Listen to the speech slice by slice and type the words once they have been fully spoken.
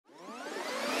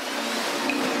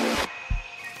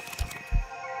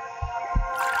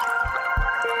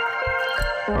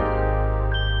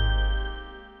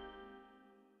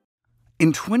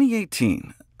In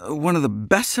 2018, one of the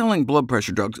best-selling blood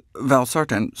pressure drugs,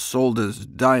 valsartan, sold as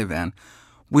Diovan,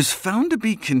 was found to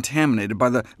be contaminated by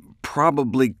the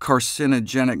probably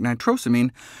carcinogenic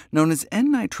nitrosamine known as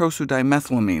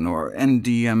N-nitrosodimethylamine, or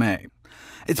NDMA.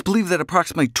 It's believed that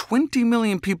approximately 20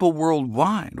 million people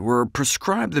worldwide were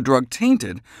prescribed the drug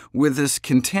tainted with this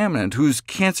contaminant, whose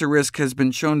cancer risk has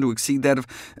been shown to exceed that of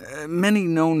many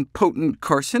known potent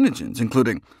carcinogens,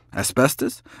 including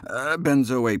asbestos,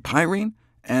 benzoapyrene,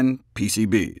 and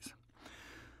PCBs.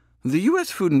 The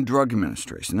U.S. Food and Drug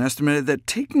Administration estimated that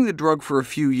taking the drug for a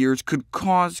few years could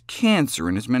cause cancer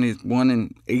in as many as 1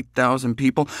 in 8,000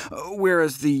 people,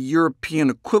 whereas the European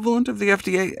equivalent of the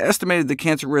FDA estimated the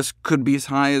cancer risk could be as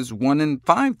high as 1 in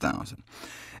 5,000.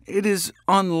 It is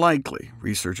unlikely,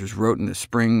 researchers wrote in the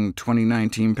spring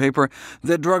 2019 paper,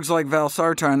 that drugs like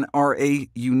valsartan are a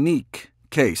unique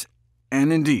case.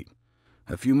 And indeed,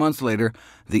 a few months later,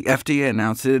 the FDA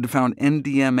announced it had found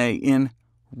NDMA in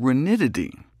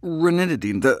ranitidine.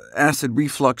 Ranitidine, the acid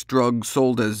reflux drug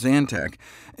sold as Zantac,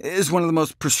 is one of the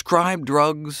most prescribed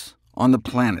drugs on the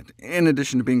planet, in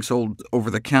addition to being sold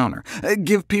over the counter.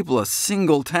 Give people a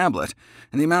single tablet,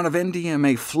 and the amount of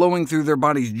NDMA flowing through their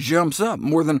bodies jumps up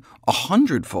more than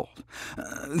 100-fold.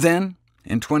 Then,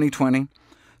 in 2020,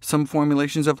 some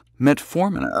formulations of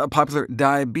metformin, a popular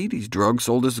diabetes drug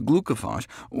sold as glucophage,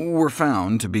 were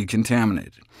found to be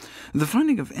contaminated. The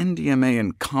finding of NDMA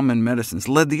in common medicines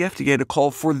led the FDA to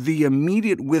call for the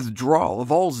immediate withdrawal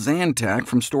of all Zantac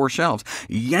from store shelves,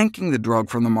 yanking the drug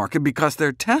from the market because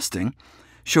their testing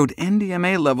showed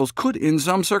NDMA levels could, in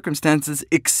some circumstances,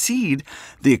 exceed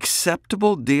the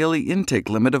acceptable daily intake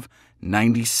limit of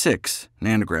 96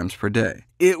 nanograms per day.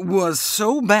 It was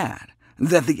so bad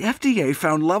that the FDA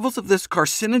found levels of this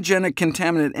carcinogenic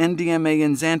contaminant NDMA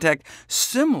in Zantac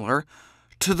similar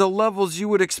to the levels you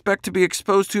would expect to be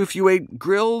exposed to if you ate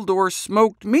grilled or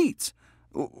smoked meats.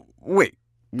 Wait,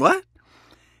 what?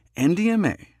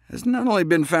 NDMA has not only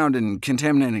been found in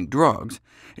contaminating drugs,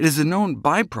 it is a known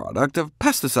byproduct of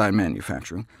pesticide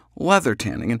manufacturing, leather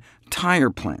tanning, and tire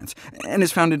plants, and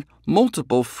is found in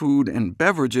multiple food and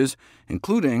beverages,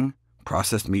 including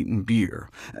processed meat and beer.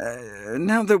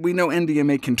 Now that we know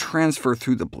NDMA can transfer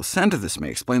through the placenta, this may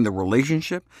explain the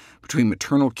relationship between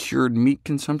maternal cured meat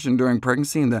consumption during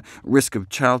pregnancy and the risk of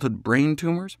childhood brain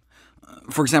tumors.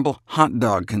 For example, hot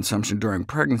dog consumption during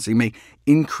pregnancy may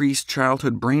increase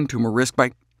childhood brain tumor risk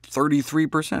by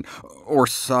 33%, or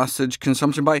sausage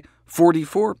consumption by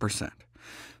 44%.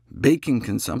 Bacon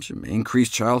consumption may increase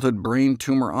childhood brain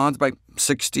tumor odds by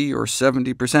 60 or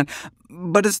 70%,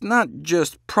 but it's not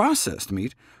just processed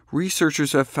meat.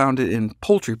 Researchers have found it in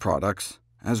poultry products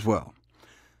as well.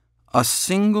 A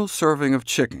single serving of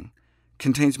chicken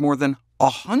contains more than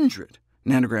 100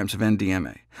 nanograms of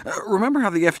NDMA. Remember how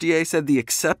the FDA said the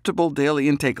acceptable daily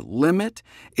intake limit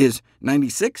is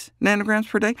 96 nanograms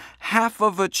per day? Half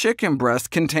of a chicken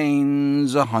breast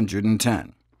contains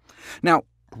 110. Now,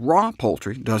 raw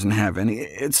poultry doesn't have any.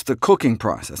 It's the cooking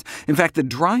process. In fact, the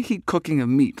dry heat cooking of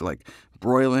meat, like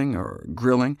broiling or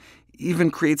grilling, even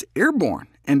creates airborne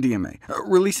NDMA,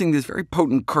 releasing this very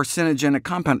potent carcinogenic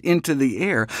compound into the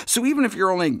air. So even if you're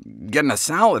only getting a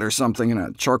salad or something in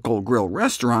a charcoal grill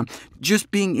restaurant, just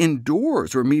being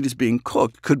indoors where meat is being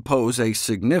cooked could pose a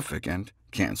significant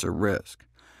cancer risk.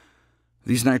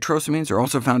 These nitrosamines are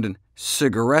also found in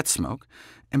cigarette smoke,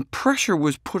 and pressure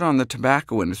was put on the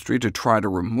tobacco industry to try to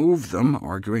remove them,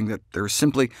 arguing that there is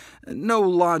simply no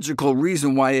logical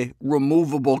reason why a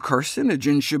removable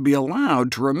carcinogen should be allowed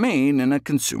to remain in a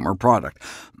consumer product.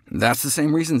 That's the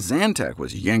same reason Zantac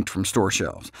was yanked from store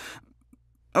shelves.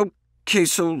 OK,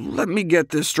 so let me get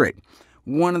this straight.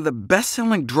 One of the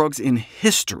best-selling drugs in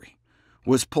history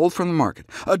was pulled from the market,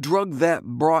 a drug that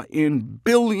brought in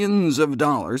billions of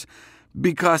dollars,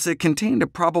 because it contained a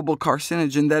probable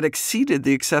carcinogen that exceeded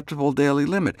the acceptable daily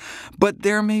limit. But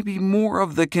there may be more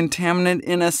of the contaminant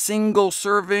in a single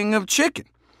serving of chicken.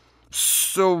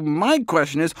 So my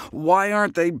question is, why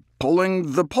aren't they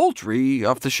pulling the poultry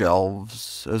off the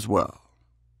shelves as well?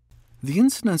 The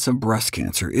incidence of breast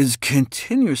cancer is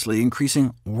continuously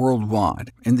increasing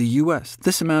worldwide. In the U.S.,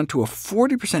 this amounted to a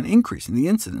 40% increase in the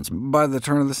incidence by the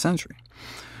turn of the century.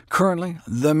 Currently,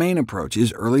 the main approach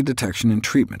is early detection and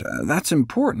treatment. That's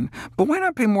important, but why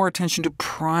not pay more attention to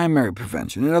primary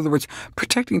prevention? In other words,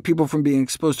 protecting people from being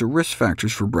exposed to risk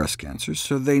factors for breast cancer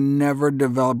so they never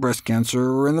develop breast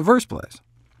cancer in the first place.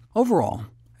 Overall,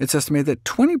 it's estimated that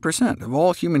 20% of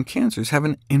all human cancers have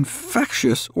an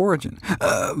infectious origin.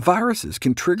 Viruses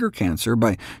can trigger cancer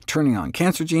by turning on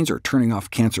cancer genes or turning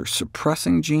off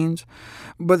cancer-suppressing genes,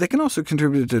 but they can also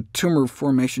contribute to tumor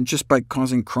formation just by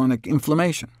causing chronic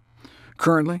inflammation.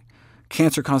 Currently,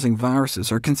 cancer-causing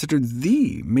viruses are considered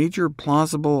the major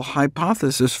plausible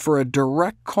hypothesis for a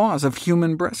direct cause of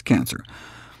human breast cancer.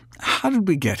 How did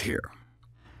we get here?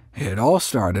 It all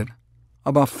started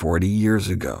about 40 years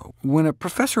ago, when a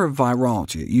professor of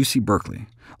virology at UC Berkeley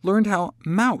learned how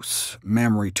mouse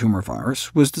mammary tumor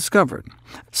virus was discovered.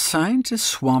 Scientists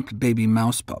swapped baby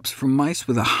mouse pups from mice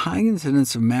with a high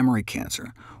incidence of mammary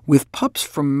cancer with pups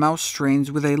from mouse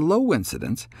strains with a low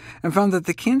incidence, and found that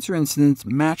the cancer incidence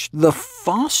matched the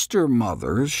foster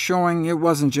mothers, showing it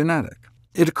wasn't genetic.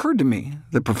 It occurred to me,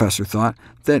 the professor thought,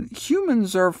 that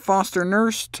humans are foster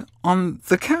nursed on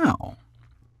the cow.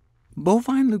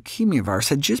 Bovine leukemia virus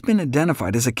had just been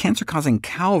identified as a cancer-causing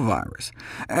cow virus.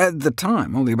 At the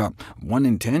time, only about 1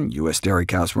 in 10 U.S. dairy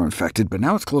cows were infected, but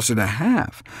now it's closer to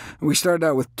half. We started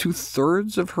out with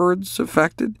 2/3 of herds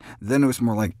affected, then it was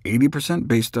more like 80%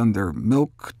 based on their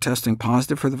milk testing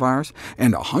positive for the virus,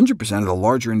 and 100% of the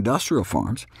larger industrial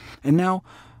farms. And now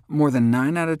more than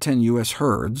 9 out of 10 U.S.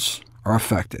 herds are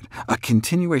affected, a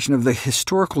continuation of the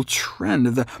historical trend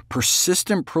of the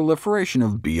persistent proliferation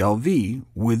of BLV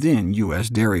within U.S.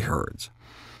 dairy herds.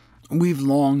 We've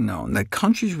long known that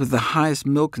countries with the highest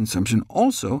milk consumption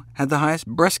also had the highest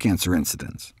breast cancer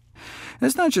incidence. And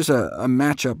it's not just a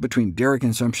matchup between dairy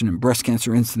consumption and breast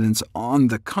cancer incidence on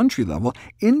the country level.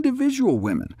 Individual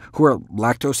women who are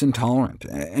lactose intolerant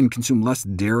and consume less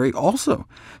dairy also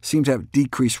seem to have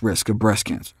decreased risk of breast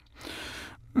cancer.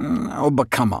 Oh, but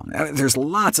come on. There's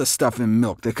lots of stuff in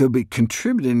milk that could be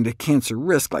contributing to cancer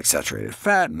risk, like saturated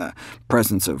fat and the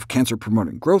presence of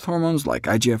cancer-promoting growth hormones like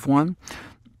IGF-1.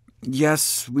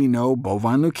 Yes, we know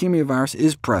bovine leukemia virus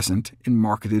is present in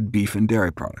marketed beef and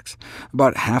dairy products.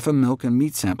 About half of milk and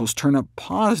meat samples turn up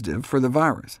positive for the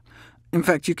virus. In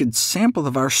fact, you could sample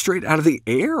the virus straight out of the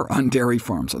air on dairy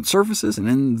farms, on surfaces, and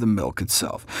in the milk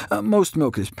itself. Most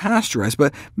milk is pasteurized,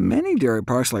 but many dairy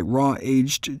products like raw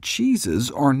aged cheeses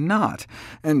are not.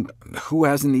 And who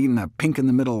hasn't eaten a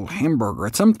pink-in-the-middle hamburger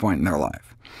at some point in their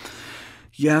life?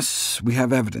 Yes, we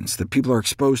have evidence that people are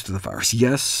exposed to the virus.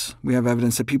 Yes, we have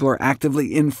evidence that people are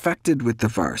actively infected with the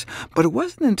virus. But it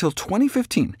wasn't until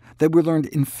 2015 that we learned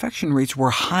infection rates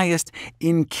were highest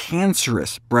in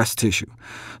cancerous breast tissue.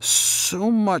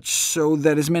 So much so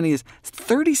that as many as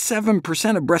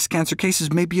 37% of breast cancer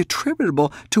cases may be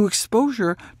attributable to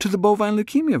exposure to the bovine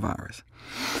leukemia virus.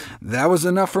 That was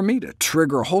enough for me to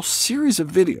trigger a whole series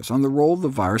of videos on the role the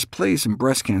virus plays in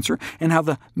breast cancer and how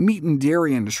the meat and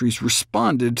dairy industries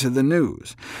responded to the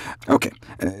news. OK,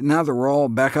 now that we're all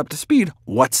back up to speed,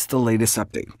 what's the latest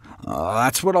update?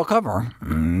 That's what I'll cover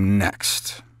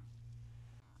next.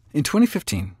 In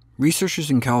 2015,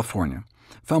 researchers in California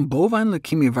found bovine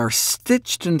leukemia virus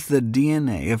stitched into the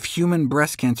DNA of human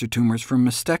breast cancer tumors from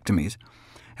mastectomies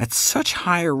at such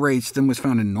higher rates than was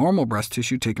found in normal breast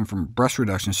tissue taken from breast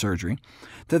reduction surgery,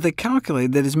 that they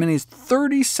calculated that as many as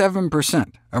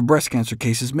 37% of breast cancer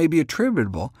cases may be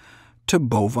attributable to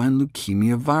bovine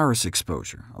leukemia virus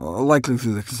exposure, likely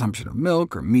through the consumption of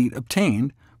milk or meat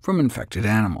obtained from infected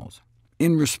animals.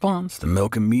 In response, the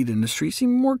milk and meat industry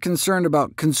seemed more concerned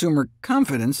about consumer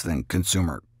confidence than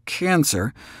consumer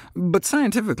cancer, but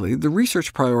scientifically, the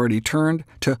research priority turned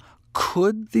to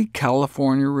could the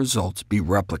California results be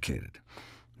replicated?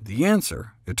 The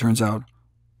answer, it turns out,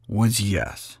 was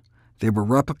yes. They were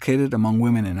replicated among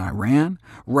women in Iran,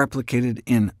 replicated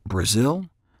in Brazil.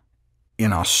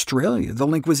 In Australia, the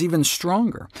link was even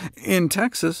stronger. In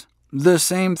Texas, the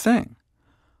same thing.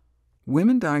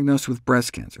 Women diagnosed with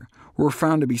breast cancer were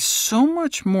found to be so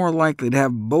much more likely to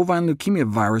have bovine leukemia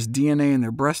virus DNA in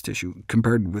their breast tissue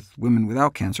compared with women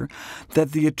without cancer,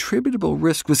 that the attributable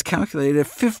risk was calculated at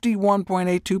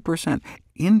 51.82%,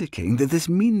 indicating that this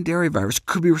meat and dairy virus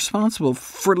could be responsible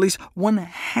for at least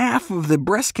 1/2 of the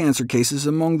breast cancer cases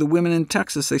among the women in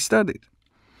Texas they studied.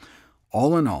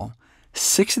 All in all,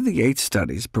 6 of the 8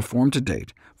 studies performed to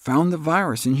date found the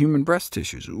virus in human breast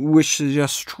tissues, which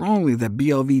suggests strongly that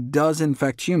BLV does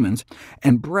infect humans,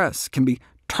 and breasts can be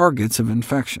targets of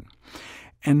infection.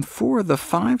 And 4 of the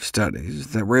 5 studies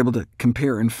that were able to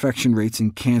compare infection rates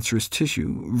in cancerous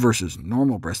tissue versus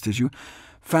normal breast tissue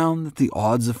found that the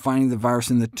odds of finding the virus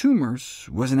in the tumors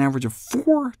was an average of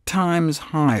 4 times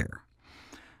higher.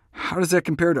 How does that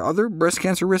compare to other breast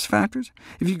cancer risk factors?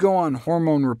 If you go on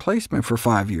hormone replacement for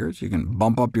 5 years, you can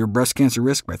bump up your breast cancer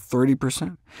risk by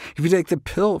 30%. If you take the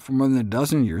pill for more than a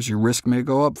dozen years, your risk may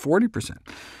go up 40%.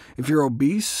 If you're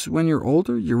obese when you're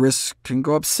older, your risk can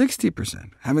go up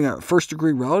 60%. Having a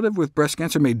first-degree relative with breast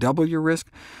cancer may double your risk,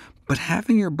 but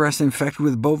having your breast infected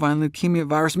with bovine leukemia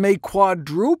virus may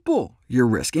quadruple your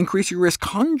risk, increase your risk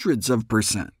hundreds of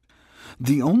 %.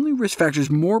 The only risk factors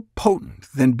more potent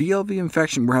than BLV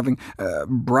infection were having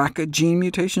BRCA gene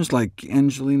mutations like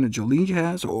Angelina Jolie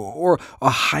has, or a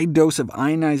high dose of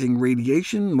ionizing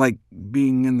radiation, like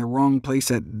being in the wrong place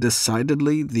at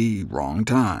decidedly the wrong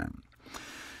time.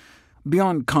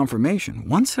 Beyond confirmation,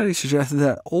 one study suggested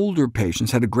that older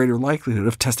patients had a greater likelihood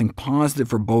of testing positive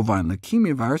for bovine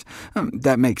leukemia virus.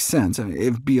 That makes sense.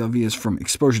 If BLV is from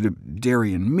exposure to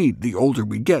dairy and meat, the older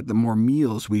we get, the more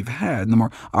meals we've had, and the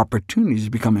more opportunities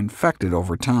to become infected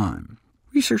over time.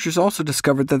 Researchers also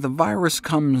discovered that the virus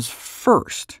comes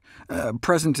first,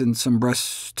 present in some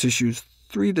breast tissues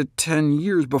 3 to 10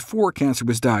 years before cancer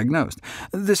was diagnosed.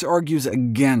 This argues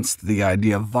against the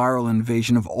idea of viral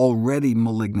invasion of already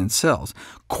malignant cells,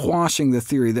 quashing the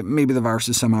theory that maybe the virus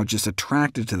is somehow just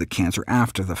attracted to the cancer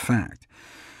after the fact.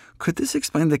 Could this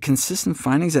explain the consistent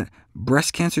findings that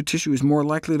breast cancer tissue is more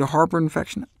likely to harbor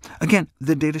infection? Again,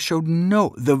 the data showed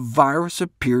no, the virus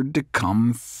appeared to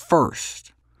come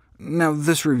first. Now,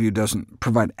 this review doesn't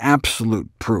provide absolute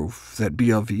proof that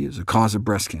BLV is a cause of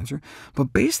breast cancer,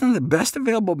 but based on the best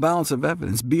available balance of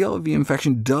evidence, BLV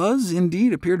infection does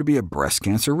indeed appear to be a breast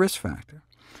cancer risk factor.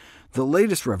 The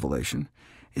latest revelation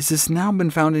is it's now been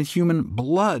found in human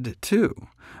blood, too.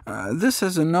 This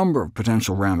has a number of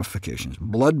potential ramifications.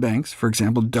 Blood banks, for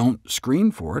example, don't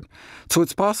screen for it, so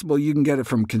it's possible you can get it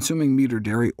from consuming meat or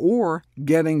dairy, or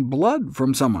getting blood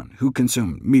from someone who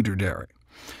consumed meat or dairy.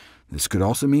 This could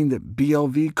also mean that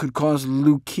BLV could cause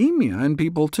leukemia in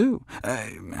people, too.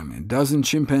 A dozen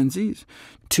chimpanzees.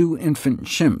 2 infant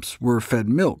chimps were fed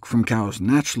milk from cows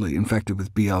naturally infected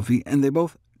with BLV, and they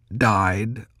both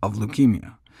died of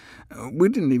leukemia. We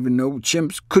didn't even know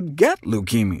chimps could get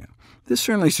leukemia. This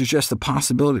certainly suggests the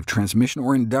possibility of transmission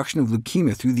or induction of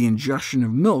leukemia through the ingestion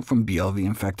of milk from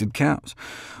BLV-infected cows.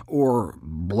 Or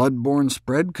blood-borne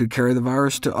spread could carry the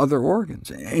virus to other organs.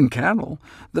 In cattle,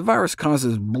 the virus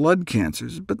causes blood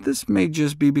cancers, but this may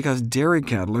just be because dairy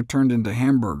cattle are turned into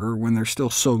hamburger when they're still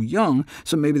so young,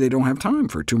 so maybe they don't have time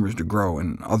for tumors to grow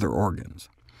in other organs.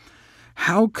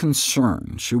 How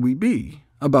concerned should we be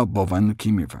about bovine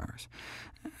leukemia virus?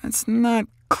 It's not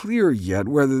clear yet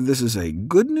whether this is a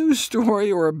good news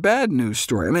story or a bad news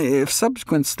story. If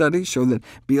subsequent studies show that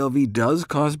BLV does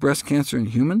cause breast cancer in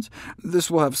humans,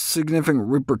 this will have significant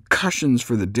repercussions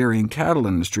for the dairy and cattle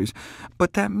industries,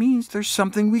 but that means there's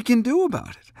something we can do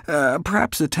about it.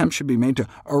 Perhaps attempts should be made to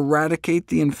eradicate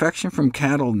the infection from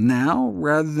cattle now,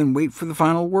 rather than wait for the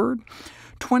final word.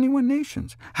 21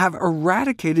 nations have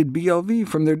eradicated BLV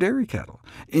from their dairy cattle.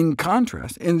 In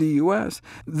contrast, in the U.S.,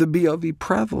 the BLV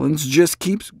prevalence just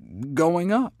keeps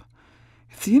going up.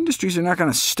 If the industries are not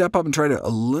going to step up and try to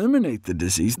eliminate the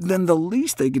disease, then the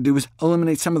least they could do is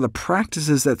eliminate some of the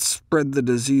practices that spread the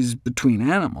disease between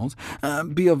animals.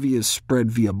 BLV is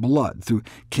spread via blood, through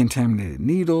contaminated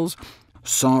needles,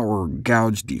 saw or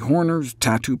gouge dehorners,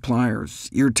 tattoo pliers,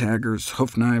 ear taggers,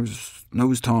 hoof knives,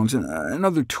 nose tongs, and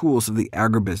other tools of the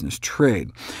agribusiness trade.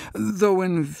 Though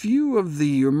in view of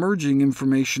the emerging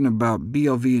information about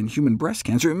BLV in human breast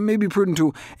cancer, it may be prudent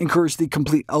to encourage the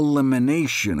complete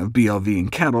elimination of BLV in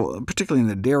cattle, particularly in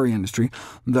the dairy industry.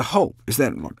 The hope is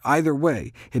that, either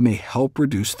way, it may help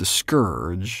reduce the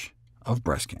scourge of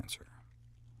breast cancer.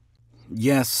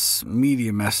 Yes,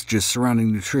 media messages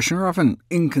surrounding nutrition are often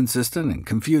inconsistent and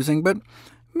confusing, but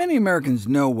many Americans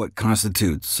know what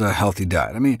constitutes a healthy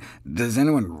diet. Does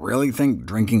anyone really think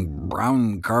drinking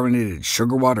brown carbonated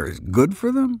sugar water is good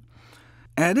for them?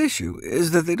 At issue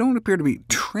is that they don't appear to be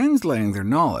translating their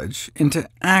knowledge into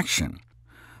action.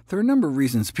 There are a number of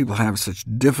reasons people have such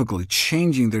difficulty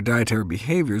changing their dietary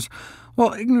behaviors.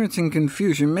 While ignorance and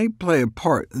confusion may play a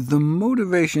part, the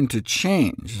motivation to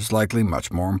change is likely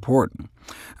much more important.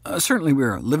 Certainly we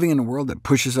are living in a world that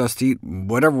pushes us to eat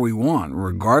whatever we want,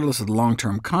 regardless of the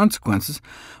long-term consequences,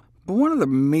 but one of the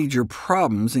major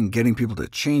problems in getting people to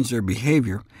change their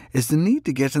behavior is the need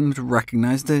to get them to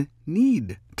recognize the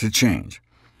need to change.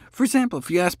 For example,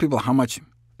 if you ask people how much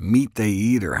meat they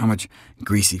eat, or how much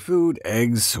greasy food,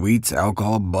 eggs, sweets,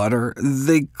 alcohol, butter,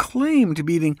 they claim to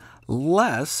be eating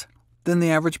less than the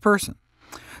average person.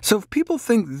 So if people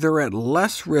think they're at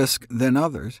less risk than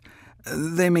others,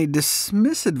 they may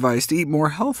dismiss advice to eat more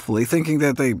healthfully, thinking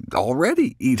that they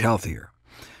already eat healthier.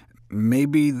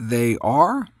 Maybe they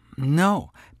are?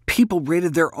 No. People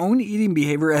rated their own eating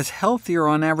behavior as healthier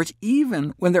on average,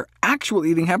 even when their actual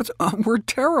eating habits were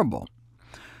terrible.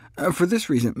 For this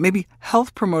reason, maybe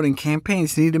health-promoting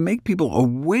campaigns need to make people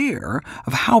aware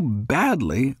of how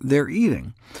badly they're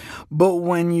eating. But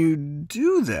when you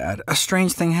do that, a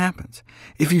strange thing happens.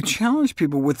 If you challenge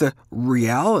people with the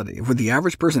reality of what the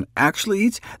average person actually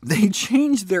eats, they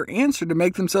change their answer to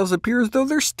make themselves appear as though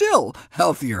they're still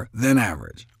healthier than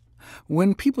average.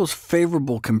 When people's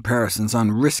favorable comparisons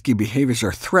on risky behaviors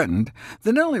are threatened,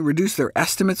 they not only reduce their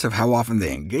estimates of how often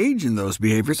they engage in those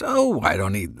behaviors— oh, I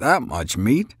don't eat that much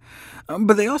meat—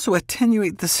 but they also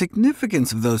attenuate the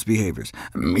significance of those behaviors.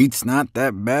 Meat's not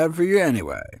that bad for you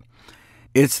anyway.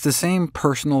 It's the same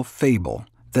personal fable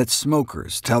that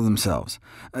smokers tell themselves.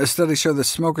 Studies show that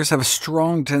smokers have a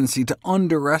strong tendency to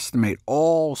underestimate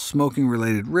all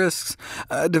smoking-related risks,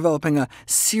 developing a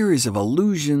series of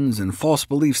illusions and false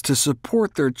beliefs to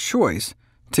support their choice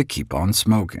to keep on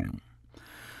smoking.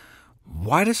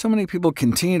 Why do so many people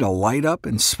continue to light up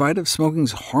in spite of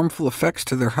smoking's harmful effects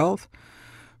to their health?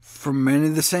 For many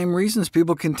of the same reasons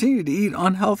people continue to eat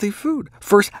unhealthy food.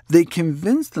 First, they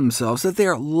convince themselves that they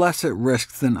are less at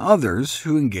risk than others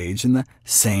who engage in the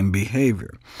same behavior.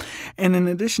 And in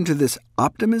addition to this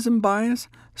optimism bias,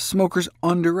 smokers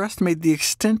underestimate the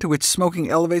extent to which smoking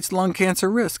elevates lung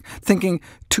cancer risk, thinking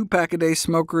 2-pack-a-day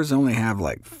smokers only have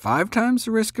like 5 times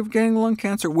the risk of getting lung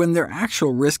cancer, when their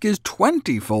actual risk is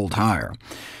 20-fold higher.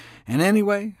 And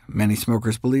anyway, many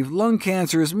smokers believe lung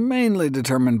cancer is mainly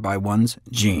determined by one's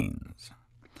genes.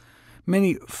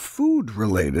 Many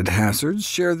food-related hazards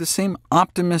share the same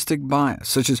optimistic bias,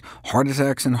 such as heart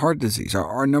attacks and heart disease,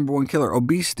 our number one killer,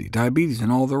 obesity, diabetes,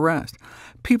 and all the rest.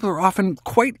 People are often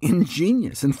quite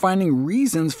ingenious in finding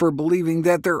reasons for believing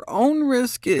that their own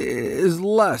risk is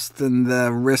less than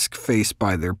the risk faced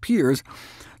by their peers.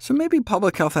 So maybe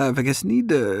public health advocates need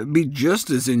to be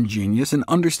just as ingenious in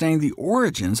understanding the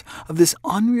origins of this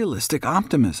unrealistic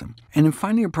optimism, and in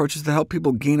finding approaches to help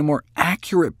people gain a more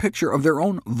accurate picture of their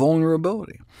own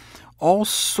vulnerability. All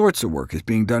sorts of work is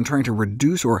being done trying to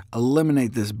reduce or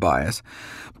eliminate this bias,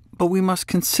 but we must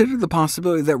consider the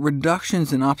possibility that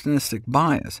reductions in optimistic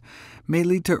bias may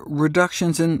lead to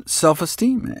reductions in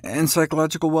self-esteem and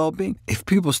psychological well-being, if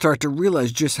people start to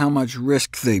realize just how much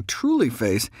risk they truly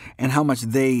face and how much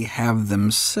they have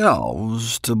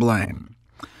themselves to blame.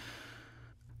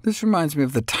 This reminds me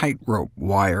of the tightrope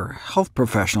wire health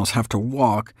professionals have to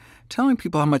walk, telling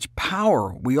people how much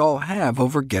power we all have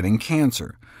over getting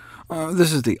cancer.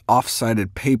 This is the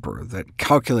off-cited paper that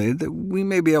calculated that we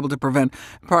may be able to prevent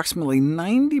approximately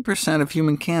 90% of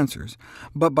human cancers,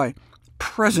 but by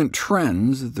present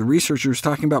trends, the researcher was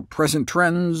talking about present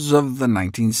trends of the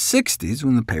 1960s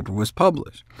when the paper was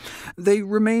published. They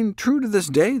remain true to this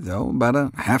day, though, about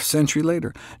a half-century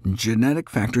later. Genetic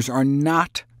factors are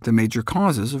not the major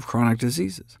causes of chronic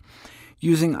diseases.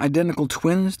 Using identical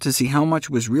twins to see how much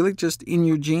was really just in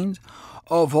your genes,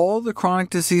 of all the chronic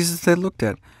diseases they looked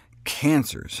at,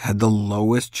 cancers had the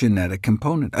lowest genetic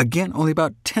component. Again, only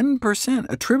about 10%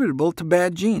 attributable to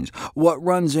bad genes. What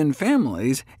runs in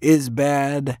families is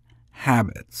bad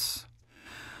habits.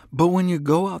 But when you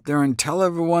go out there and tell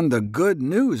everyone the good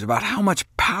news about how much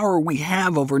power we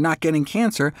have over not getting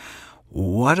cancer,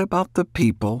 what about the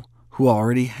people who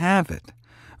already have it?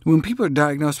 When people are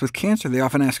diagnosed with cancer, they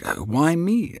often ask, why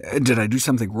me? Did I do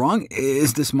something wrong?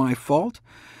 Is this my fault?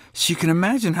 So you can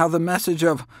imagine how the message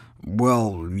of,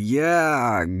 well,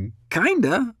 yeah,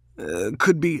 kinda,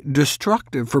 could be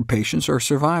destructive for patients or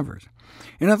survivors.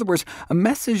 In other words, a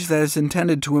message that is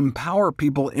intended to empower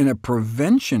people in a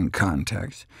prevention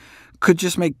context could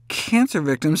just make cancer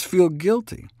victims feel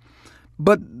guilty.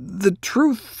 But the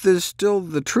truth is still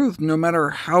the truth, no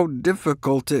matter how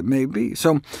difficult it may be.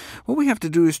 So what we have to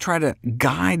do is try to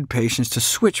guide patients to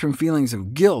switch from feelings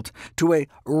of guilt to a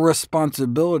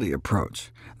responsibility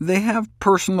approach. They have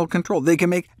personal control. They can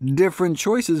make different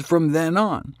choices from then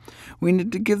on. We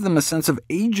need to give them a sense of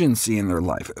agency in their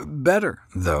life. Better,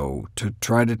 though, to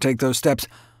try to take those steps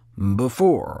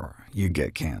before you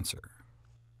get cancer.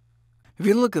 If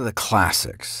you look at the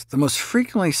classics, the most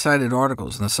frequently cited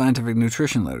articles in the scientific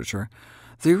nutrition literature,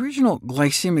 the original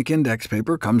glycemic index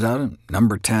paper comes out at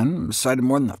number 10, cited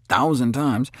more than 1,000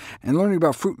 times, and learning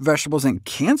about fruit, vegetables, and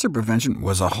cancer prevention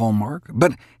was a hallmark.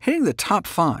 But hitting the top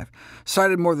 5,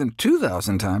 cited more than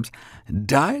 2,000 times,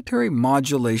 dietary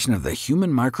modulation of the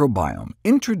human microbiome,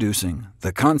 introducing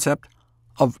the concept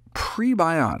of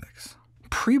prebiotics.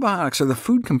 Prebiotics are the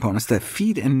food components that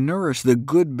feed and nourish the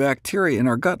good bacteria in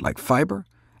our gut, like fiber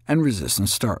and resistant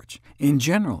starch. In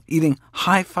general, eating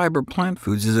high-fiber plant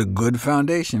foods is a good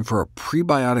foundation for a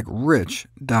prebiotic-rich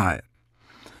diet.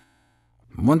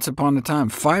 Once upon a time,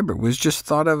 fiber was just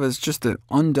thought of as just an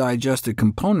undigested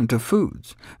component of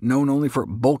foods, known only for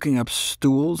bulking up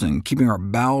stools and keeping our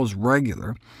bowels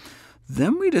regular.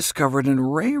 Then we discovered an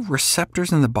array of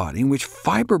receptors in the body in which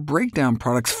fiber breakdown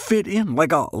products fit in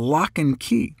like a lock and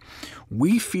key.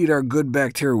 We feed our good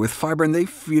bacteria with fiber, and they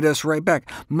feed us right back,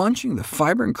 munching the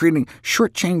fiber and creating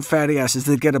short-chain fatty acids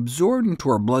that get absorbed into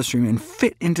our bloodstream and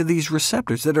fit into these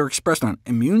receptors that are expressed on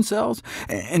immune cells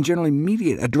and generally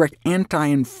mediate a direct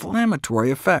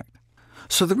anti-inflammatory effect.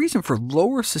 So the reason for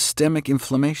lower systemic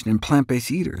inflammation in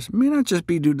plant-based eaters may not just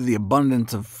be due to the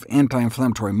abundance of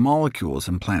anti-inflammatory molecules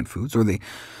in plant foods, or the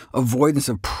avoidance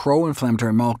of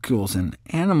pro-inflammatory molecules in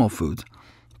animal foods,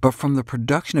 but from the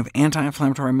production of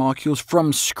anti-inflammatory molecules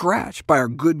from scratch by our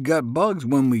good gut bugs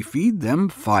when we feed them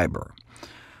fiber.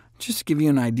 Just to give you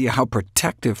an idea how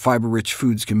protective fiber-rich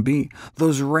foods can be,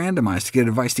 those randomized to get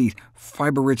advice to eat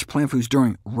fiber-rich plant foods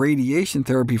during radiation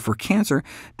therapy for cancer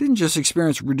didn't just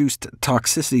experience reduced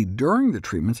toxicity during the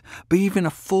treatments, but even a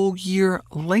full year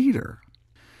later.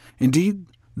 Indeed,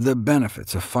 the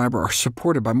benefits of fiber are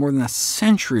supported by more than a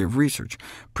century of research.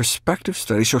 Prospective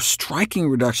studies show striking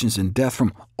reductions in death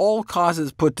from all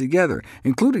causes put together,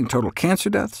 including total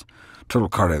cancer deaths, total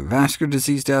cardiovascular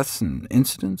disease deaths and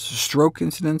incidents, stroke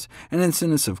incidents, and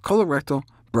incidents of colorectal,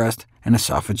 breast, and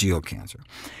esophageal cancer.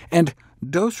 And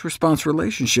dose-response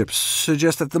relationships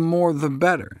suggest that the more the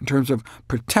better in terms of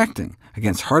protecting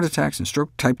against heart attacks and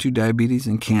stroke, type 2 diabetes,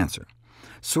 and cancer.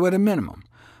 So at a minimum,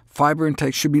 fiber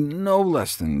intake should be no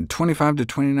less than 25 to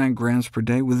 29 grams per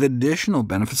day, with additional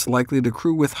benefits likely to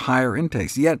accrue with higher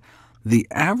intakes. Yet, the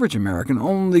average American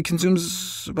only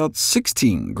consumes about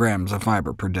 16 grams of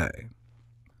fiber per day.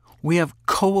 We have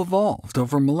co-evolved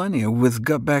over millennia with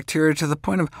gut bacteria to the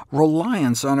point of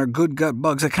reliance on our good gut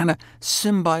bugs, a kind of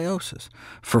symbiosis,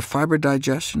 for fiber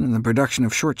digestion and the production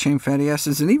of short-chain fatty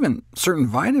acids and even certain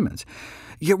vitamins.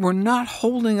 Yet we're not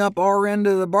holding up our end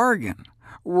of the bargain.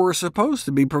 We're supposed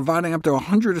to be providing up to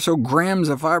 100 or so grams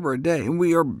of fiber a day, and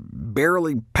we are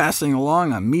barely passing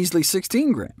along a measly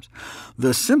 16 grams.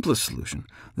 The simplest solution,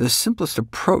 the simplest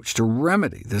approach to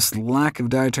remedy this lack of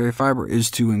dietary fiber is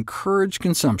to encourage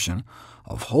consumption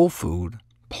of whole food,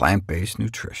 plant-based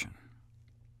nutrition.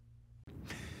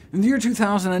 In the year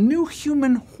 2000, a new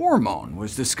human hormone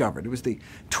was discovered. It was the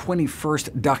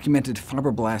 21st documented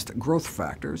fibroblast growth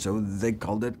factor, so they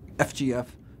called it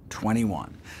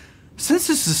FGF21. Since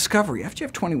its discovery,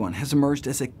 FGF21 has emerged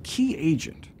as a key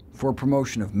agent for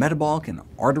promotion of metabolic and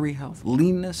artery health,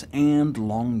 leanness, and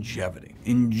longevity.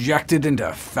 Injected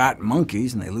into fat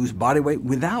monkeys, and they lose body weight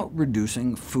without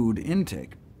reducing food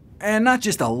intake. And not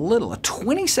just a little, a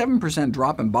 27%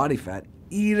 drop in body fat,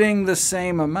 eating the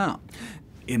same amount.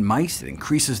 In mice, it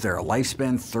increases their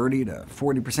lifespan 30 to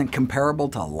 40%, comparable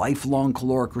to lifelong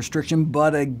caloric restriction,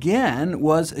 but again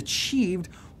was achieved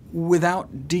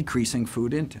without decreasing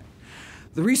food intake.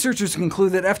 The researchers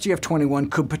conclude that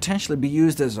FGF21 could potentially be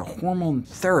used as a hormone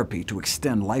therapy to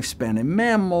extend lifespan in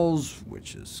mammals,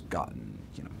 which has gotten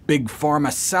big pharma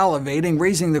salivating,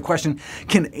 raising the question,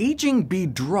 can aging be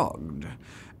drugged?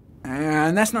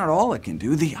 And that's not all it can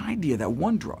do. The idea that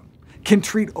one drug can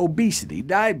treat obesity,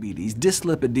 diabetes,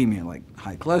 dyslipidemia like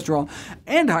high cholesterol,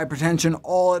 and hypertension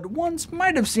all at once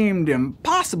might have seemed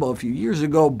impossible a few years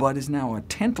ago, but is now a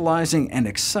tantalizing and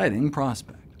exciting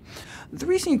prospect. The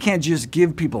reason you can't just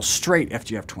give people straight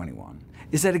FGF21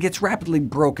 is that it gets rapidly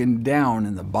broken down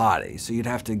in the body, so you'd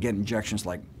have to get injections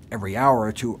like every hour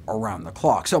or two around the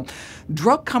clock. So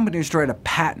drug companies try to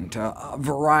patent a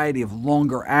variety of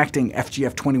longer-acting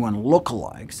FGF21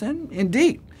 lookalikes, and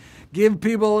indeed, give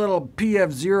people a little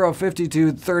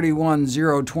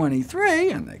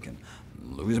PF052-31-023, and they can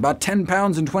lose about 10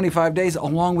 pounds in 25 days,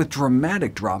 along with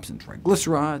dramatic drops in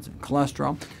triglycerides and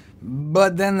cholesterol.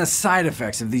 But then the side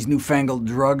effects of these newfangled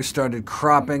drugs started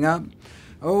cropping up.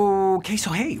 OK,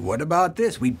 so hey, what about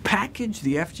this? We package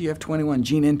the FGF21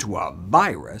 gene into a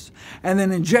virus, and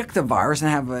then inject the virus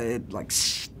and have it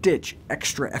stitch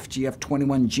extra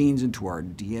FGF21 genes into our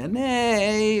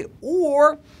DNA,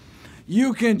 or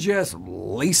you can just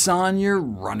lace on your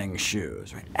running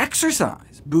shoes.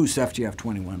 Exercise boosts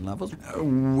FGF21 levels,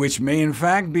 which may in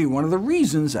fact be one of the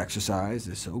reasons exercise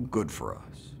is so good for us.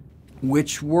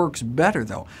 Which works better,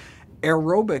 though?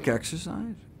 Aerobic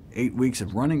exercise, 8 weeks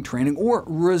of running training, or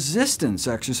resistance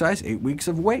exercise, 8 weeks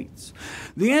of weights?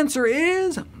 The answer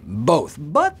is both,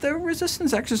 but the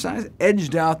resistance exercise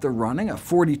edged out the running, a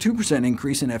 42%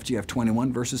 increase in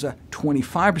FGF21 versus a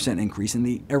 25% increase in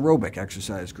the aerobic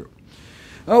exercise group.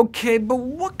 OK, but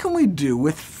what can we do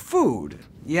with food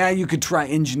Yeah, you could try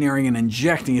engineering and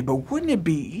injecting it, but wouldn't it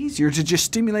be easier to just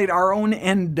stimulate our own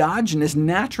endogenous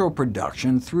natural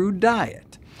production through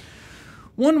diet?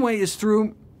 One way is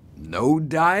through no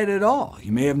diet at all.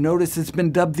 You may have noticed it's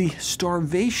been dubbed the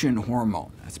starvation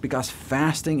hormone. That's because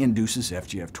fasting induces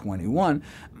FGF21,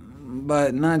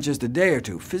 but not just a day or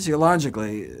two.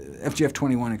 Physiologically,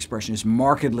 FGF21 expression is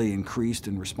markedly increased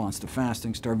in response to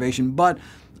fasting, starvation, but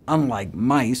unlike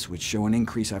mice, which show an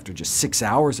increase after just 6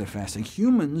 hours of fasting,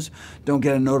 humans don't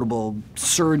get a notable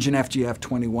surge in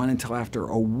FGF21 until after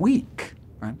a week.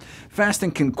 Right? Fasting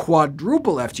can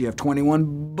quadruple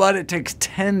FGF21, but it takes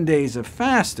 10 days of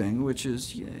fasting, which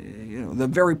is the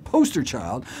very poster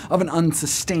child of an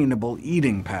unsustainable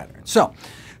eating pattern. So,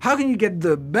 how can you get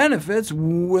the benefits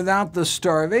without the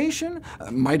starvation?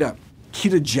 Might a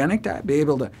ketogenic diet be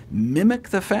able to mimic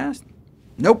the fast?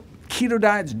 Nope. Keto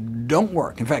diets don't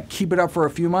work. In fact, keep it up for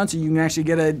a few months, and you can actually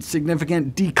get a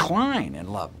significant decline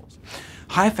in levels.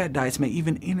 High-fat diets may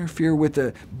even interfere with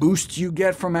the boost you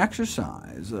get from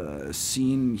exercise,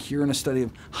 seen here in a study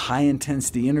of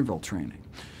high-intensity interval training.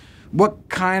 What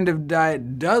kind of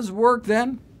diet does work,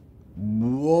 then?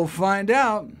 We'll find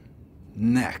out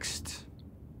next.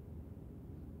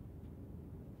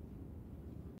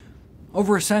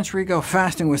 Over a century ago,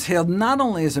 fasting was hailed not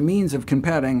only as a means of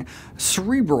combating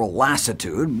cerebral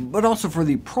lassitude, but also for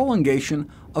the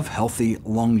prolongation of healthy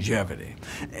longevity.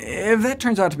 If that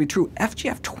turns out to be true,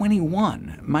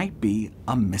 FGF21 might be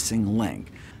a missing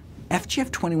link.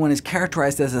 FGF21 is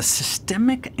characterized as a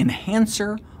systemic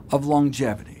enhancer of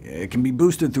longevity. It can be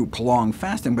boosted through prolonged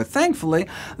fasting, but thankfully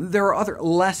there are other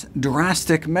less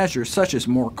drastic measures, such as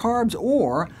more carbs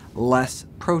or less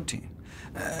protein.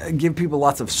 Give people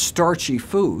lots of starchy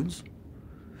foods,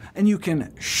 and you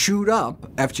can shoot up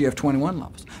FGF21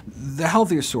 levels. The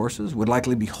healthiest sources would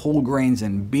likely be whole grains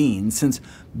and beans, since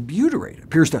butyrate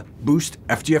appears to boost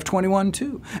FGF21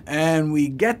 too, and we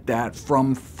get that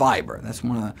from fiber. That's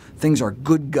one of the things our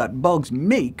good gut bugs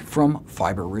make from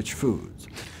fiber-rich foods.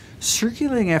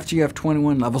 Circulating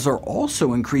FGF21 levels are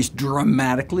also increased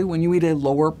dramatically when you eat a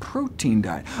lower protein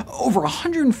diet, over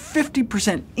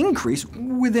 150% increase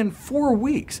within 4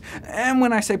 weeks. And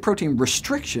when I say protein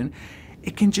restriction,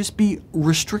 it can just be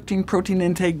restricting protein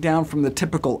intake down from the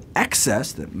typical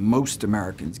excess that most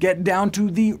Americans get down to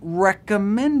the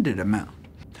recommended amount.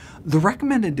 The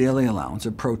recommended daily allowance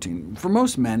of protein for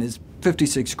most men is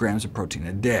 56 grams of protein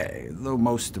a day, though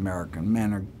most American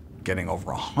men are getting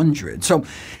over 100. So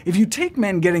if you take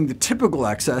men getting the typical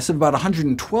excess of about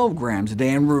 112 grams a day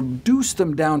and reduce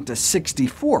them down to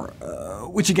 64,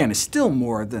 which again is still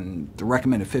more than the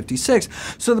recommended 56,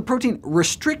 so the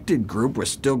protein-restricted group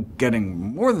was still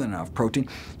getting more than enough protein,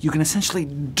 you can essentially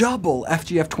double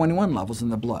FGF21 levels in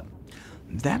the blood.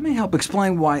 That may help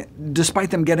explain why,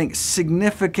 despite them getting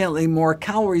significantly more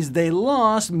calories, they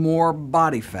lost more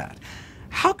body fat.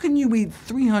 How can you eat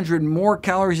 300 more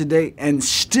calories a day and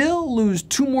still lose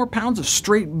 2 more pounds of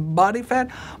straight body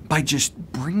fat? By just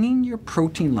bringing your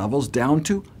protein levels down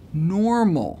to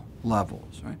normal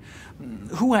levels. Right?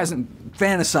 Who hasn't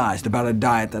fantasized about a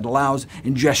diet that allows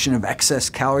ingestion of excess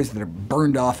calories that are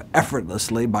burned off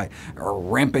effortlessly by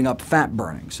ramping up fat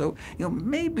burning? So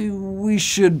maybe we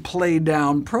should play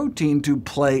down protein to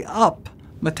play up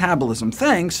metabolism,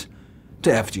 thanks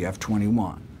to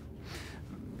FGF21.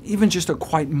 Even just a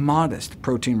quite modest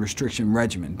protein restriction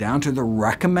regimen, down to the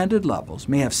recommended levels,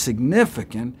 may have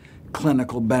significant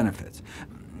clinical benefits.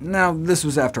 Now, this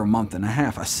was after a month and a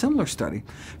half. A similar study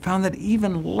found that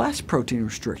even less protein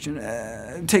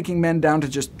restriction, taking men down to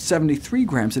just 73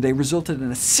 grams a day, resulted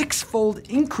in a 6-fold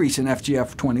increase in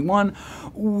FGF21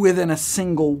 within a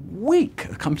single week,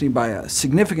 accompanied by a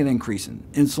significant increase in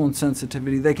insulin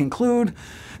sensitivity. They conclude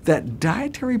that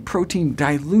dietary protein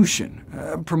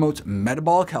dilution promotes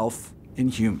metabolic health in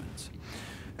humans.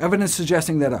 Evidence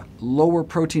suggesting that a lower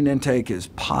protein intake is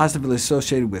positively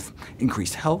associated with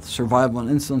increased health, survival, and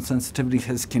insulin sensitivity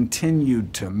has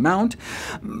continued to mount,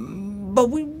 but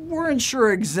we weren't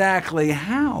sure exactly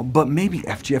how. But maybe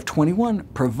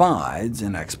FGF21 provides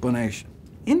an explanation.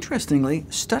 Interestingly,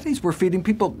 studies were feeding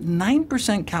people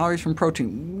 9% calories from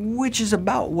protein, which is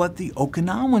about what the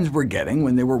Okinawans were getting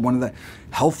when they were one of the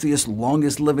healthiest,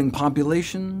 longest-living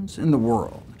populations in the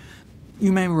world.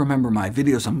 You may remember my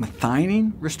videos on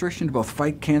methionine restriction to both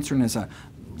fight cancer and as a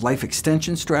life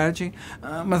extension strategy.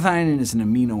 Methionine is an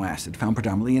amino acid found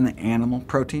predominantly in animal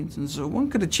proteins, and so one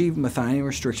could achieve methionine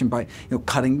restriction by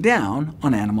cutting down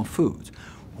on animal foods.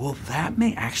 Well, that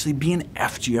may actually be an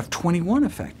FGF21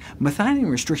 effect. Methionine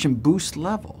restriction boosts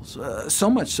levels, so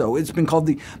much so it's been called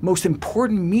the most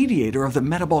important mediator of the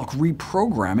metabolic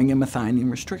reprogramming in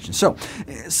methionine restriction. So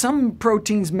some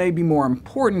proteins may be more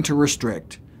important to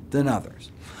restrict than others.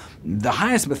 The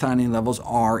highest methionine levels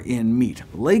are in meat.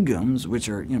 Legumes, which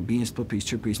are beans, split peas,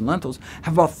 chickpeas, and lentils,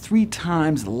 have about 3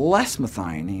 times less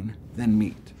methionine than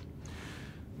meat.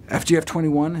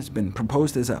 FGF21 has been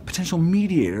proposed as a potential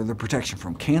mediator of the protection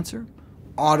from cancer,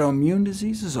 autoimmune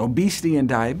diseases, obesity, and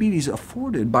diabetes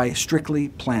afforded by strictly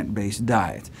plant-based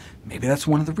diets. Maybe that's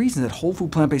one of the reasons that whole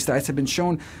food plant-based diets have been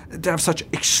shown to have such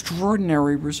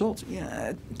extraordinary results.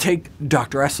 Take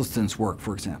Dr. Esselstyn's work,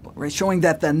 for example, showing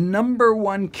that the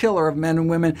 #1 killer of men and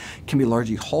women can be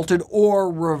largely halted or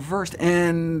reversed,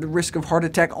 and the risk of heart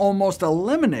attack almost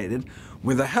eliminated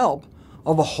with the help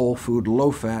of a whole food,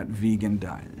 low-fat, vegan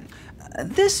diet.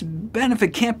 This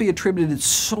benefit can't be attributed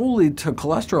solely to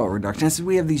cholesterol reduction, since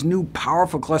we have these new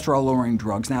powerful cholesterol-lowering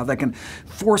drugs now that can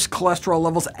force cholesterol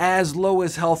levels as low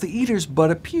as healthy eaters, but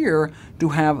appear to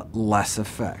have less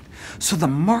effect. So the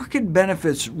market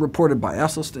benefits reported by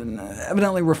Esselstyn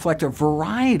evidently reflect a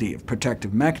variety of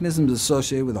protective mechanisms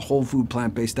associated with a whole food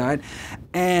plant-based diet,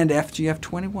 and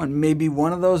FGF21 may be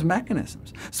one of those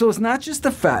mechanisms. So it's not just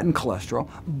the fat and cholesterol,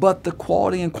 but the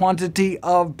quality and quantity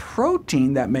of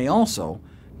protein that may also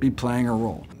be playing a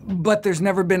role. But there's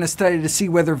never been a study to see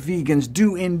whether vegans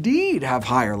do indeed have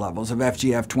higher levels of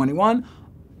FGF21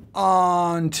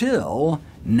 until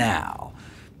now.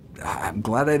 I'm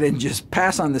glad I didn't just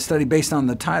pass on the study based on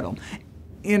the title.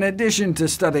 In addition to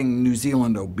studying New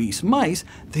Zealand obese mice,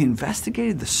 they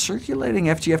investigated the circulating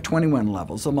FGF21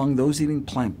 levels among those eating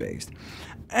plant-based,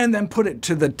 and then put it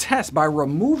to the test by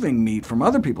removing meat from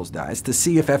other people's diets to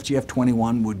see if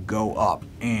FGF21 would go up.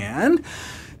 And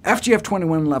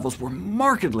FGF21 levels were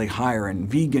markedly higher in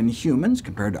vegan humans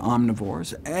compared to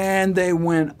omnivores, and they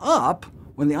went up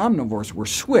when the omnivores were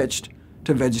switched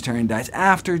to vegetarian diets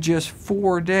after just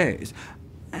 4 days.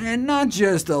 And not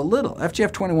just a little.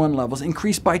 FGF21 levels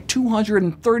increased by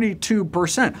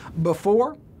 232%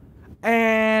 before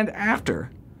and after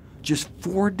just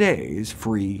 4 days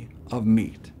free of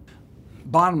meat.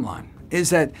 Bottom line is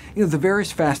that the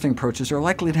various fasting approaches are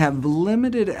likely to have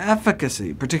limited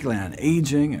efficacy, particularly on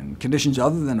aging and conditions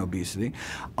other than obesity,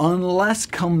 unless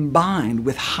combined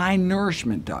with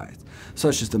high-nourishment diets,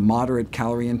 such as the moderate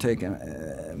calorie intake,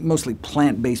 mostly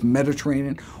plant-based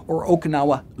Mediterranean or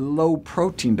Okinawa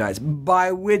low-protein diets,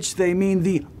 by which they mean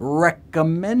the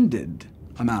recommended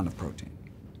amount of protein.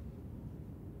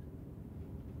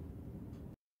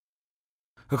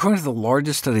 According to the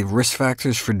largest study of risk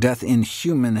factors for death in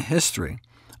human history,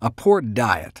 a poor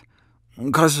diet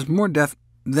causes more death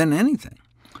than anything.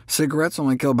 Cigarettes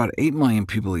only kill about 8 million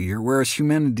people a year, whereas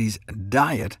humanity's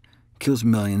diet kills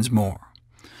millions more.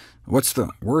 What's the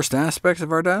worst aspects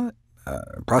of our diet?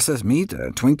 Processed meat,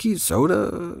 Twinkies,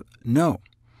 soda? No.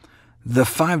 The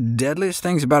 5 deadliest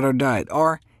things about our diet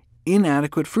are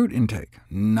inadequate fruit intake,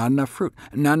 not enough fruit,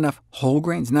 not enough whole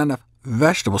grains, not enough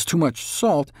vegetables, too much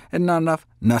salt, and not enough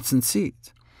nuts and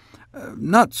seeds.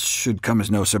 Nuts should come as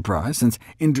no surprise, since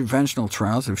interventional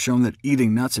trials have shown that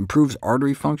eating nuts improves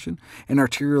artery function, and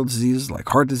arterial diseases like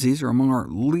heart disease are among our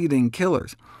leading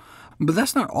killers. But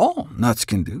that's not all nuts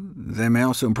can do. They may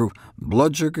also improve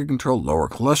blood sugar control, lower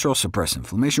cholesterol, suppress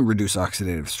inflammation, reduce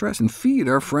oxidative stress, and feed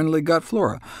our friendly gut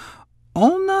flora.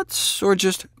 All nuts, or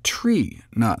just tree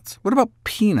nuts? What about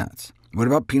peanuts? What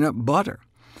about peanut butter?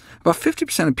 About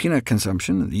 50% of peanut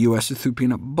consumption in the U.S. is through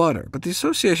peanut butter, but the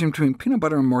association between peanut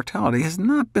butter and mortality has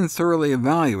not been thoroughly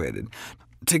evaluated.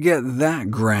 To get that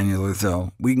granular,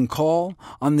 though, we can call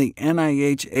on the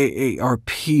NIH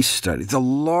AARP study, the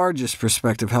largest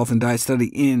prospective health and diet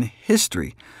study in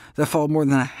history, that followed more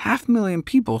than 500,000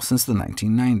 people since the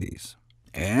 1990s.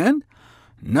 And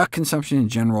nut consumption in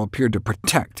general appeared to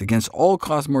protect against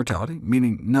all-cause mortality,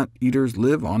 meaning nut eaters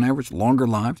live, on average, longer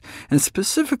lives, and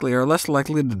specifically are less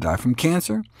likely to die from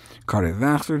cancer,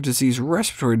 cardiovascular disease,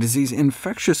 respiratory disease,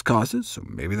 infectious causes, so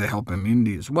maybe they help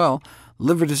immunity as well,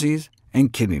 liver disease,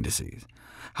 and kidney disease.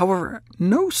 However,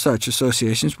 no such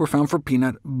associations were found for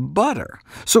peanut butter.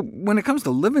 So when it comes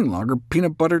to living longer,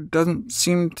 peanut butter doesn't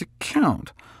seem to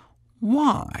count.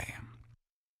 Why?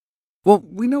 Well,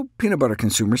 we know peanut butter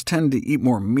consumers tend to eat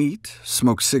more meat,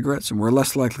 smoke cigarettes, and were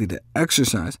less likely to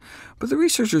exercise, but the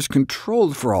researchers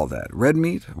controlled for all that: red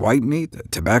meat, white meat,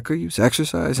 tobacco use,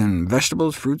 exercise, and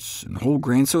vegetables, fruits, and whole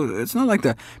grains, so it's not like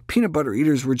the peanut butter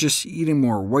eaters were just eating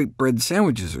more white bread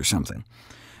sandwiches or something.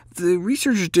 The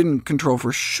researchers didn't control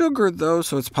for sugar, though,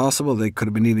 so it's possible they could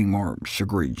have been eating more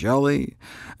sugary jelly.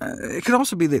 It could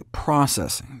also be the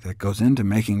processing that goes into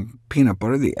making peanut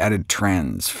butter, the added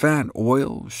trans fat,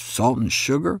 oil, salt, and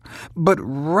sugar. But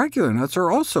regular nuts are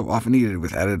also often eaten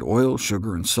with added oil,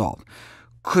 sugar, and salt.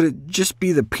 Could it just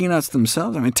be the peanuts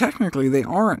themselves? I mean, technically they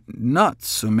aren't nuts,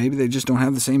 so maybe they just don't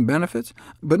have the same benefits.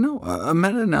 But no, a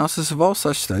meta-analysis of all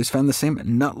such studies found the same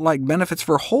nut-like benefits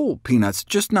for whole peanuts,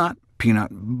 just not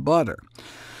peanut butter.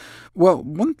 Well,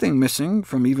 one thing missing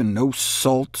from even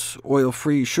no-salt,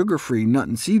 oil-free, sugar-free nut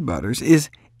and seed butters is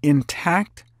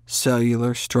intact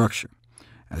cellular structure.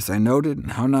 As I noted in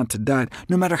How Not to Diet,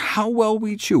 no matter how well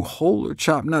we chew whole or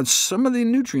chopped nuts, some of the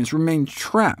nutrients remain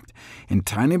trapped in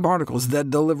tiny particles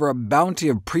that deliver a bounty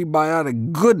of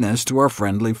prebiotic goodness to our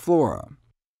friendly flora.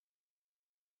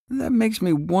 That makes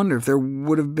me wonder if there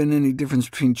would have been any difference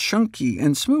between chunky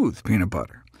and smooth peanut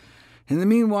butter. In the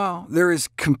meanwhile, there is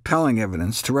compelling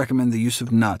evidence to recommend the use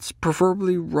of nuts,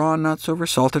 preferably raw nuts over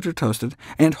salted or toasted,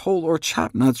 and whole or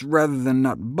chopped nuts rather than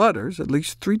nut butters at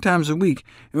least 3 times a week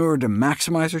in order to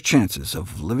maximize our chances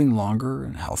of living longer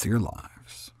and healthier lives.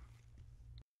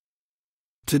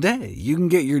 Today, you can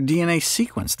get your DNA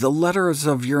sequenced, the letters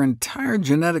of your entire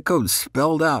genetic code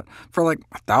spelled out, for like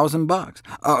 $1,000,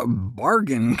 a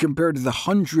bargain compared to the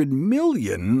 $100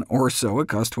 million or so it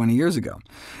cost 20 years ago.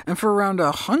 And for around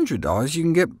 $100, you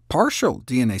can get partial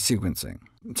DNA sequencing.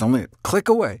 It's only a click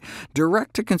away.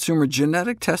 Direct-to-consumer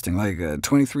genetic testing like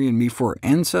 23andMe for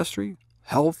ancestry,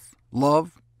 health,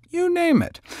 love, you name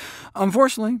it.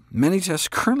 Unfortunately, many tests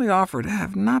currently offered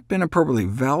have not been appropriately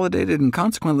validated, and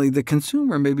consequently the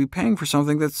consumer may be paying for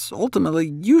something that's ultimately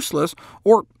useless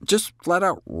or just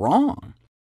flat-out wrong.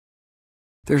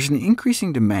 There's an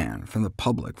increasing demand from the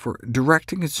public for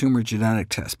direct-to-consumer genetic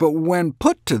tests, but when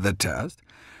put to the test,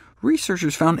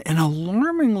 researchers found an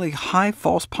alarmingly high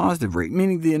false positive rate,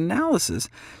 meaning the analysis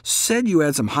said you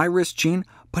had some high-risk gene,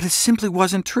 but it simply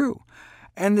wasn't true.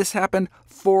 And this happened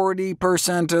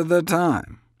 40% of the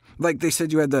time. Like they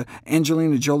said you had the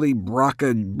Angelina Jolie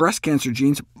BRCA breast cancer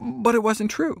genes, but it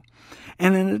wasn't true.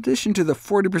 And in addition to the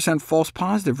 40% false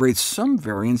positive rate, some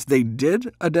variants they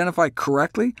did identify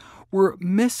correctly were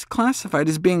misclassified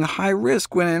as being high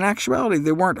risk, when in actuality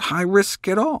they weren't high risk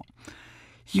at all.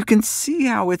 You can see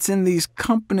how it's in these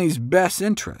companies' best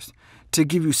interest to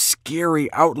give you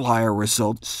scary outlier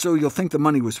results so you'll think the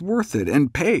money was worth it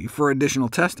and pay for additional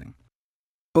testing.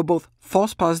 But both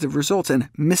false positive results and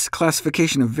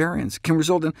misclassification of variants can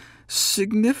result in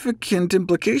significant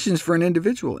implications for an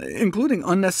individual, including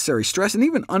unnecessary stress and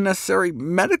even unnecessary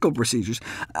medical procedures.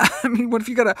 I mean, what if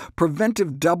you got a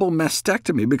preventive double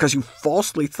mastectomy because you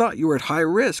falsely thought you were at high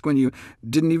risk when you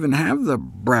didn't even have the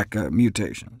BRCA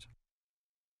mutations?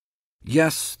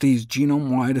 Yes, these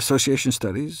genome-wide association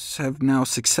studies have now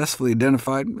successfully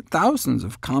identified thousands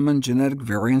of common genetic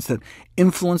variants that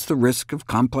influence the risk of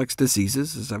complex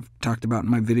diseases, as I've talked about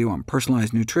in my video on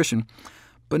personalized nutrition.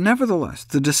 But nevertheless,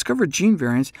 the discovered gene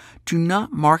variants do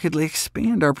not markedly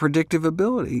expand our predictive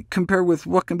ability, compared with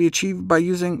what can be achieved by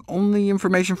using only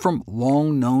information from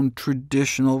long-known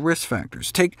traditional risk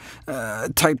factors. Take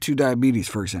type 2 diabetes,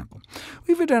 for example.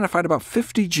 We've identified about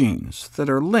 50 genes that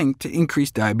are linked to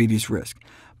increased diabetes risk.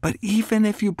 But even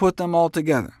if you put them all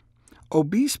together,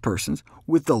 obese persons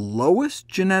with the lowest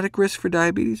genetic risk for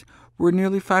diabetes were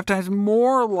nearly 5 times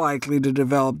more likely to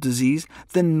develop disease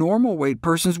than normal-weight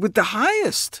persons with the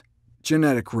highest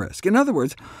genetic risk. In other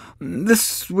words,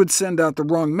 this would send out the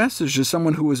wrong message to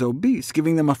someone who is obese,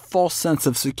 giving them a false sense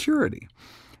of security.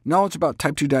 Knowledge about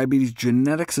type 2 diabetes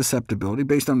genetic susceptibility,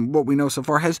 based on what we know so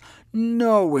far, has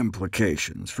no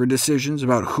implications for decisions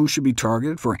about who should be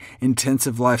targeted for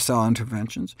intensive lifestyle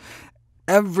interventions.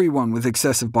 Everyone with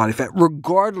excessive body fat,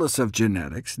 regardless of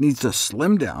genetics, needs to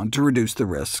slim down to reduce the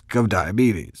risk of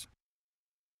diabetes.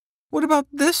 What about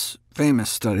this famous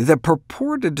study that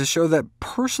purported to show that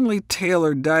personally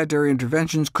tailored dietary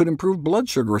interventions could improve blood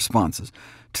sugar responses,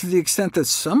 to the extent that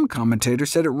some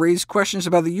commentators said it raised questions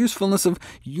about the usefulness of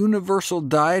universal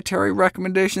dietary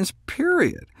recommendations,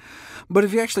 period? But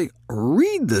if you actually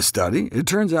read the study, it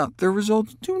turns out their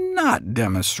results do not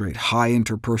demonstrate high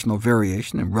interpersonal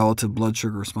variation in relative blood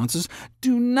sugar responses,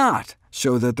 do not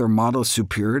show that their model is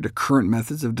superior to current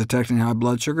methods of detecting high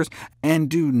blood sugars, and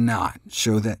do not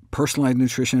show that personalized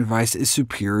nutrition advice is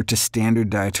superior to standard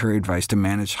dietary advice to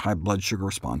manage high blood sugar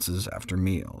responses after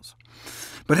meals.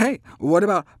 But hey, what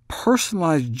about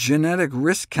personalized genetic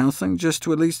risk counseling just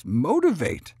to at least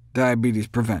motivate diabetes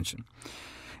prevention?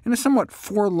 In a somewhat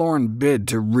forlorn bid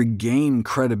to regain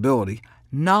credibility,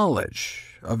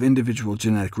 Knowledge, of individual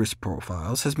genetic risk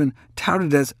profiles has been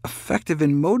touted as effective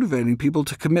in motivating people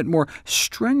to commit more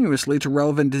strenuously to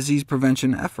relevant disease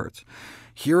prevention efforts.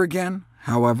 Here again,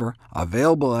 however,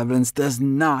 available evidence does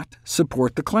not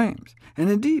support the claims. And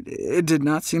indeed, it did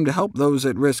not seem to help those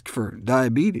at risk for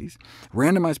diabetes.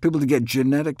 Randomized people to get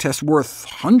genetic tests worth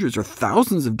hundreds or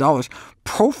thousands of dollars,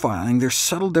 profiling their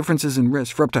subtle differences in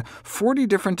risk for up to 40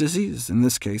 different diseases. In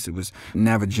this case, it was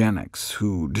Navigenics,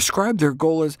 who described their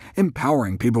goal as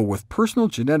empowering people with personal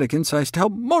genetic insights to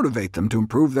help motivate them to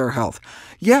improve their health.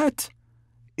 Yet,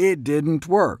 it didn't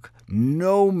work.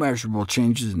 No measurable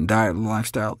changes in diet and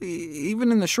lifestyle,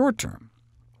 even in the short term.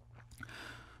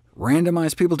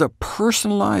 Randomize people to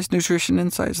personalized nutrition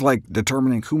insights, like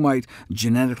determining who might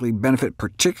genetically benefit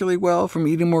particularly well from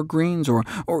eating more greens or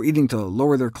eating to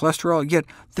lower their cholesterol, yet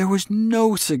there was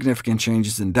no significant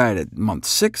changes in diet at month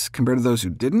 6 compared to those who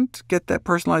didn't get that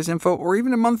personalized info, or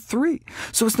even in month 3.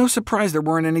 So it's no surprise there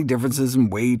weren't any differences in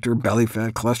weight or belly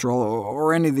fat, cholesterol,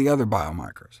 or any of the other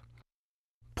biomarkers.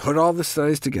 Put all the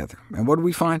studies together, and what do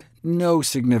we find? No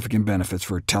significant benefits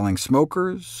for telling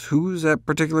smokers who's at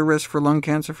particular risk for lung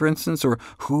cancer, for instance, or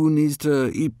who needs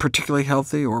to eat particularly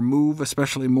healthy or move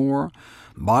especially more.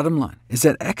 Bottom line is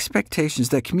that expectations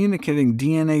that communicating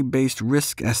DNA-based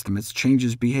risk estimates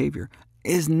changes behavior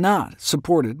is not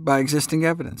supported by existing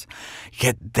evidence.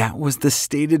 Yet that was the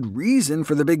stated reason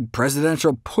for the big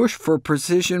presidential push for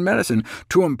precision medicine,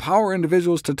 to empower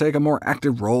individuals to take a more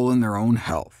active role in their own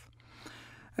health.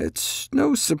 It's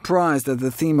no surprise that the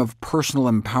theme of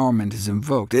personal empowerment is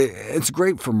invoked. It's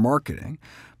great for marketing,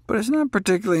 but it's not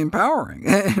particularly empowering.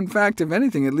 In fact, if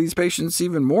anything, it leaves patients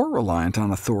even more reliant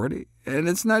on authority. And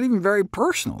it's not even very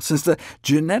personal, since the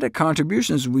genetic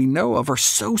contributions we know of are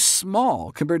so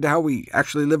small compared to how we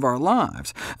actually live our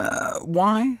lives.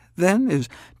 Why, then, is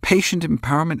patient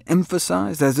empowerment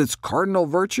emphasized as its cardinal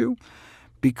virtue?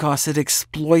 Because it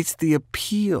exploits the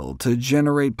appeal to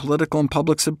generate political and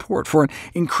public support for an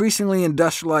increasingly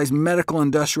industrialized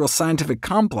medical-industrial scientific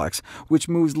complex, which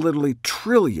moves literally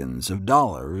trillions of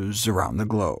dollars around the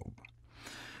globe.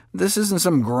 This isn't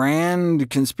some grand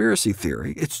conspiracy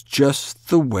theory, it's just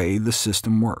the way the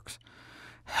system works.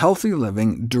 Healthy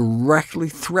living directly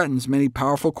threatens many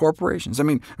powerful corporations. I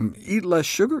mean, eat less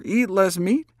sugar, eat less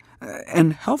meat,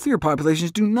 and healthier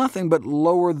populations do nothing but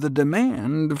lower the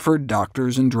demand for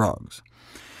doctors and drugs.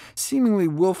 Seemingly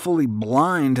willfully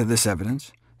blind to this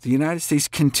evidence, the United States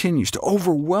continues to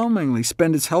overwhelmingly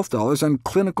spend its health dollars on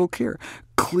clinical care,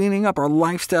 cleaning up our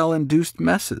lifestyle-induced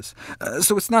messes.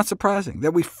 So it's not surprising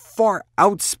that we far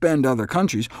outspend other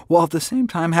countries, while at the same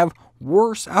time have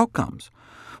worse outcomes.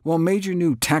 While major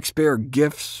new taxpayer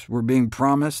gifts were being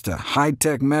promised to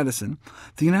high-tech medicine,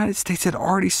 the United States had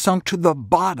already sunk to the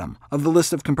bottom of the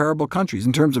list of comparable countries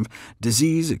in terms of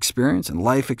disease experience and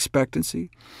life expectancy.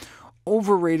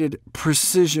 Overrated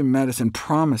precision medicine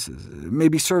promises may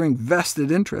be serving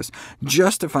vested interests,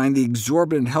 justifying the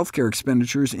exorbitant healthcare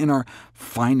expenditures in our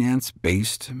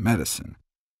finance-based medicine.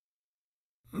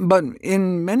 But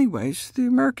in many ways, the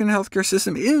American healthcare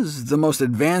system is the most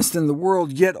advanced in the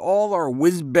world, yet all our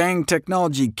whiz-bang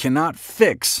technology cannot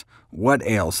fix what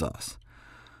ails us.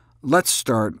 Let's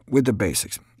start with the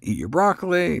basics. Eat your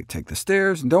broccoli, take the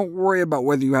stairs, and don't worry about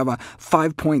whether you have a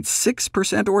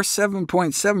 5.6% or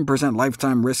 7.7%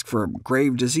 lifetime risk for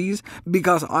grave disease,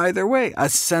 because either way, a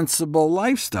sensible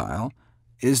lifestyle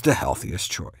is the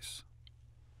healthiest choice.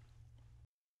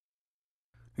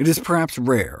 It is perhaps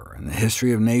rare in the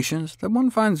history of nations that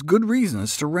one finds good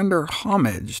reasons to render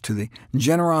homage to the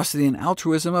generosity and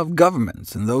altruism of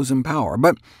governments and those in power,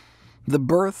 but the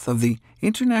birth of the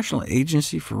International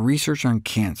Agency for Research on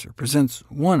Cancer presents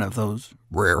one of those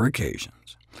rare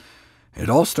occasions. It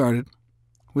all started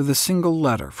with a single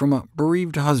letter from a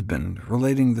bereaved husband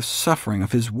relating the suffering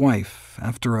of his wife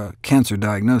after a cancer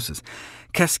diagnosis,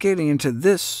 cascading into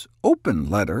this open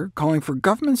letter calling for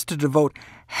governments to devote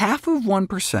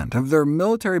 0.5% of their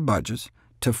military budgets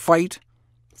to fight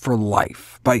for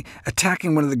life, by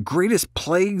attacking one of the greatest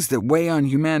plagues that weigh on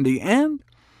humanity. And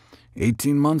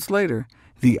 18 months later,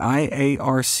 the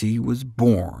IARC was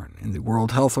born in the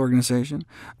World Health Organization,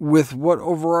 with what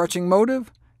overarching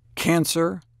motive?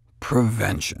 Cancer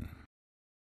prevention.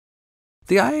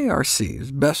 The IARC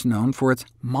is best known for its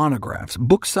monographs,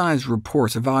 book-sized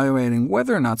reports evaluating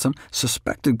whether or not some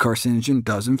suspected carcinogen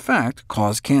does in fact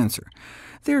cause cancer.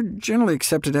 They are generally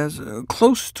accepted as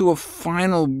close to a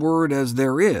final word as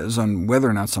there is on whether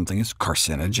or not something is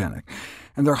carcinogenic.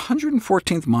 And their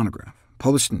 114th monograph,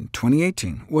 published in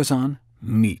 2018, was on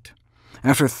meat.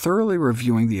 After thoroughly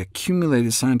reviewing the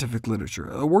accumulated scientific literature,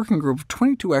 a working group of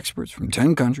 22 experts from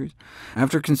 10 countries,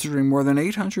 after considering more than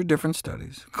 800 different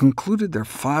studies, concluded their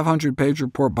 500-page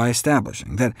report by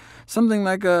establishing that something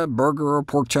like a burger or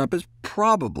pork chop is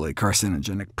probably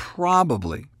carcinogenic,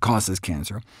 probably causes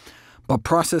cancer, but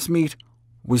processed meat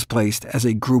was placed as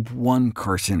a Group 1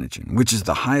 carcinogen, which is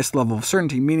the highest level of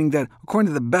certainty, meaning that, according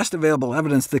to the best available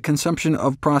evidence, the consumption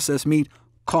of processed meat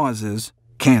causes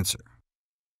cancer.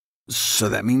 So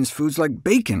that means foods like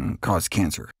bacon cause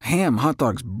cancer. Ham, hot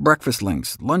dogs, breakfast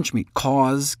links, lunch meat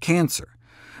cause cancer.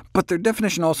 But their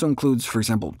definition also includes, for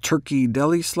example, turkey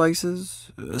deli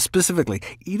slices. Specifically,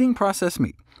 eating processed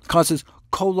meat causes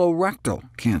colorectal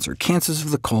cancer, cancers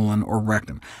of the colon or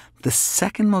rectum, the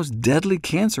second most deadly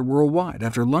cancer worldwide,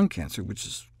 after lung cancer, which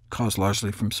is caused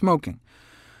largely from smoking.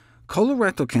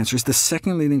 Colorectal cancer is the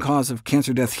second leading cause of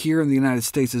cancer death here in the United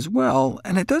States as well,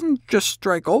 and it doesn't just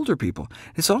strike older people.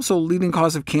 It's also a leading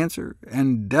cause of cancer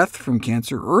and death from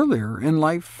cancer earlier in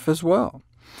life as well.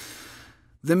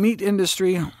 The meat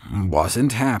industry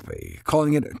wasn't happy,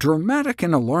 calling it dramatic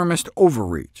and alarmist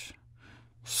overreach.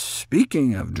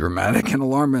 Speaking of dramatic and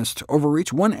alarmist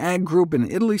overreach, one ag group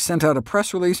in Italy sent out a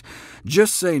press release,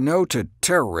 "Just say no to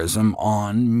terrorism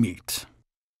on meat."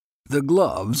 The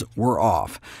gloves were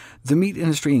off. The meat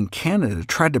industry in Canada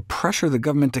tried to pressure the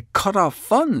government to cut off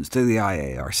funds to the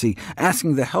IARC,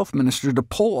 asking the health minister to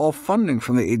pull all funding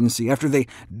from the agency after they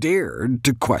dared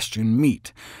to question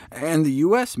meat. And the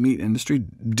U.S. meat industry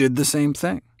did the same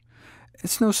thing.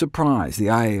 It's no surprise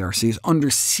the IARC is under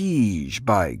siege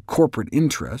by corporate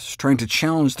interests, trying to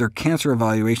challenge their cancer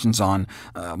evaluations on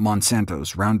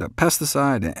Monsanto's Roundup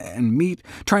pesticide and meat,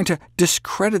 trying to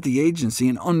discredit the agency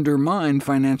and undermine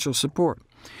financial support.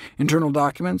 Internal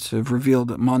documents have revealed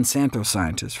that Monsanto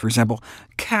scientists, for example,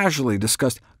 casually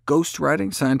discussed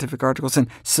ghostwriting scientific articles and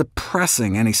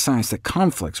suppressing any science that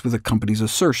conflicts with the company's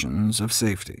assertions of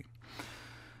safety.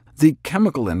 The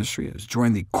chemical industry has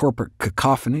joined the corporate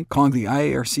cacophony, calling the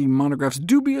IARC monographs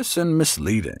dubious and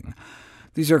misleading.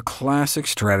 These are classic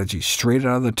strategies straight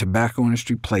out of the tobacco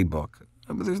industry playbook.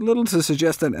 But there's little to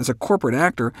suggest that, as a corporate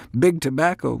actor, big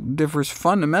tobacco differs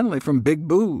fundamentally from big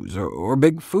booze or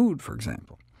big food, for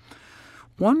example.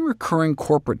 One recurring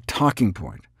corporate talking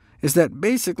point is that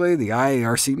basically the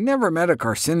IARC never met a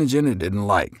carcinogen it didn't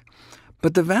like.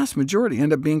 But the vast majority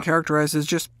end up being characterized as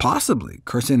just possibly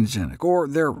carcinogenic, or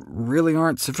there really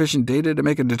aren't sufficient data to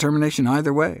make a determination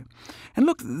either way. And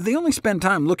look, they only spend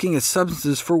time looking at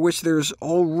substances for which there's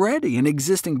already an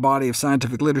existing body of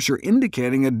scientific literature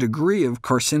indicating a degree of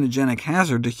carcinogenic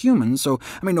hazard to humans, so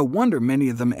no wonder many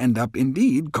of them end up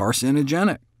indeed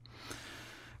carcinogenic.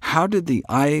 How did the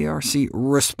IARC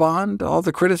respond to all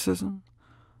the criticism?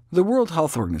 The World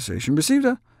Health Organization received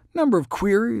a number of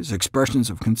queries, expressions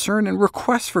of concern, and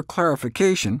requests for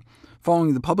clarification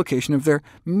following the publication of their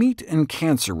Meat and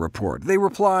Cancer report. They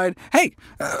replied, "Hey,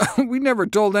 we never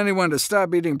told anyone to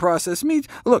stop eating processed meats.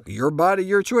 Look, your body,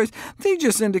 your choice. They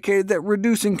just indicated that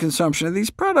reducing consumption of these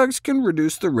products can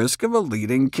reduce the risk of a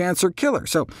leading cancer killer.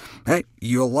 So, hey,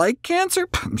 you like cancer?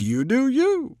 You do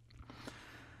you."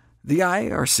 The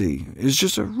IARC is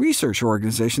just a research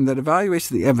organization that evaluates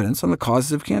the evidence on the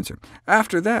causes of cancer.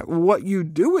 After that, what you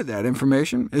do with that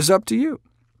information is up to you.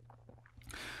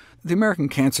 The American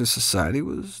Cancer Society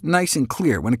was nice and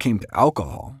clear when it came to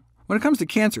alcohol. When it comes to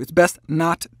cancer, it's best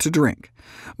not to drink.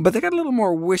 But they got a little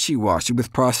more wishy-washy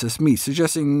with processed meat,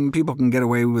 suggesting people can get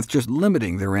away with just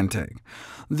limiting their intake.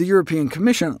 The European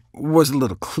Commission was a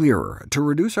little clearer. To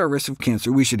reduce our risk of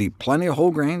cancer, we should eat plenty of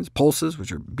whole grains, pulses,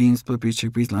 which are beans, split peas,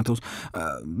 chickpeas, lentils,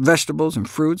 vegetables and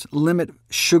fruits, limit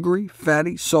sugary,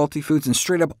 fatty, salty foods, and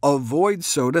straight up avoid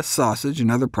soda, sausage,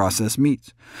 and other processed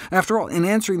meats. After all, in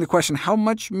answering the question how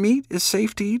much meat is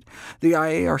safe to eat, the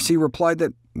IARC replied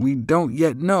that we don't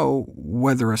yet know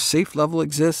whether a safe level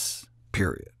exists,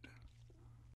 period.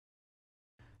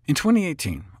 In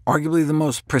 2018, arguably the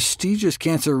most prestigious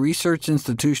cancer research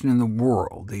institution in the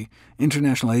world, the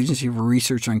International Agency for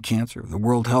Research on Cancer, the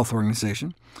World Health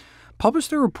Organization,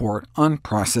 published a report on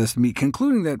processed meat,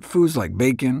 concluding that foods like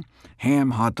bacon,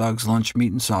 ham, hot dogs, lunch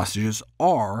meat, and sausages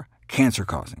are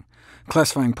cancer-causing,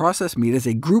 classifying processed meat as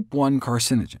a Group 1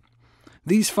 carcinogen.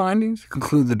 These findings,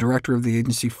 conclude the director of the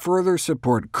agency, further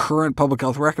support current public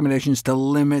health recommendations to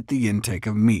limit the intake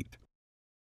of meat.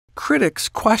 Critics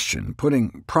question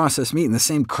putting processed meat in the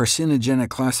same carcinogenic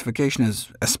classification as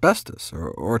asbestos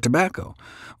or tobacco,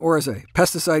 or as a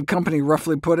pesticide company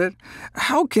roughly put it,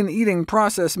 how can eating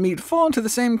processed meat fall into the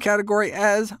same category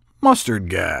as mustard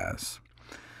gas?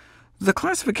 The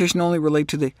classification only relates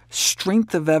to the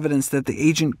strength of evidence that the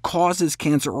agent causes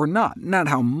cancer or not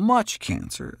how much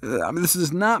cancer. This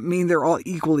does not mean they're all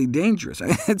equally dangerous.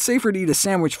 It's safer to eat a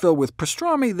sandwich filled with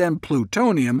pastrami than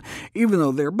plutonium, even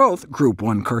though they're both Group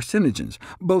 1 carcinogens,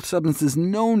 both substances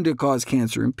known to cause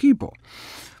cancer in people.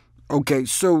 OK,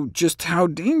 so just how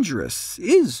dangerous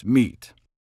is meat?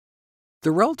 The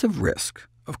relative risk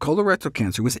of colorectal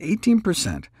cancer was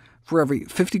 18% for every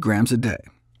 50 grams a day.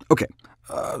 OK,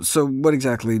 so what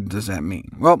exactly does that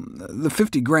mean? Well, the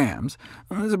 50 grams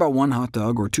is about 1 hot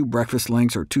dog, or 2 breakfast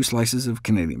links, or 2 slices of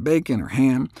Canadian bacon or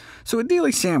ham. So a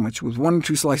daily sandwich with 1 or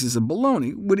 2 slices of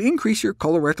bologna would increase your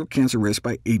colorectal cancer risk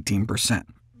by 18%.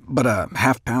 But a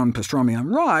half-pound pastrami on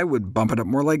rye would bump it up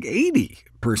more like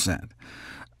 80%.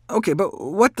 OK, but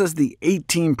what does the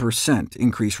 18%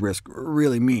 increased risk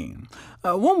really mean?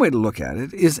 One way to look at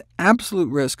it is absolute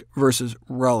risk versus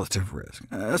relative risk.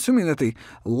 Assuming that the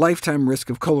lifetime risk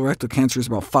of colorectal cancer is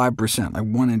about 5%, like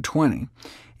 1 in 20,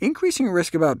 increasing your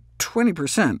risk about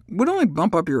 20% would only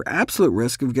bump up your absolute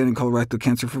risk of getting colorectal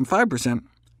cancer from 5%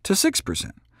 to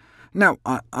 6%. Now,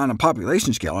 on a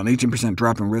population scale, an 18%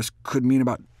 drop in risk could mean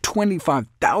about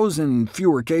 25,000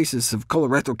 fewer cases of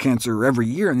colorectal cancer every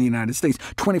year in the United States,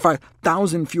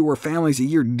 25,000 fewer families a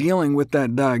year dealing with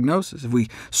that diagnosis if we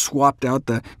swapped out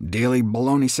the daily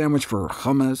bologna sandwich for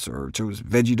hummus or chose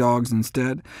veggie dogs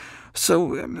instead.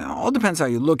 So it all depends how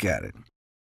you look at it.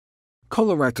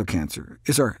 Colorectal cancer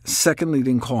is our second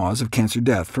leading cause of cancer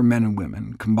death for men and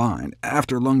women combined,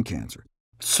 after lung cancer.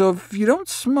 So if you don't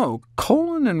smoke,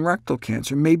 colon and rectal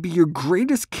cancer may be your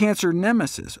greatest cancer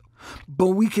nemesis, but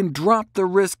we can drop the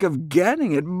risk of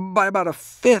getting it by about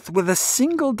 1/5 with a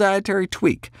single dietary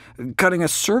tweak, cutting a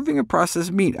serving of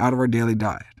processed meat out of our daily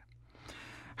diet.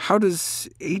 How does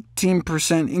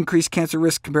 18% increased cancer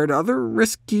risk compare to other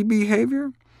risky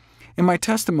behavior? In my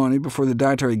testimony before the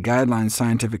Dietary Guidelines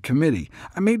Scientific Committee,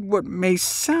 I made what may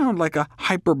sound like a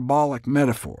hyperbolic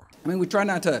metaphor. We try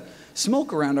not to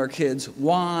smoke around our kids.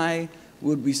 Why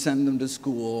would we send them to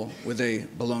school with a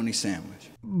bologna sandwich?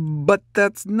 But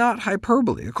that's not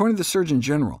hyperbole. According to the Surgeon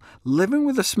General, living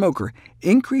with a smoker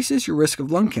increases your risk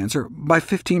of lung cancer by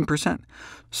 15%.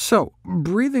 So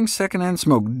breathing secondhand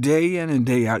smoke day in and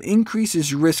day out increases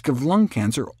your risk of lung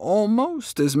cancer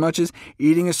almost as much as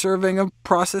eating a serving of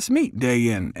processed meat day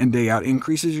in and day out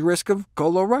increases your risk of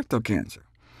colorectal cancer.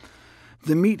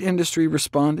 The meat industry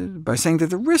responded by saying that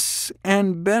the risks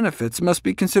and benefits must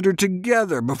be considered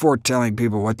together before telling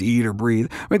people what to eat or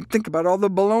breathe. Think about all the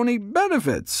bologna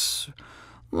benefits.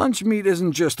 Lunch meat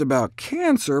isn't just about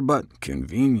cancer, but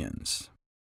convenience.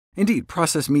 Indeed,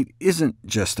 processed meat isn't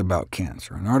just about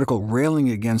cancer. An article railing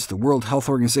against the World Health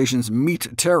Organization's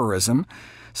meat terrorism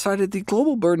cited the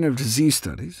global burden of disease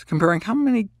studies, comparing how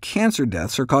many cancer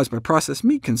deaths are caused by processed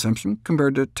meat consumption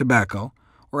compared to tobacco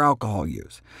or alcohol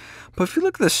use. But if you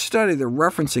look at the study, they're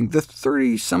referencing the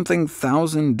 30-something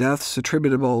thousand deaths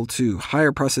attributable to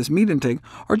higher processed meat intake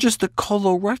are just the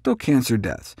colorectal cancer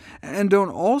deaths, and don't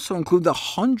also include the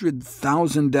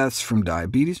 100,000 deaths from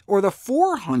diabetes or the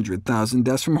 400,000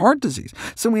 deaths from heart disease.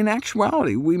 So in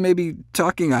actuality, we may be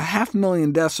talking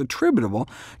 500,000 deaths attributable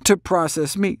to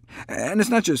processed meat. And it's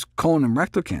not just colon and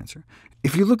rectal cancer.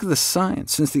 If you look at the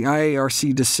science since the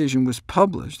IARC decision was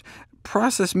published,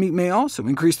 processed meat may also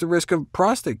increase the risk of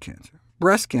prostate cancer,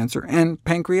 breast cancer, and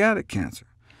pancreatic cancer.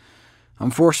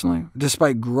 Unfortunately,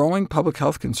 despite growing public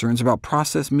health concerns about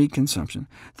processed meat consumption,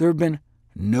 there have been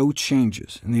no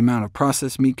changes in the amount of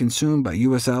processed meat consumed by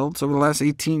U.S. adults over the last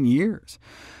 18 years.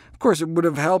 Of course, it would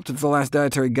have helped if the last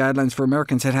dietary guidelines for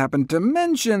Americans had happened to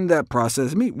mention that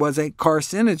processed meat was a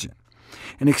carcinogen.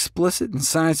 An explicit and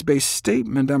science-based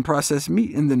statement on processed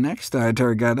meat in the next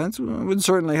dietary guidelines would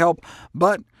certainly help,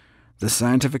 but the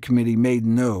scientific committee made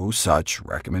no such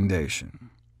recommendation.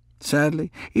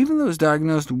 Sadly, even those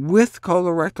diagnosed with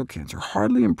colorectal cancer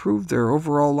hardly improved their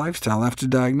overall lifestyle after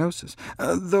diagnosis,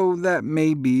 though that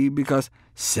may be because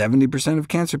 70% of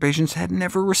cancer patients had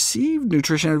never received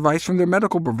nutrition advice from their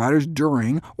medical providers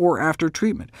during or after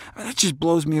treatment. That just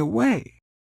blows me away.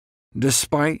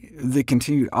 Despite the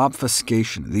continued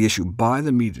obfuscation of the issue by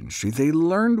the meat industry, they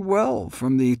learned well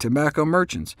from the tobacco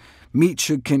merchants. Meat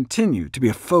should continue to be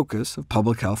a focus of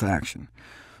public health action.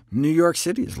 New York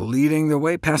City is leading the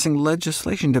way, passing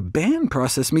legislation to ban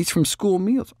processed meats from school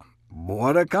meals.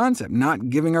 What a concept, not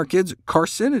giving our kids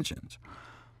carcinogens.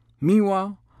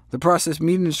 Meanwhile, The processed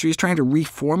meat industry is trying to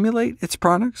reformulate its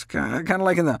products, kind of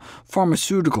like in the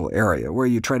pharmaceutical area, where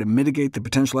you try to mitigate the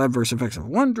potential adverse effects of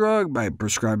one drug by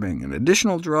prescribing an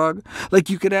additional drug. Like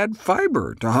you could add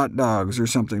fiber to hot dogs or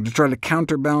something to try to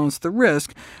counterbalance the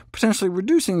risk, potentially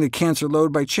reducing the cancer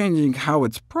load by changing how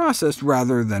it's processed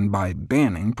rather than by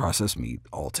banning processed meat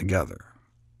altogether.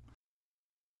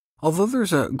 Although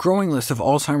there's a growing list of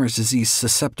Alzheimer's disease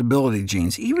susceptibility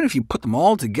genes, even if you put them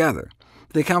all together,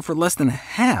 they account for less than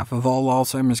half of all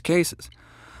Alzheimer's cases.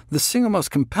 The single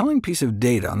most compelling piece of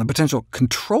data on the potential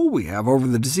control we have over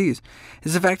the disease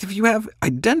is the fact if you have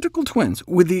identical twins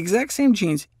with the exact same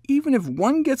genes, even if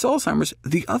one gets Alzheimer's,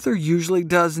 the other usually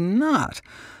does not.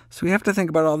 So we have to think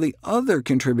about all the other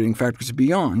contributing factors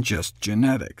beyond just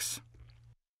genetics.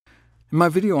 In my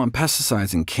video on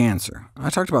pesticides and cancer, I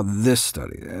talked about this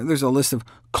study. There's a list of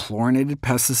chlorinated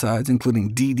pesticides,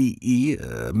 including DDE,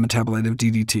 a metabolite of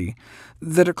DDT,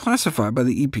 that are classified by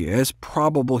the EPA as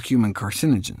probable human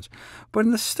carcinogens. But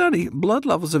in the study, blood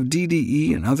levels of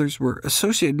DDE and others were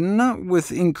associated not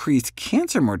with increased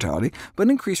cancer mortality, but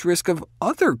increased risk of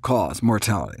other-cause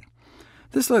mortality.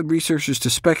 This led researchers to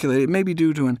speculate it may be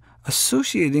due to an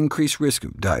associated increased risk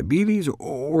of diabetes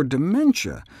or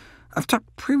dementia. I've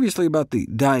talked previously about the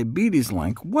diabetes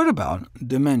link. What about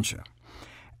dementia?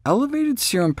 Elevated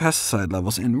serum pesticide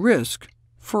levels and risk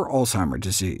for Alzheimer's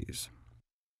disease.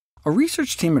 A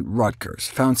research team at Rutgers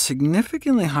found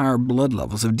significantly higher blood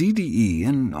levels of DDE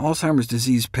in Alzheimer's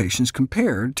disease patients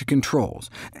compared to controls,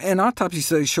 and autopsy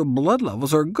studies show blood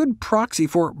levels are a good proxy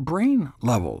for brain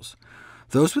levels.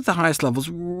 Those with the highest levels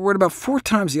were at about 4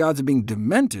 times the odds of being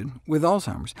demented with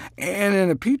Alzheimer's, and in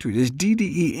a Petri dish,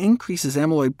 DDE increases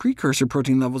amyloid precursor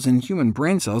protein levels in human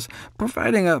brain cells,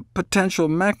 providing a potential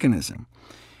mechanism.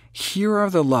 Here are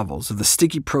the levels of the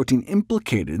sticky protein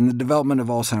implicated in the development of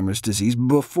Alzheimer's disease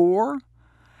before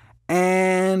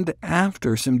and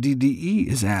after some DDE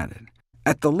is added,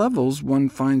 at the levels one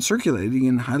finds circulating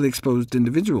in highly exposed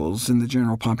individuals in the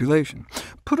general population.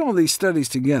 Put all these studies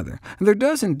together, and there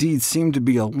does indeed seem to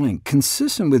be a link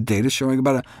consistent with data showing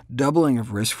about a doubling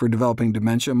of risk for developing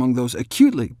dementia among those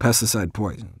acutely pesticide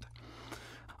poisoned.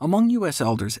 Among U.S.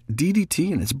 elders,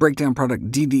 DDT and its breakdown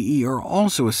product DDE are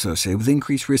also associated with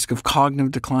increased risk of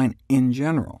cognitive decline in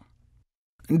general.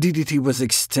 DDT was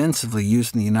extensively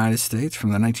used in the United States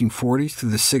from the 1940s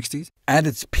through the 60s. At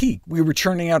its peak, we were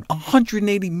churning out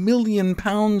 180 million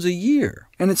pounds a year,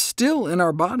 and it's still in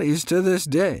our bodies to this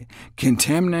day,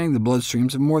 contaminating the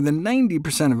bloodstreams of more than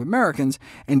 90% of Americans,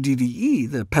 and DDE,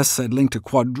 the pesticide linked to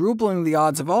quadrupling the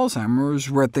odds of Alzheimer's,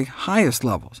 were at the highest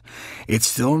levels. It's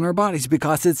still in our bodies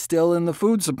because it's still in the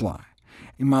food supply.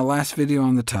 In my last video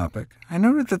on the topic, I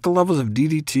noted that the levels of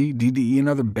DDT, DDE, and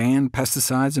other banned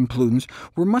pesticides and pollutants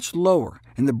were much lower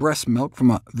in the breast milk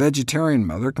from a vegetarian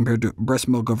mother compared to breast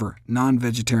milk of her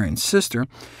non-vegetarian sister,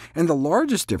 and the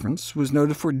largest difference was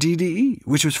noted for DDE,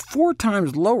 which was 4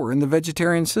 times lower in the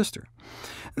vegetarian sister.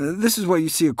 This is what you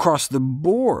see across the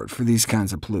board for these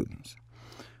kinds of pollutants.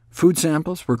 Food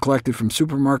samples were collected from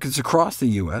supermarkets across the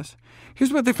U.S.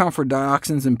 Here's what they found for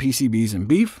dioxins and PCBs in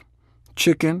beef,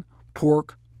 chicken,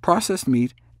 pork, processed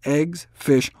meat, eggs,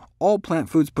 fish, all plant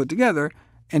foods put together,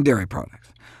 and dairy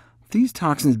products. These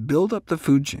toxins build up the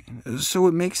food chain, so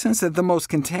it makes sense that the most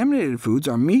contaminated foods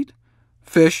are meat,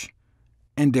 fish,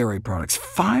 and dairy products,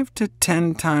 5 to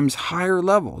 10 times higher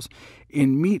levels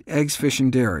in meat, eggs, fish,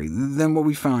 and dairy than what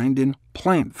we find in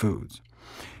plant foods.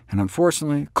 And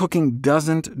unfortunately, cooking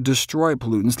doesn't destroy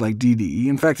pollutants like DDE.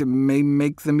 In fact, it may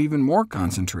make them even more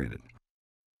concentrated.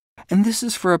 And this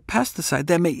is for a pesticide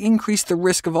that may increase the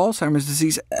risk of Alzheimer's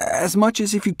disease as much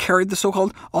as if you carried the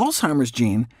so-called Alzheimer's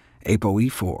gene,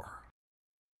 ApoE4.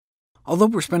 Although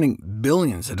we're spending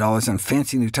billions of dollars on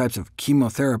fancy new types of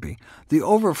chemotherapy, the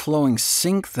overflowing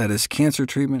sink that is cancer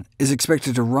treatment is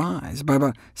expected to rise by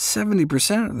about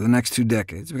 70% over the next 2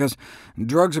 decades, because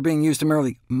drugs are being used to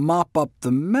merely mop up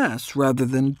the mess rather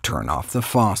than turn off the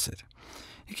faucet.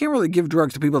 You can't really give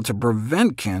drugs to people to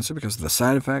prevent cancer because of the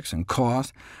side effects and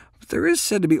cost, but there is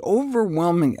said to be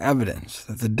overwhelming evidence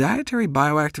that the dietary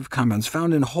bioactive compounds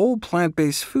found in whole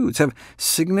plant-based foods have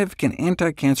significant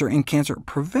anti-cancer and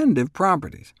cancer-preventive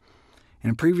properties. In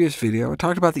a previous video, I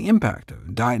talked about the impact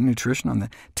of diet and nutrition on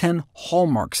the 10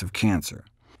 hallmarks of cancer.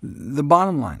 The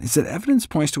bottom line is that evidence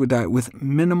points to a diet with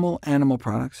minimal animal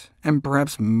products, and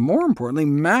perhaps more importantly,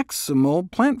 maximal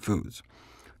plant foods.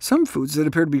 Some foods that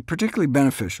appear to be particularly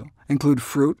beneficial include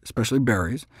fruit, especially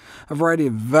berries, a variety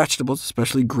of vegetables,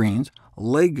 especially greens,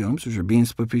 legumes, which are beans,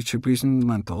 split peas, chickpeas, and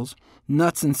lentils,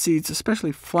 nuts and seeds,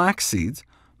 especially flax seeds,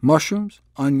 mushrooms,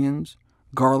 onions,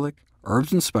 garlic,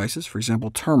 herbs and spices, for example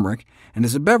turmeric, and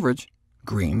as a beverage,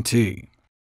 green tea.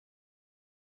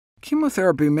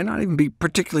 Chemotherapy may not even be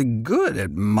particularly good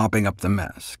at mopping up the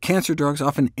mess. Cancer drugs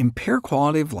often impair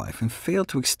quality of life and fail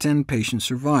to extend patient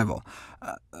survival.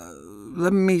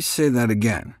 Let me say that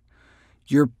again.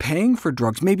 You're paying for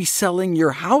drugs, maybe selling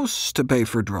your house to pay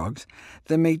for drugs,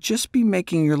 that may just be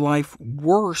making your life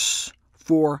worse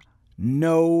for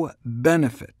no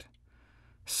benefit.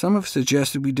 Some have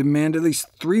suggested we demand at least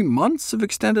 3 months of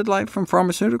extended life from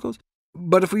pharmaceuticals.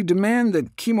 But if we demand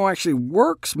that chemo actually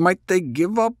works, might they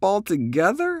give up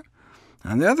altogether?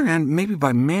 On the other hand, maybe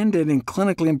by mandating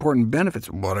clinically important benefits—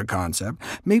 what a concept—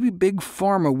 maybe Big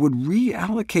Pharma would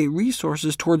reallocate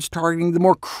resources towards targeting the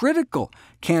more critical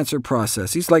cancer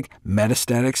processes, like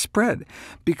metastatic spread,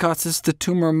 because it's the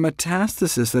tumor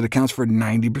metastasis that accounts for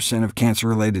 90% of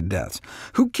cancer-related deaths.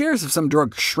 Who cares if some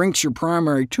drug shrinks your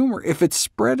primary tumor if it's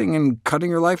spreading and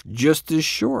cutting your life just as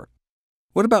short?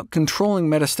 What about controlling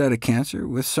metastatic cancer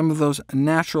with some of those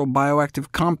natural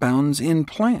bioactive compounds in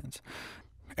plants?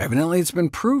 Evidently, it's been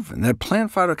proven that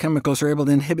plant phytochemicals are able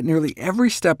to inhibit nearly every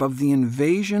step of the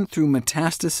invasion through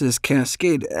metastasis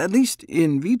cascade, at least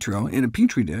in vitro, in a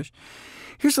petri dish.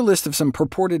 Here's a list of some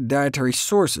purported dietary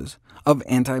sources of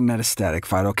anti-metastatic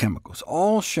phytochemicals,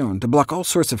 all shown to block all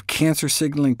sorts of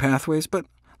cancer-signaling pathways, but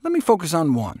let me focus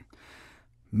on one: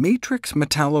 matrix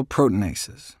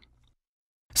metalloproteinases.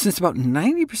 Since about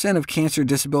 90% of cancer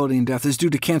disability and death is due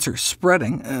to cancer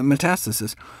spreading,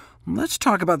 metastasis, let's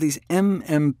talk about these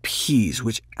MMPs,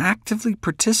 which actively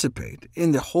participate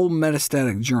in the whole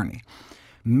metastatic journey.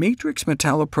 Matrix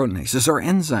metalloproteinases are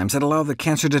enzymes that allow the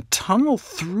cancer to tunnel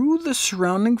through the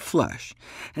surrounding flesh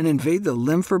and invade the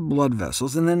lymph or blood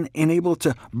vessels, and then enable it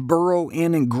to burrow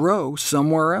in and grow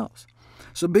somewhere else.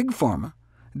 So Big Pharma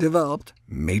developed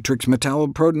matrix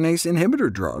metalloproteinase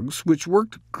inhibitor drugs, which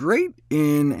worked great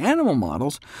in animal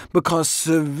models, but caused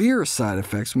severe side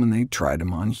effects when they tried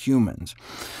them on humans.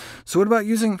 So what about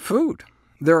using food?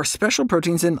 There are special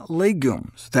proteins in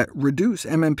legumes that reduce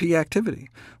MMP activity.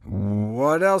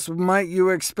 What else might you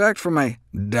expect from a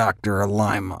Dr.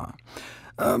 Lima?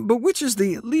 But which is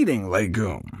the leading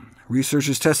legume?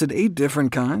 Researchers tested 8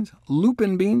 different kinds: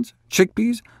 lupin beans,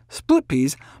 chickpeas, split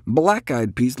peas,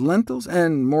 black-eyed peas, lentils,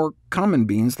 and more common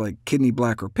beans like kidney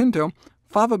black or pinto,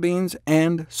 fava beans,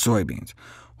 and soybeans.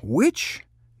 Which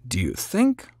do you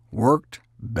think worked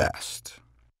best?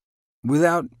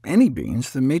 Without any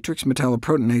beans, the matrix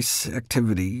metalloproteinase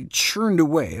activity churned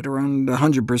away at around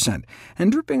 100%,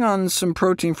 and dripping on some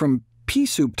protein from pea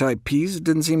soup-type peas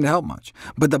didn't seem to help much.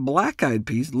 But the black-eyed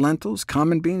peas, lentils,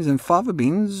 common beans, and fava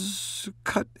beans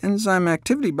cut enzyme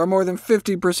activity by more than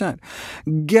 50%.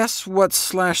 Guess what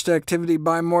slashed activity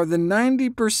by more than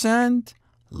 90%?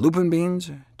 Lupin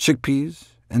beans, chickpeas,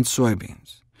 and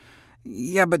soybeans.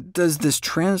 Yeah, but does this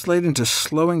translate into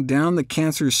slowing down the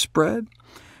cancer's spread?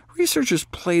 Researchers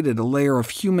plated a layer of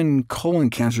human colon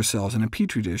cancer cells in a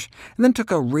petri dish, and then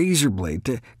took a razor blade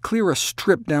to clear a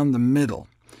strip down the middle.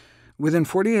 Within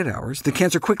 48 hours, the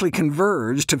cancer quickly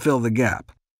converged to fill the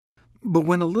gap. But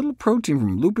when a little protein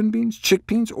from lupin beans,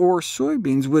 chickpeas, or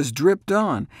soybeans was dripped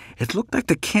on, it looked like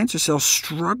the cancer cells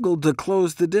struggled to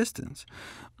close the distance.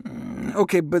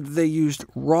 OK, but they used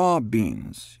raw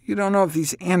beans. You don't know if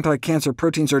these anti-cancer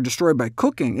proteins are destroyed by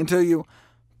cooking until you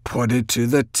put it to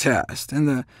the test, and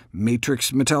the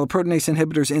matrix metalloproteinase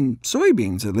inhibitors in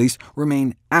soybeans, at least,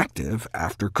 remain active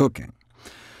after cooking.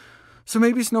 So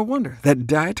maybe it's no wonder that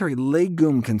dietary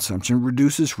legume consumption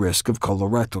reduces risk of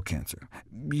colorectal cancer.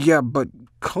 Yeah, but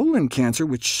colon cancer,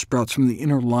 which sprouts from the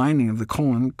inner lining of the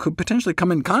colon, could potentially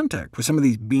come in contact with some of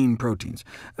these bean proteins.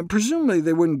 Presumably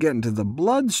they wouldn't get into the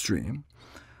bloodstream.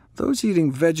 Those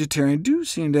eating vegetarian do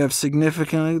seem to have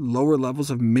significantly lower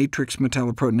levels of matrix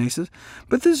metalloproteinases,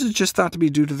 but this is just thought to be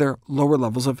due to their lower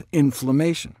levels of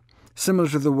inflammation, similar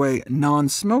to the way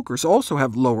non-smokers also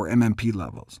have lower MMP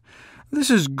levels. This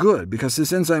is good, because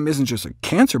this enzyme isn't just a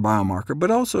cancer biomarker,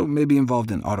 but also may be involved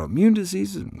in autoimmune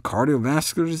diseases and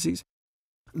cardiovascular disease.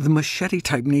 The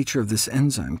machete-type nature of this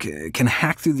enzyme can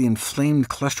hack through the inflamed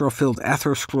cholesterol-filled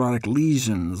atherosclerotic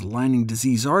lesions lining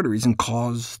diseased arteries and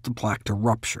cause the plaque to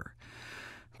rupture.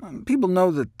 People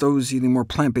know that those eating more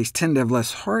plant-based tend to have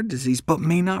less heart disease, but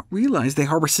may not realize they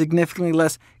harbor significantly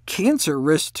less cancer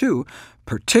risk too,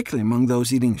 particularly among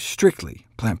those eating strictly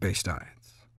plant-based diets.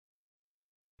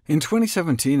 In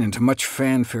 2017, and to much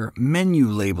fanfare, menu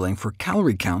labeling for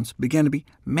calorie counts began to be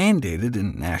mandated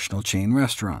in national chain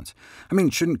restaurants. I mean,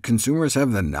 shouldn't consumers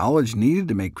have the knowledge needed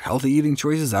to make healthy eating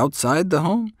choices outside the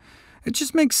home? It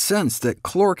just makes sense that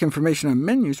caloric information on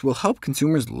menus will help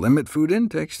consumers limit food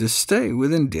intakes to stay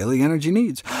within daily energy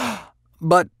needs.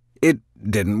 But it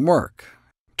didn't work.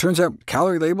 Turns out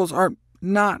calorie labels aren't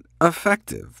not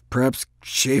effective, perhaps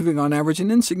shaving on average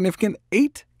an insignificant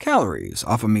 8 calories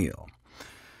off a meal.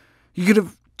 You could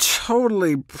have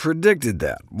totally predicted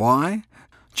that. Why?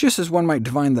 Just as one might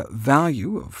divine the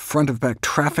value of front-of-pack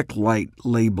traffic light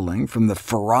labeling from the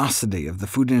ferocity of the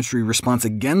food industry response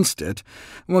against it,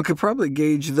 one could probably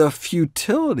gauge the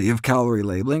futility of calorie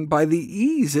labeling by the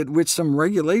ease at which some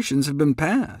regulations have been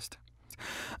passed.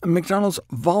 McDonald's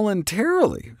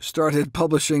voluntarily started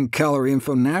publishing calorie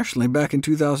info nationally back in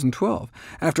 2012,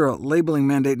 after a labeling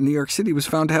mandate in New York City was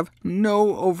found to have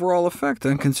no overall effect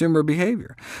on consumer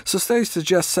behavior. So studies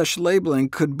suggest such labeling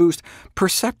could boost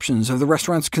perceptions of the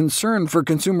restaurant's concern for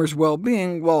consumers'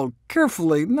 well-being, while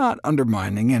carefully not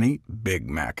undermining any Big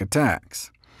Mac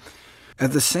attacks.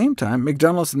 At the same time,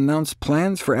 McDonald's announced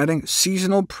plans for adding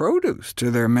seasonal produce to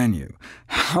their menu.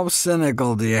 How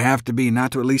cynical do you have to be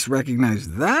not to at least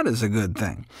recognize that as a good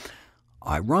thing?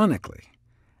 Ironically,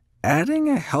 adding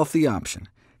a healthy option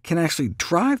can actually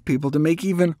drive people to make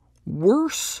even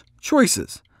worse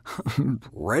choices.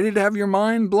 Ready to have your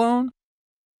mind blown?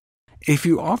 If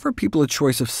you offer people a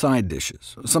choice of side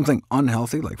dishes, something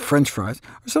unhealthy like French fries,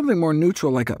 or something more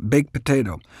neutral like a baked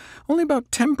potato, only about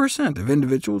 10% of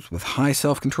individuals with high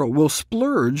self-control will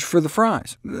splurge for the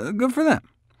fries. Good for them.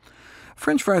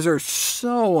 French fries are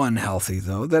so unhealthy,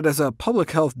 though, that as a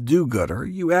public health do-gooder,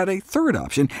 you add a third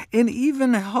option, an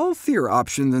even healthier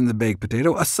option than the baked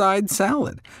potato, a side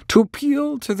salad, to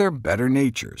appeal to their better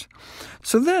natures.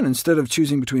 So then, instead of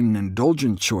choosing between an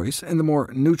indulgent choice and the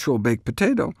more neutral baked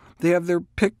potato, they have their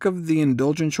pick of the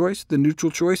indulgent choice, the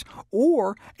neutral choice,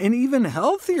 or an even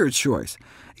healthier choice.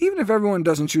 Even if everyone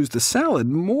doesn't choose the salad,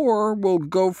 more will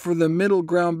go for the middle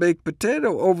ground baked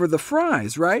potato over the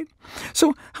fries, right?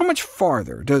 So how much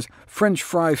farther does French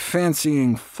fry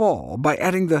fancying fall by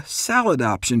adding the salad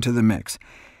option to the mix?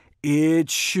 It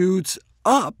shoots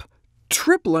up,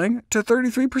 tripling to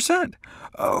 33%.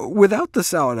 Without the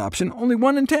salad option, only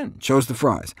 1 in 10 chose the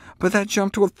fries, but that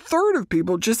jumped to a third of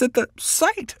people just at the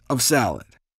sight of salad.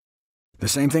 The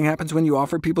same thing happens when you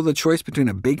offer people the choice between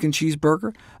a bacon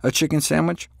cheeseburger, a chicken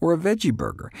sandwich, or a veggie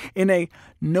burger. In a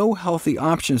no healthy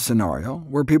option scenario,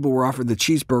 where people were offered the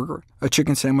cheeseburger, a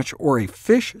chicken sandwich, or a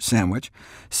fish sandwich,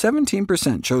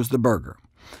 17% chose the burger.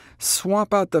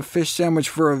 Swap out the fish sandwich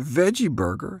for a veggie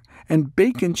burger, and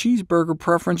bacon cheeseburger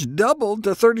preference doubled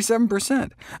to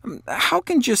 37%. How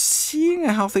can just seeing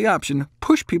a healthy option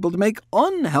push people to make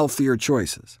unhealthier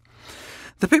choices?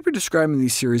 The paper describing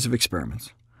these series of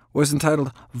experiments was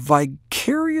entitled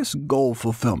Vicarious Goal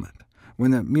Fulfillment,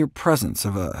 when the mere presence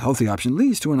of a healthy option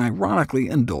leads to an ironically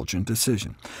indulgent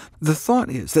decision. The thought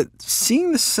is that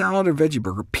seeing the salad or veggie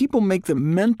burger, people make the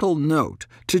mental note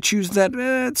to choose that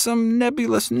at some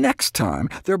nebulous next time,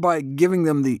 thereby giving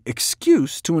them the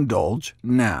excuse to indulge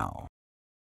now.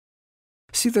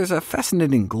 See, there's a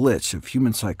fascinating glitch of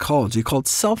human psychology called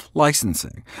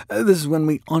self-licensing. This is when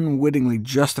we unwittingly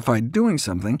justify doing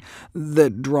something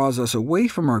that draws us away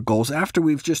from our goals after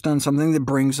we've just done something that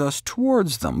brings us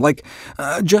towards them, like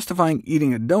justifying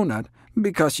eating a donut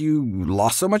because you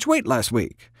lost so much weight last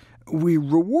week. We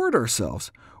reward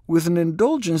ourselves with an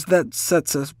indulgence that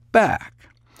sets us back.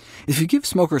 If you give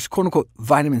smokers quote-unquote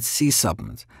vitamin C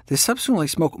supplements, they subsequently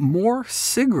smoke more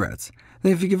cigarettes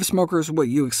than if you give smokers what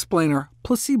you explain are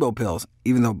placebo pills,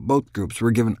 even though both groups were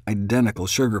given identical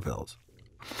sugar pills.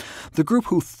 The group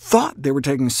who thought they were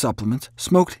taking supplements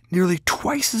smoked nearly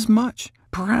twice as much,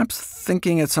 perhaps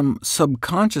thinking at some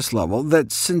subconscious level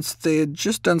that since they had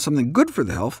just done something good for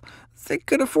the health, they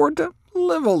could afford to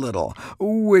live a little,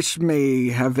 which may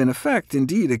have in effect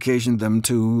indeed occasioned them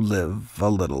to live a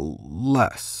little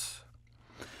less.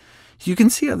 You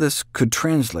can see how this could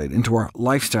translate into our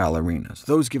lifestyle arenas.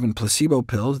 Those given placebo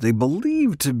pills they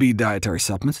believed to be dietary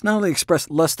supplements not only expressed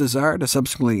less desire to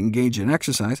subsequently engage in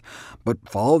exercise, but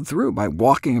followed through by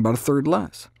walking about a third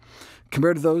less.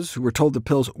 Compared to those who were told the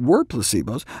pills were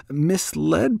placebos,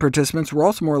 misled participants were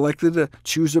also more likely to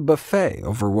choose a buffet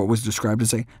over what was described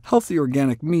as a healthy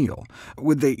organic meal.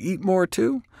 Would they eat more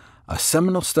too? A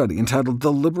seminal study entitled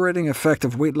The Liberating Effect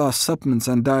of Weight Loss Supplements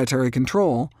on Dietary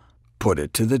Control put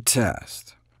it to the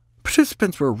test.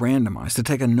 Participants were randomized to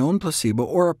take a known placebo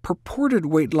or a purported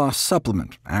weight loss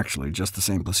supplement, actually just the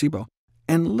same placebo,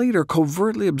 and later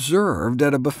covertly observed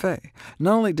at a buffet.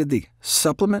 Not only did the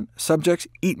supplement subjects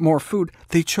eat more food,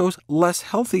 they chose less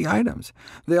healthy items.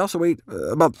 They also ate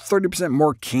about 30%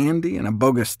 more candy in a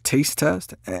bogus taste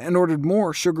test, and ordered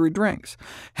more sugary drinks.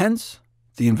 Hence,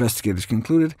 the investigators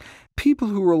concluded, people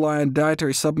who rely on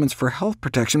dietary supplements for health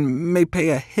protection may pay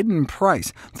a hidden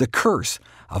price, the curse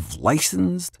of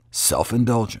licensed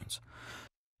self-indulgence.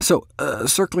 So,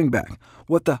 circling back,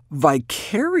 what the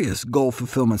vicarious goal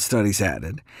fulfillment studies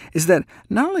added is that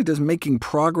not only does making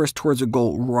progress towards a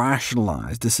goal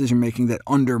rationalize decision-making that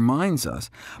undermines us,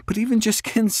 but even just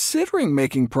considering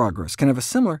making progress can have a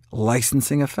similar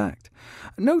licensing effect.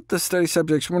 Note the study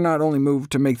subjects were not only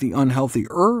moved to make the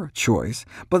unhealthier choice,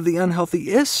 but the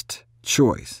unhealthiest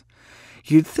choice.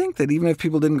 You'd think that even if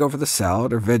people didn't go for the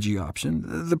salad or veggie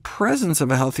option, the presence of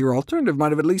a healthier alternative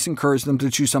might have at least encouraged them to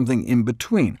choose something in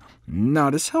between.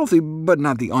 Not as healthy, but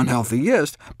not the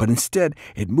unhealthiest, but instead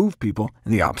it moved people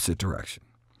in the opposite direction.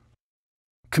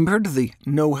 Compared to the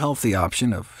no-healthy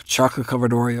option of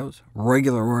chocolate-covered Oreos,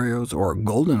 regular Oreos, or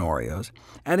golden Oreos,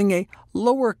 adding a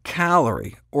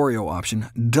lower-calorie Oreo option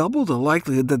doubled the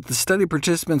likelihood that the study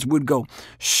participants would go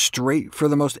straight for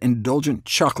the most indulgent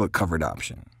chocolate-covered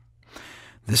option.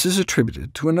 This is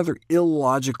attributed to another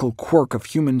illogical quirk of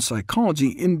human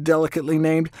psychology indelicately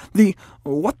named the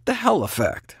what the hell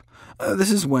effect.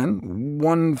 This is when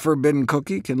one forbidden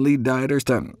cookie can lead dieters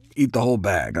to eat the whole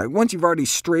bag. Once you've already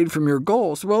strayed from your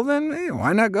goals, well then,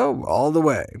 why not go all the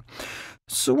way?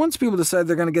 So once people decide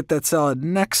they're going to get that salad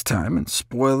next time and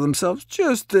spoil themselves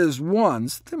just this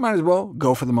once, they might as well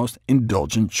go for the most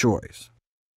indulgent choice.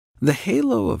 The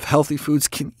halo of healthy foods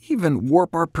can even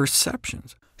warp our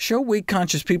perceptions. Show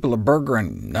weight-conscious people a burger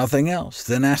and nothing else,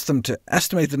 then ask them to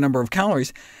estimate the number of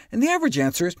calories, and the average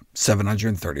answer is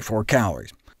 734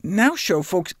 calories. Now show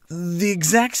folks the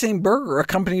exact same burger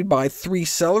accompanied by 3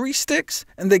 celery sticks,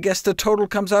 and they guess the total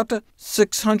comes out to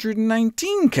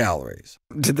 619 calories.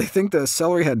 Did they think the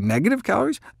celery had negative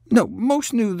calories? No,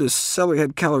 most knew the celery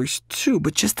had calories too,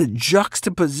 but just the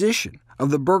juxtaposition of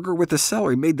the burger with the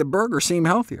celery made the burger seem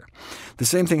healthier. The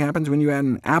same thing happens when you add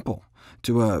an apple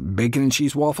to a bacon and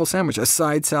cheese waffle sandwich, a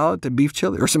side salad to beef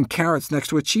chili, or some carrots next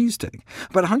to a cheesesteak.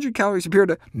 About 100 calories appear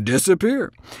to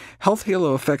disappear. Health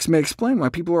halo effects may explain why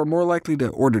people are more likely to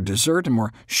order dessert and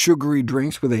more sugary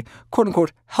drinks with a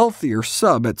quote-unquote healthier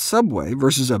sub at Subway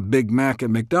versus a Big Mac at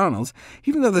McDonald's,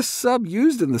 even though the sub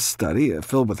used in the study,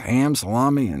 filled with ham,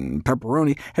 salami, and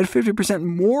pepperoni, had 50%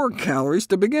 more calories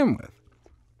to begin with.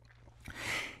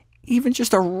 Even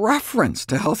just a reference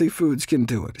to healthy foods can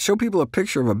do it. Show people a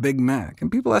picture of a Big Mac,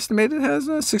 and people estimate it has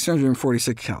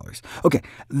 646 calories. OK,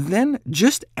 then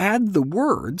just add the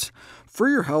words, for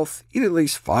your health, eat at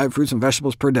least 5 fruits and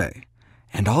vegetables per day.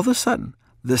 And all of a sudden,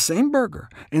 the same burger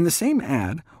in the same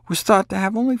ad was thought to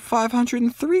have only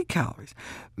 503 calories.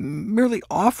 Merely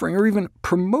offering or even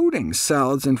promoting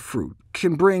salads and fruit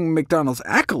can bring McDonald's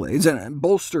accolades and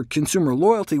bolster consumer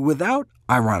loyalty without,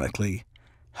 ironically,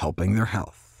 helping their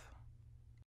health.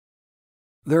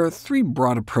 There are 3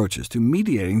 broad approaches to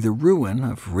mediating the ruin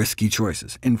of risky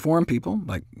choices. Inform people,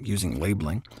 like using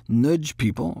labeling, nudge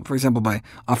people, for example by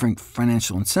offering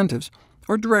financial incentives,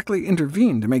 or directly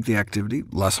intervene to make the activity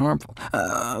less harmful.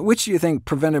 Which do you think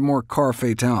prevented more car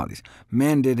fatalities?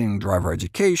 Mandating driver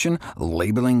education,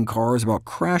 labeling cars about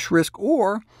crash risk,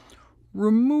 or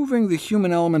removing the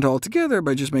human element altogether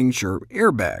by just making sure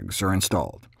airbags are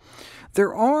installed?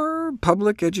 There are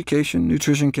public education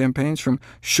nutrition campaigns, from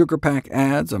sugar pack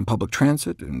ads on public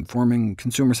transit informing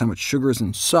consumers how much sugar is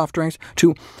in soft drinks,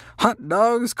 to hot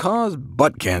dogs cause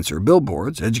butt cancer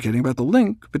billboards educating about the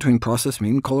link between processed meat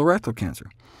and colorectal cancer.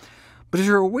 But is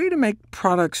there a way to make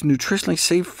products nutritionally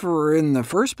safer in the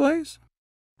first place?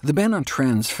 The ban on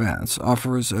trans fats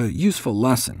offers a useful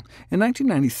lesson. In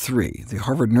 1993, the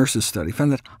Harvard Nurses study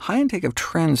found that high intake of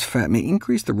trans fat may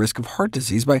increase the risk of heart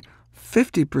disease by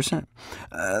 50%.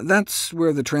 That's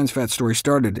where the trans fat story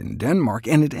started in Denmark,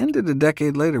 and it ended a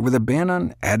decade later with a ban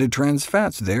on added trans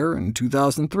fats there in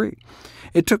 2003.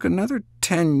 It took another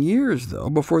 10 years, though,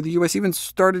 before the U.S. even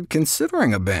started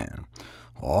considering a ban.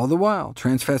 All the while,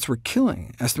 trans fats were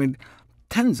killing estimated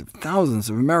tens of thousands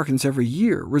of Americans every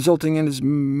year, resulting in as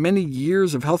many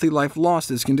years of healthy life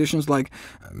lost as conditions like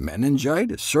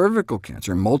meningitis, cervical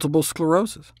cancer, and multiple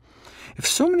sclerosis. If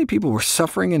so many people were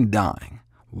suffering and dying,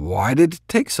 why did it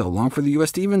take so long for the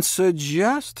U.S. to even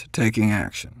suggest taking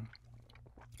action?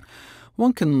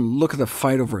 One can look at the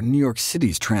fight over New York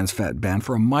City's trans fat ban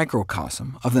for a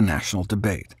microcosm of the national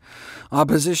debate.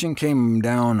 Opposition came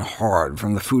down hard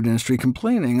from the food industry,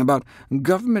 complaining about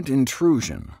government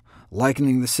intrusion,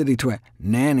 likening the city to a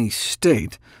nanny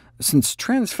state. Since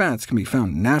trans fats can be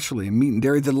found naturally in meat and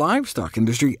dairy, the livestock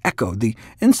industry echoed the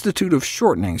Institute of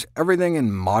Shortening's everything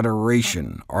in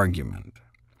moderation argument.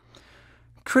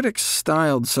 Critics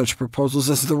styled such proposals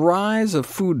as the rise of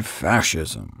food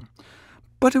fascism.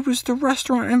 But it was the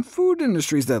restaurant and food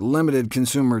industries that limited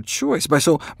consumer choice by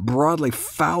so broadly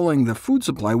fouling the food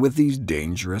supply with these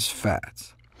dangerous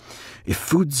fats. If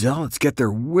food zealots get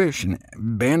their wish in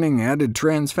banning added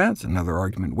trans fats, another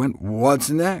argument went, what's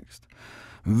next?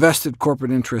 Vested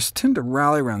corporate interests tend to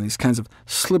rally around these kinds of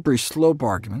slippery slope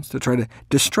arguments to try to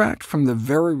distract from the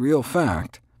very real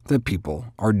fact that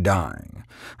people are dying.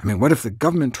 I mean, what if the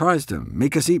government tries to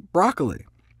make us eat broccoli?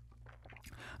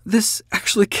 This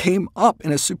actually came up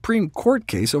in a Supreme Court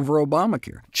case over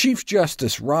Obamacare. Chief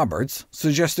Justice Roberts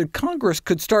suggested Congress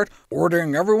could start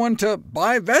ordering everyone to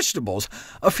buy vegetables,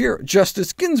 a fear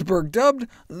Justice Ginsburg dubbed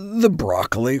the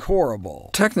broccoli horrible.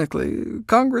 Technically,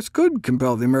 Congress could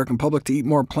compel the American public to eat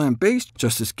more plant-based,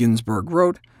 Justice Ginsburg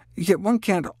wrote, yet one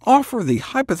can't offer the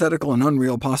hypothetical and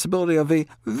unreal possibility of a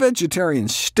vegetarian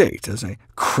state as a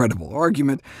credible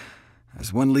argument.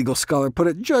 As one legal scholar put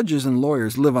it, judges and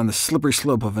lawyers live on the slippery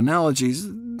slope of analogies.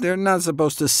 They're not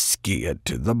supposed to ski it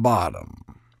to the bottom.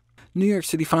 New York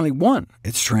City finally won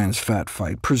its trans fat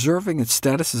fight, preserving its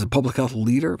status as a public health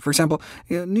leader. For example,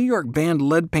 New York banned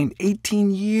lead paint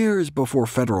 18 years before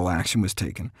federal action was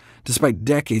taken, despite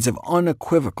decades of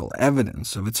unequivocal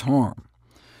evidence of its harm.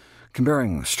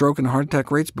 Comparing stroke and heart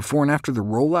attack rates before and after the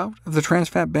rollout of the trans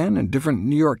fat ban in different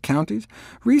New York counties,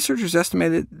 researchers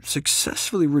estimated it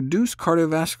successfully reduced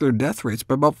cardiovascular death rates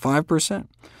by about 5%.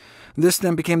 This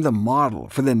then became the model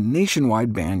for the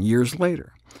nationwide ban years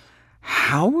later.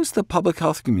 How was the public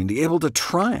health community able to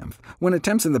triumph when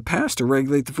attempts in the past to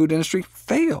regulate the food industry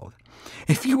failed?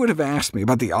 If you would have asked me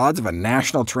about the odds of a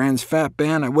national trans fat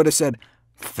ban, I would have said,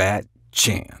 fat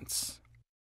chance.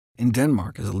 In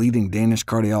Denmark, as a leading Danish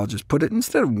cardiologist put it,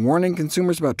 instead of warning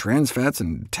consumers about trans fats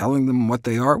and telling them what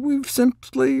they are, we've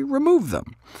simply removed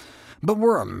them. But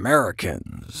we're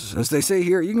Americans. As they say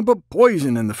here, you can put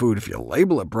poison in the food if you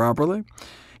label it properly.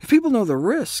 If people know the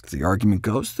risk, the argument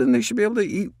goes, then they should be able to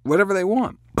eat whatever they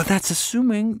want. But that's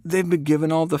assuming they've been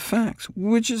given all the facts,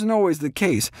 which isn't always the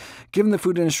case, given the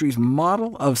food industry's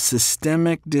model of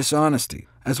systemic dishonesty.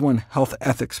 As one health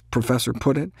ethics professor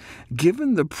put it,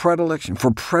 given the predilection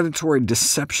for predatory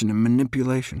deception and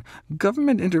manipulation,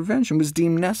 government intervention was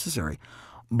deemed necessary.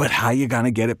 But how you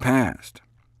gonna get it passed?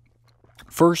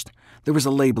 First, there was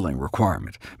a labeling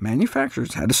requirement.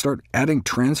 Manufacturers had to start adding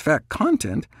trans fat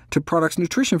content to products'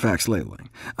 nutrition facts labeling.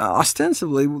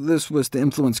 Ostensibly, this was to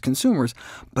influence consumers,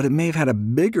 but it may have had a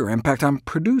bigger impact on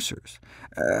producers.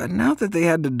 Now that they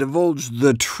had to divulge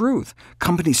the truth,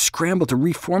 companies scrambled to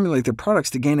reformulate their products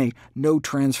to gain a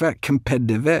no-trans-fat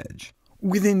competitive edge.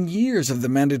 Within years of the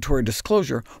mandatory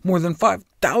disclosure, more than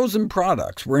 5,000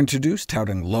 products were introduced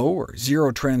touting low or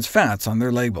zero trans fats on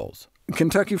their labels.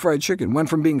 Kentucky Fried Chicken went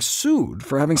from being sued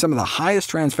for having some of the highest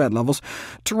trans fat levels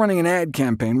to running an ad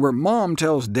campaign where mom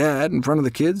tells dad in front of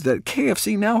the kids that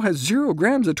KFC now has 0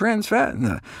 grams of trans fat, and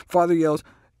the father yells,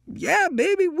 "Yeah,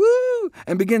 baby, woo!"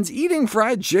 and begins eating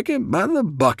fried chicken by the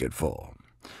bucketful.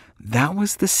 That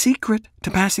was the secret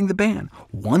to passing the ban.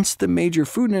 Once the major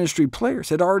food industry players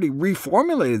had already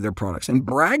reformulated their products and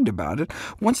bragged about it,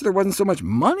 once there wasn't so much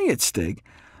money at stake,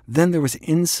 then there was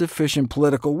insufficient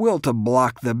political will to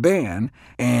block the ban,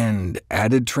 and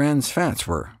added trans fats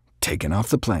were taken off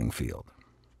the playing field.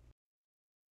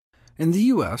 In the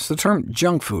U.S., the term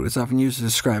junk food is often used to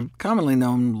describe commonly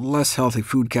known, less healthy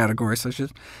food categories, such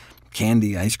as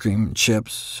candy, ice cream, and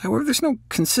chips. However, there's no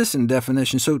consistent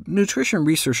definition, so nutrition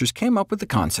researchers came up with the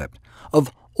concept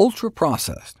of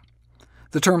ultra-processed.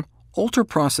 The term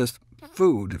ultra-processed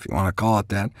food, if you want to call it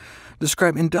that,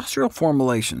 describe industrial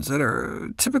formulations that are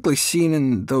typically seen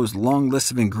in those long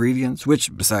lists of ingredients,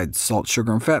 which, besides salt,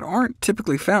 sugar, and fat, aren't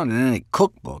typically found in any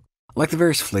cookbook, like the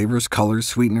various flavors, colors,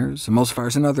 sweeteners,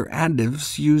 emulsifiers, and other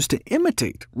additives used to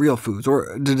imitate real foods or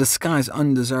to disguise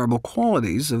undesirable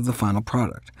qualities of the final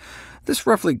product. This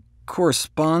roughly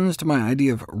corresponds to my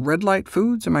idea of red light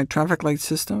foods in my traffic light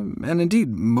system, and indeed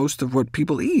most of what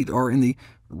people eat are in the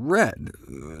red.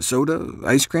 Soda,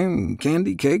 ice cream,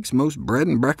 candy, cakes, most bread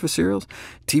and breakfast cereals,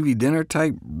 TV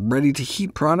dinner-type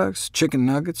ready-to-heat products, chicken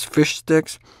nuggets, fish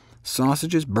sticks,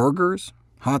 sausages, burgers,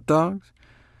 hot dogs.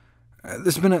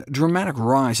 There's been a dramatic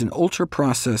rise in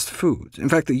ultra-processed foods. In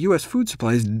fact, the U.S. food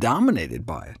supply is dominated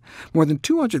by it. More than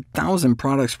 200,000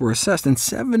 products were assessed, and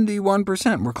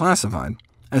 71% were classified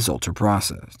as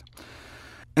ultra-processed.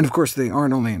 And of course, they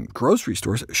aren't only in grocery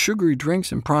stores. Sugary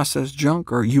drinks and processed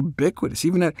junk are ubiquitous,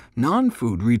 even at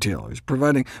non-food retailers,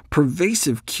 providing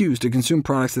pervasive cues to consume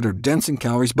products that are dense in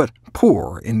calories but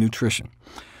poor in nutrition.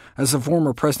 As the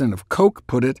former president of Coke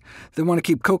put it, they want to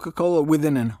keep Coca-Cola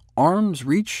within an arm's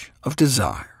reach of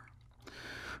desire.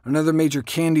 Another major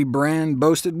candy brand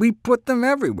boasted, "We put them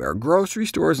everywhere: grocery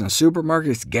stores and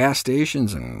supermarkets, gas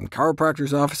stations and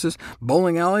chiropractors' offices,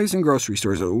 bowling alleys and grocery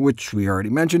stores," which we already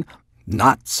mentioned.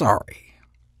 Not sorry.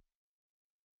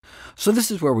 So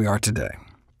this is where we are today.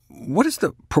 What is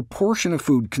the proportion of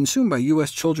food consumed by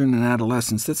U.S. children and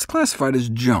adolescents that's classified as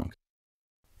junk?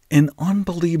 An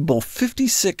unbelievable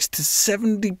 56 to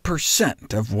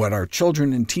 70% of what our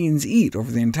children and teens eat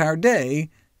over the entire day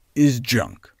is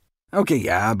junk. OK,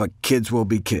 yeah, but kids will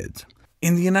be kids.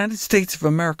 In the United States of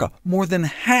America, more than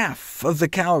half of the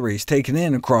calories taken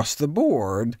in across the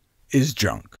board is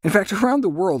junk. In fact, around the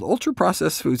world,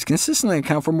 ultra-processed foods consistently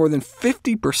account for more than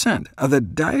 50% of the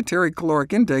dietary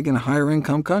caloric intake in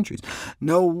higher-income countries.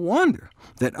 No wonder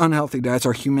that unhealthy diets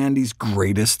are humanity's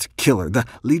greatest killer, the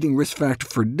leading risk factor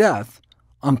for death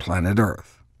on planet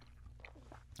Earth.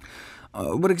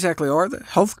 What exactly are the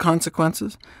health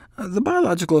consequences? The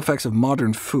biological effects of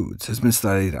modern foods has been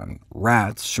studied on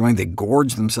rats, showing they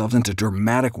gorge themselves into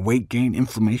dramatic weight gain,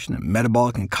 inflammation, and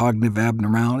metabolic and cognitive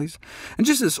abnormalities. And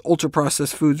just as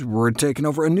ultra-processed foods were taken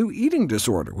over, a new eating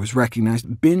disorder was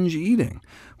recognized, binge eating,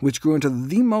 which grew into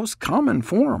the most common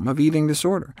form of eating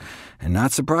disorder. And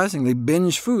not surprisingly,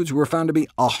 binge foods were found to be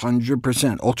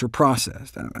 100%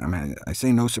 ultra-processed. I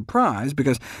say no surprise,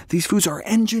 because these foods are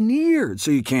engineered so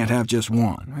you can't have just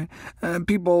one. Right?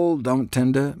 People don't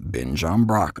tend to binge on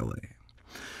broccoli.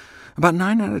 About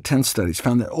 9 out of 10 studies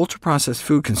found that ultra-processed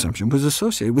food consumption was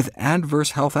associated with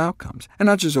adverse health outcomes, and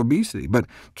not just obesity, but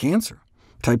cancer,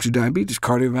 type 2 diabetes,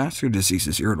 cardiovascular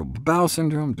diseases, irritable bowel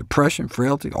syndrome, depression,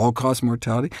 frailty, all-cause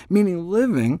mortality, meaning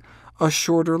living a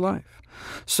shorter life.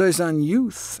 Studies on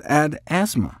youth add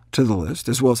asthma to the list,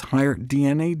 as well as higher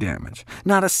DNA damage.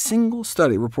 Not a single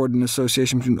study reported an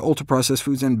association between ultra-processed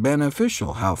foods and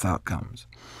beneficial health outcomes.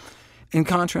 In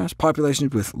contrast,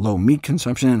 populations with low meat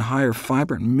consumption and higher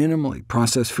fiber and minimally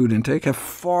processed food intake have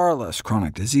far less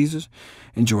chronic diseases,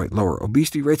 enjoy lower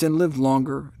obesity rates, and live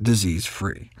longer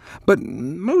disease-free. But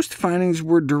most findings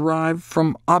were derived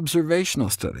from observational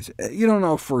studies. You don't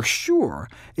know for sure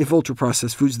if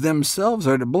ultra-processed foods themselves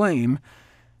are to blame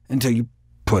until you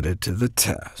put it to the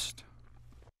test.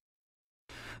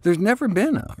 There's never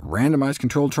been a randomized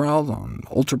controlled trial on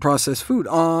ultra-processed food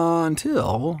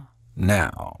until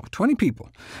now. 20 people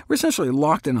were essentially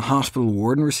locked in a hospital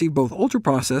ward and received both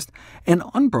ultra-processed and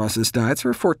unprocessed diets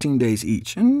for 14 days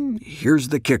each. And here's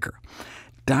the kicker.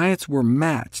 Diets were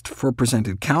matched for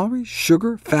presented calories,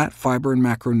 sugar, fat, fiber, and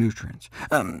macronutrients.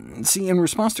 See, in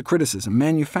response to criticism,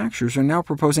 manufacturers are now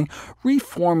proposing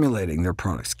reformulating their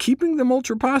products, keeping them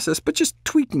ultra-processed, but just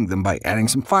tweaking them by adding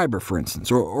some fiber, for instance,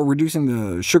 or reducing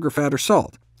the sugar, fat, or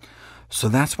salt. So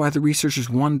that's why the researchers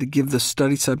wanted to give the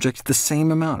study subjects the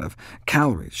same amount of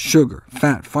calories, sugar,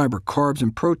 fat, fiber, carbs,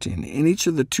 and protein in each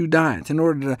of the two diets in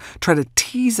order to try to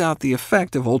tease out the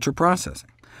effect of ultra-processing.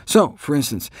 So, for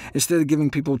instance, instead of giving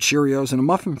people Cheerios and a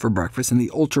muffin for breakfast in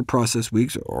the ultra-processed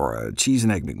weeks, or a cheese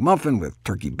and egg McMuffin with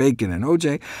turkey bacon and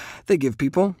OJ, they give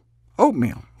people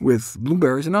oatmeal with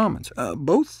blueberries and almonds.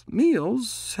 Both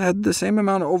meals had the same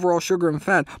amount of overall sugar and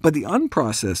fat, but the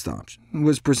unprocessed option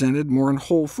was presented more in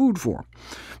whole food form.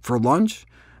 For lunch,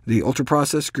 the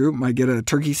ultra-processed group might get a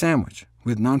turkey sandwich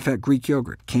with non-fat Greek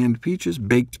yogurt, canned peaches,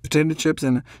 baked potato chips,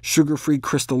 and a sugar-free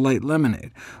Crystal Light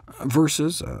lemonade,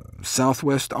 versus a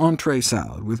Southwest entree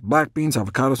salad with black beans,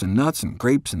 avocados, and nuts, and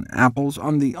grapes and apples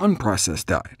on the unprocessed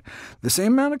diet. The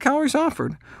same amount of calories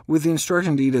offered, with the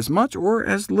instruction to eat as much or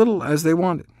as little as they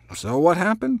wanted. So what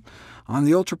happened? On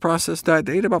the ultra-processed diet,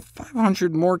 they ate about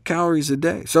 500 more calories a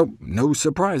day, so no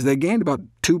surprise they gained about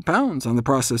 2 pounds on the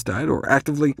processed diet, or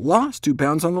actively lost 2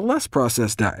 pounds on the less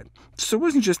processed diet. So it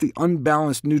wasn't just the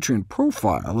unbalanced nutrient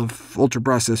profile of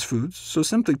ultra-processed foods, so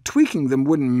simply tweaking them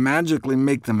wouldn't magically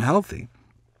make them healthy.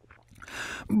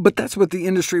 But that's what the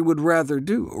industry would rather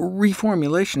do.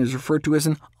 Reformulation is referred to as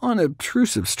an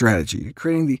unobtrusive strategy,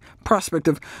 creating the prospect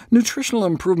of nutritional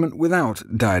improvement without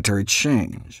dietary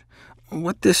change.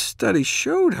 What this study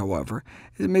showed, however,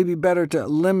 is it may be better to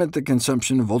limit the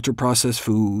consumption of ultra-processed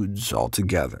foods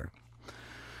altogether.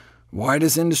 Why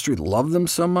does industry love them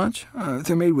so much?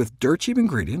 They're made with dirt-cheap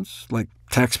ingredients, like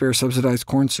taxpayer-subsidized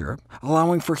corn syrup,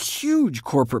 allowing for huge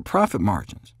corporate profit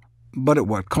margins. But at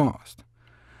what cost?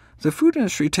 The food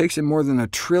industry takes in more than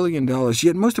 $1 trillion,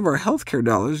 yet most of our healthcare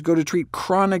dollars go to treat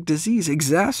chronic disease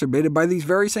exacerbated by these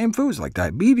very same foods, like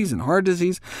diabetes and heart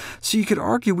disease, so you could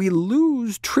argue we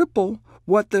lose triple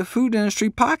what the food industry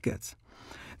pockets.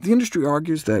 The industry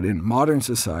argues that in modern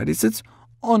societies it's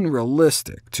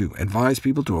unrealistic to advise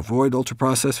people to avoid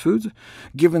ultra-processed foods,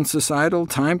 given societal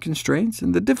time constraints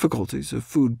and the difficulties of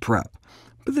food prep.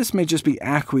 But this may just be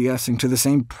acquiescing to the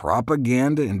same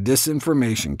propaganda and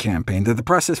disinformation campaign that the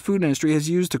processed food industry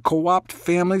has used to co-opt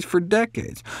families for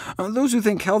decades. Those who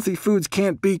think healthy foods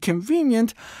can't be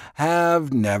convenient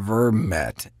have never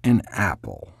met an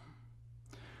apple.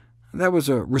 That was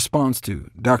a response to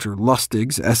Dr.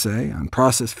 Lustig's essay on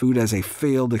processed food as a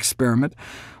failed experiment.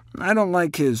 I don't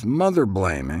like his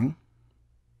mother-blaming,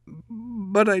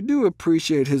 but I do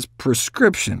appreciate his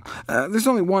prescription. There's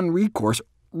only one recourse: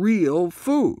 real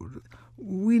food.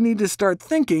 We need to start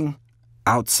thinking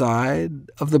outside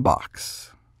of the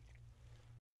box.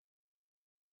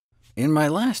 In my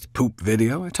last poop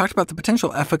video, I talked about the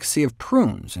potential efficacy of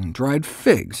prunes and dried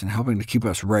figs in helping to keep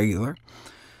us regular.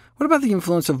 What about the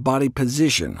influence of body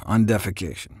position on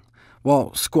defecation?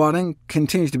 While squatting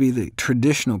continues to be the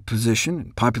traditional position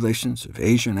in populations of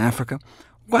Asia and Africa,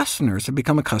 Westerners have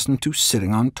become accustomed to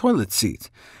sitting on toilet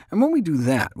seats. And when we do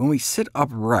that, when we sit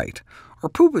upright, our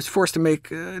poop is forced to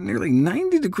make a nearly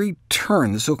 90-degree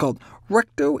turn, the so-called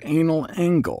recto-anal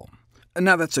angle.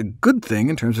 Now, that's a good thing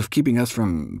in terms of keeping us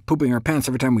from pooping our pants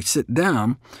every time we sit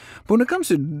down, but when it comes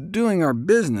to doing our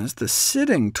business, the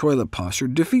sitting toilet posture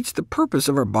defeats the purpose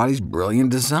of our body's brilliant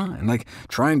design, like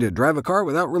trying to drive a car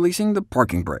without releasing the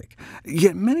parking brake.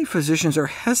 Yet many physicians are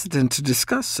hesitant to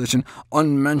discuss such an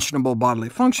unmentionable bodily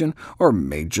function, or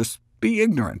may just be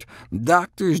ignorant.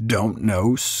 Doctors don't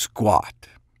know squat.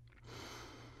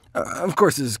 Of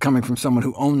course, this is coming from someone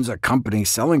who owns a company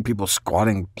selling people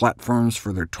squatting platforms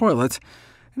for their toilets.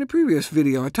 In a previous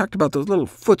video, I talked about those little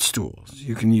footstools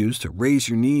you can use to raise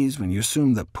your knees when you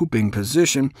assume the pooping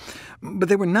position, but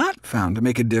they were not found to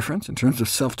make a difference in terms of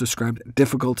self-described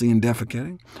difficulty in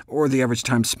defecating, or the average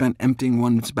time spent emptying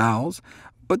one's bowels,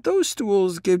 but those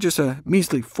stools gave just a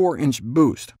measly 4-inch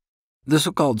boost. The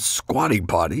so-called Squatty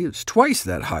Potty is twice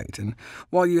that height, and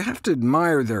while you have to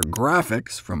admire their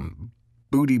graphics, from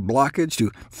booty blockage to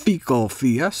fecal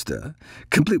fiesta,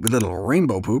 complete with little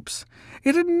rainbow poops,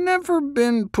 it had never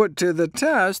been put to the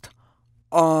test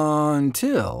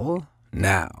until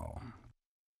now.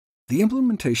 The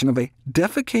implementation of a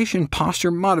defecation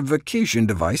posture modification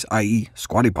device, i.e.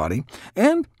 Squatty Potty,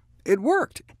 and it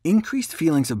worked. Increased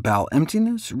feelings of bowel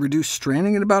emptiness, reduced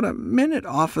straining, and about a minute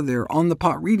off of their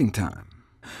on-the-pot reading time.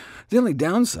 The only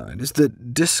downside is the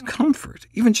discomfort.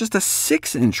 Even just a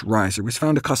 6-inch riser was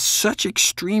found to cause such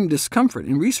extreme discomfort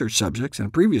in research subjects in a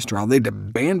previous trial they'd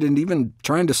abandoned even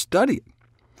trying to study it.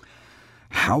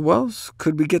 How else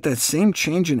could we get that same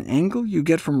change in angle you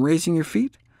get from raising your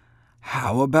feet?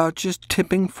 How about just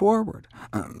tipping forward?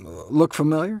 Look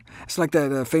familiar? It's like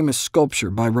that famous sculpture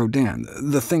by Rodin,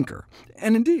 The Thinker.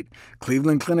 And indeed,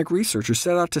 Cleveland Clinic researchers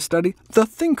set out to study the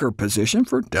thinker position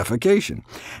for defecation,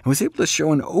 and was able to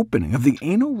show an opening of the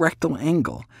anal-rectal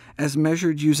angle as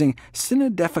measured using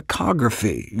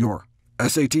cinedefecography, your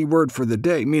SAT word for the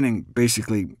day, meaning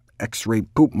basically X-ray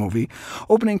poop movie,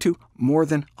 opening to more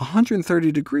than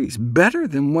 130 degrees, better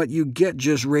than what you get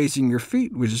just raising your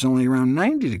feet, which is only around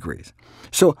 90 degrees.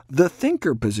 So the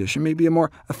thinker position may be a more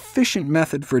efficient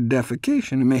method for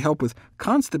defecation and may help with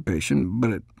constipation, but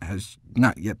it has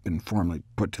not yet been formally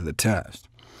put to the test.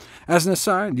 As an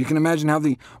aside, you can imagine how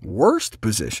the worst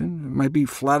position might be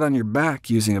flat on your back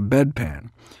using a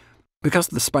bedpan. Because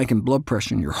of the spike in blood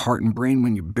pressure in your heart and brain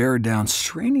when you bear down,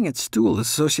 straining at stool is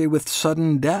associated with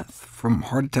sudden death from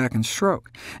heart attack and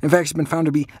stroke. In fact, it's been found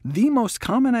to be the most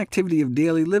common activity of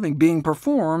daily living being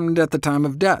performed at the time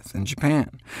of death in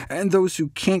Japan. And those who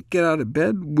can't get out of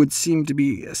bed would seem to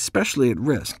be especially at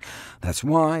risk. That's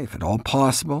why, if at all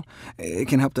possible, it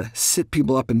can help to sit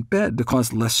people up in bed to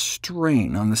cause less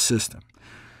strain on the system.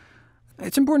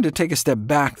 It's important to take a step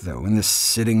back, though, in this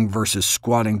sitting versus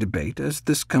squatting debate, as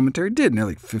this commentary did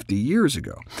nearly 50 years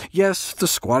ago. Yes, the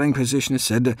squatting position is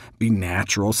said to be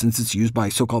natural, since it's used by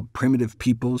so-called primitive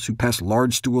peoples who pass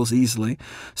large stools easily.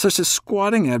 Such as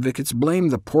squatting advocates blame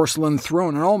the porcelain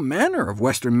throne and all manner of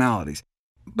Western maladies.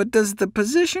 But does the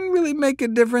position really make a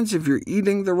difference if you're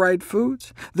eating the right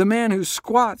foods? The man who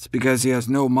squats because he has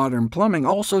no modern plumbing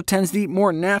also tends to eat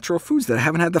more natural foods that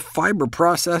haven't had the fiber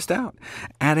processed out.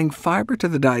 Adding fiber to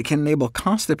the diet can enable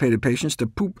constipated patients to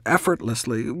poop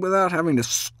effortlessly without having to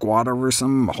squat over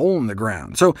some hole in the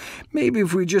ground. So maybe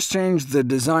if we just change the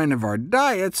design of our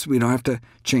diets, we don't have to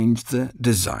change the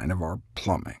design of our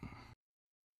plumbing.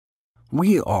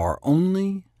 We are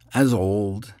only as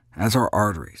old as our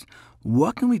arteries.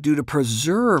 What can we do to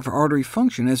preserve artery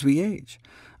function as we age?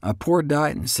 A poor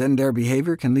diet and sedentary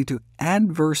behavior can lead to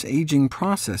adverse aging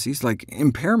processes like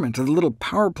impairment of the little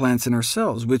power plants in our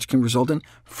cells, which can result in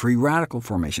free radical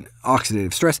formation,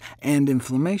 oxidative stress, and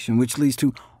inflammation, which leads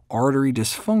to artery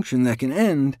dysfunction that can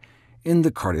end in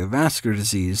the cardiovascular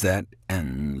disease that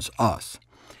ends us.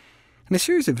 In a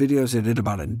series of videos I did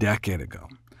about a decade ago,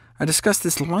 I discussed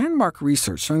this landmark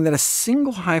research showing that a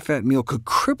single high-fat meal could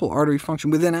cripple artery function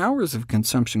within hours of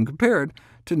consumption, compared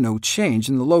to no change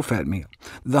in the low-fat meal.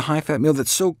 The high-fat meal that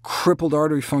so crippled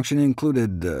artery function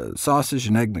included sausage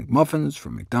and egg McMuffins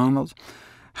from McDonald's.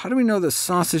 How do we know that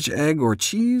sausage, egg, or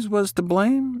cheese was to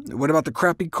blame? What about the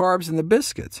crappy carbs in the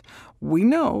biscuits? We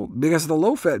know because the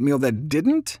low-fat meal that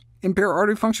didn't impair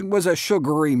artery function was a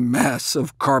sugary mess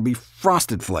of carby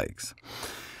frosted flakes.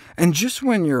 And just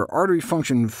when your artery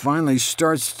function finally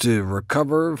starts to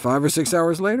recover 5 or 6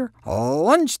 hours later,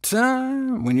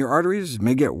 lunchtime, when your arteries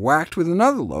may get whacked with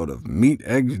another load of meat,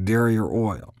 eggs, dairy, or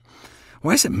oil.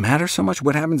 Why does it matter so much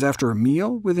what happens after a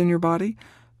meal within your body?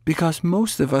 Because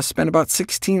most of us spend about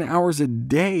 16 hours a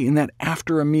day in that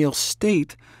after-a-meal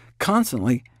state,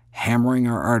 constantly hammering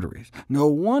our arteries. No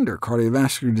wonder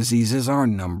cardiovascular disease is our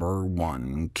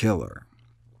 #1 killer.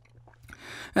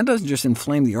 That doesn't just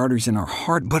inflame the arteries in our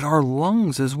heart, but our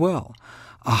lungs as well.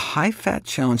 A high-fat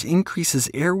challenge increases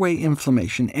airway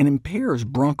inflammation and impairs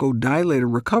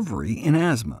bronchodilator recovery in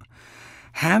asthma.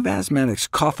 Have asthmatics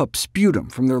cough up sputum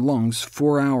from their lungs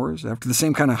 4 hours after the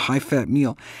same kind of high-fat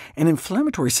meal, and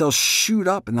inflammatory cells shoot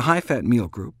up in the high-fat meal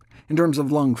group. In terms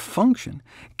of lung function,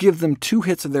 give them 2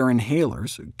 hits of their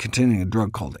inhalers, containing a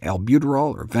drug called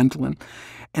albuterol or Ventolin,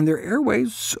 and their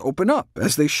airways open up,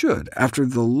 as they should, after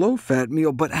the low-fat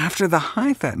meal. But after the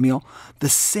high-fat meal, the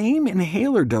same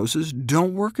inhaler doses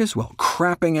don't work as well,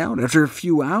 crapping out after a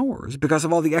few hours because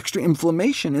of all the extra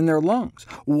inflammation in their lungs.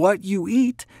 What you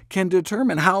eat can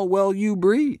determine how well you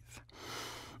breathe.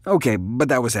 OK, but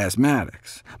that was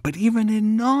asthmatics. But even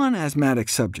in non-asthmatic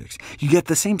subjects, you get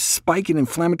the same spike in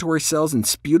inflammatory cells and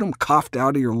sputum coughed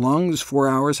out of your lungs 4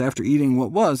 hours after eating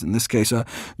what was, in this case, a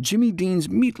Jimmy Dean's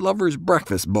Meat Lover's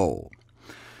breakfast bowl.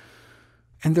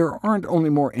 And there aren't only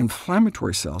more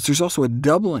inflammatory cells, there's also a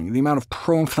doubling in the amount of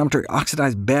pro-inflammatory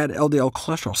oxidized bad LDL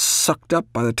cholesterol sucked up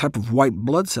by the type of white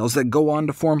blood cells that go on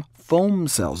to form foam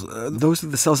cells. Those are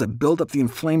the cells that build up the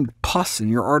inflamed pus in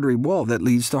your artery wall that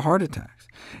leads to heart attacks.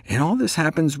 And all this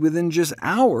happens within just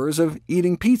hours of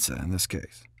eating pizza, in this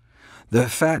case. The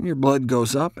fat in your blood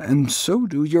goes up, and so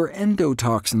do your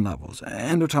endotoxin levels.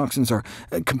 Endotoxins are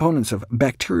components of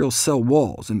bacterial cell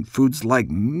walls, and foods like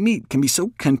meat can be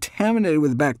so contaminated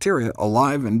with bacteria,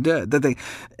 alive and dead, that they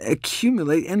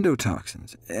accumulate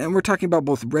endotoxins. And we're talking about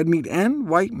both red meat and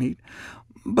white meat.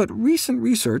 But recent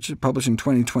research, published in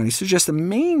 2020, suggests the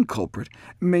main culprit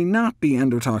may not be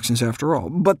endotoxins after all,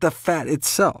 but the fat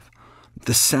itself.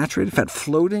 The saturated fat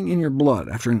floating in your blood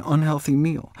after an unhealthy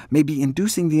meal may be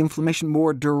inducing the inflammation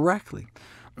more directly.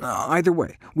 Either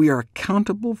way, we are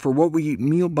accountable for what we eat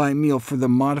meal by meal for the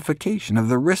modification of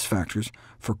the risk factors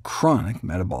for chronic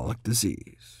metabolic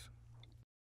disease.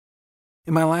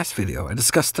 In my last video, I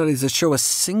discussed studies that show a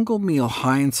single meal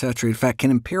high in saturated fat can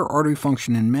impair artery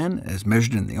function in men, as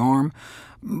measured in the arm,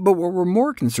 but what we're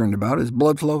more concerned about is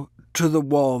blood flow to the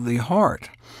wall of the heart.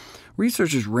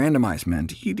 Researchers randomized men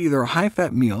to eat either a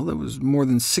high-fat meal that was more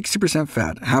than 60%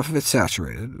 fat, half of it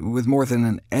saturated, with more than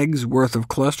an egg's worth of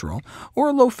cholesterol, or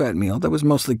a low-fat meal that was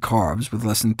mostly carbs with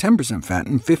less than 10% fat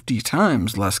and 50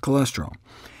 times less cholesterol.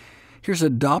 Here's a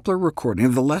Doppler recording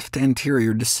of the left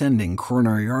anterior descending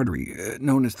coronary artery,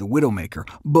 known as the Widowmaker,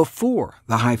 before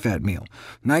the high-fat meal.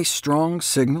 Nice strong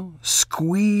signal,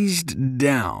 squeezed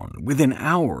down within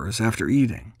hours after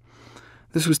eating.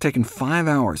 This was taken 5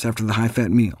 hours after the high-fat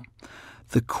meal.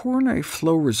 The coronary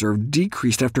flow reserve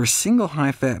decreased after a single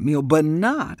high-fat meal, but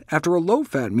not after a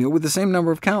low-fat meal with the same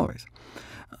number of calories.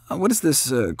 What does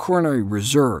this coronary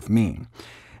reserve mean?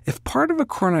 If part of a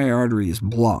coronary artery is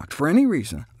blocked for any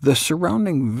reason, the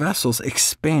surrounding vessels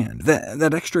expand.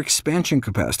 That extra expansion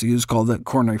capacity is called the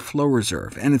coronary flow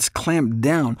reserve, and it's clamped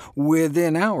down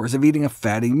within hours of eating a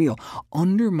fatty meal,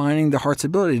 undermining the heart's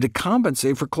ability to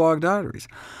compensate for clogged arteries.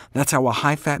 That's how a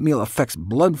high-fat meal affects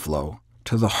blood flow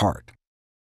to the heart.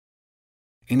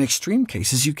 In extreme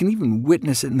cases, you can even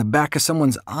witness it in the back of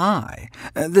someone's eye.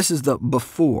 This is the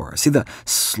before. See the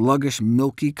sluggish,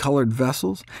 milky-colored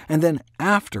vessels? And then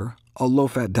after a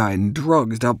low-fat diet and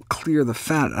drugs to help clear the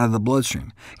fat out of the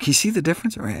bloodstream. Can you see the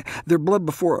difference? Their blood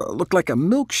before looked like a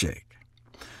milkshake.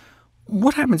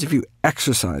 What happens if you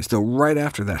exercise, though, right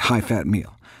after that high-fat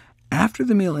meal? After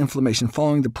the meal inflammation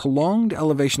following the prolonged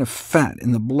elevation of fat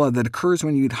in the blood that occurs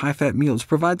when you eat high-fat meals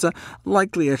provides a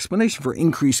likely explanation for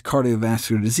increased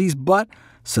cardiovascular disease, but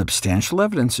substantial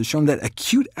evidence has shown that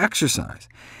acute exercise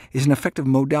is an effective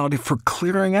modality for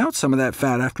clearing out some of that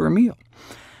fat after a meal.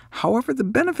 However, the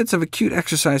benefits of acute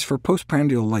exercise for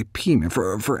postprandial lipemia,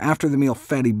 for after-the-meal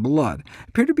fatty blood,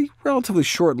 appear to be relatively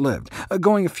short-lived.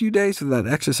 Going a few days without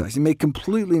exercising may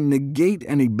completely negate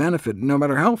any benefit, no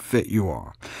matter how fit you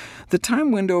are. The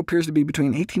time window appears to be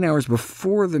between 18 hours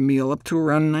before the meal up to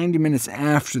around 90 minutes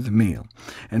after the meal.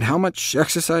 And how much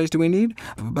exercise do we need?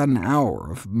 About an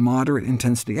hour of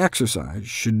moderate-intensity exercise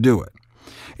should do it.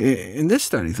 In this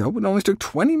study, though, it only took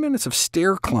 20 minutes of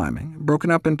stair climbing, broken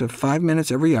up into 5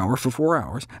 minutes every hour for 4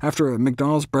 hours, after a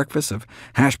McDonald's breakfast of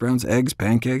hash browns, eggs,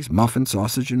 pancakes, muffins,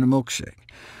 sausage, and a milkshake.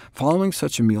 Following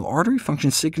such a meal, artery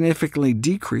function significantly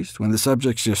decreased when the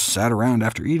subjects just sat around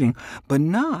after eating, but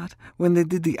not when they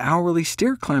did the hourly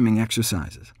stair-climbing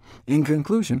exercises. In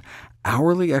conclusion,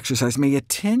 hourly exercise may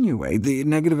attenuate the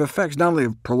negative effects not only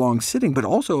of prolonged sitting, but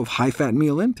also of high-fat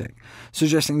meal intake,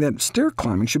 suggesting that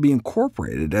stair-climbing should be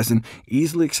incorporated as an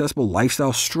easily accessible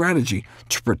lifestyle strategy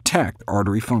to protect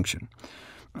artery function.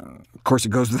 Of course,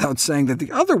 it goes without saying that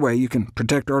the other way you can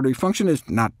protect artery function is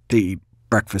not to eat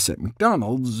breakfast at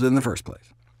McDonald's in the first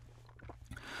place.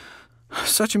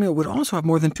 Such a meal would also have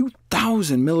more than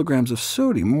 2,000 milligrams of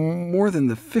sodium, more than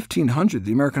the 1,500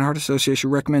 the American Heart Association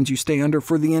recommends you stay under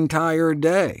for the entire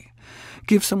day.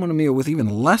 Give someone a meal with even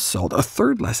less salt, a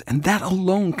third less, and that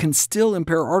alone can still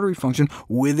impair artery function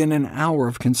within an hour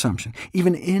of consumption,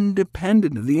 even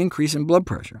independent of the increase in blood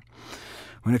pressure.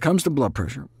 When it comes to blood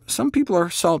pressure, some people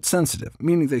are salt-sensitive,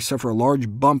 meaning they suffer a large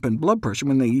bump in blood pressure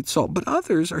when they eat salt, but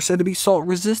others are said to be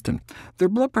salt-resistant. Their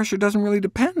blood pressure doesn't really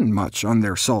depend much on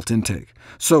their salt intake.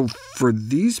 So for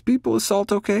these people, is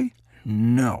salt okay?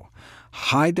 No.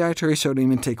 High dietary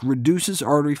sodium intake reduces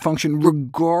artery function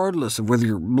regardless of whether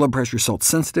your blood pressure is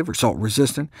salt-sensitive or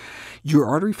salt-resistant. Your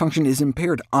artery function is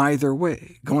impaired either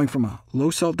way, going from a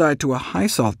low-salt diet to a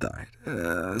high-salt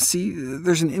diet. See,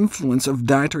 there's an influence of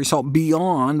dietary salt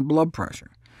beyond blood pressure.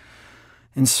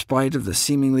 In spite of the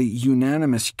seemingly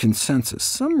unanimous consensus,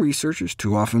 some researchers,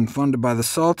 too often funded by the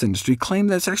salt industry, claim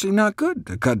that it's actually not good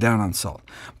to cut down on salt.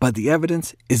 But the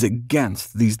evidence is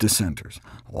against these dissenters.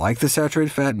 Like the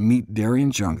saturated fat, meat, dairy,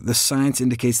 and junk, the science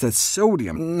indicates that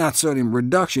sodium, not sodium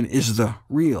reduction, is the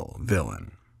real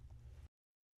villain.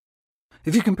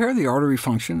 If you compare the artery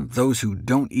function of those who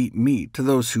don't eat meat to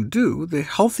those who do, the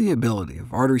healthy ability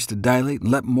of arteries to dilate and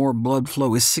let more blood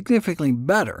flow is significantly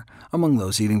better among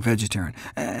those eating vegetarian,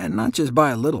 and not just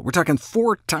by a little. We're talking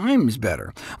 4 times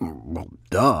better. Well,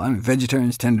 duh. I mean,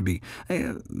 vegetarians tend to be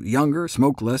younger,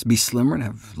 smoke less, be slimmer, and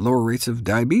have lower rates of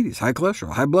diabetes, high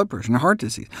cholesterol, high blood pressure, and heart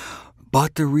disease.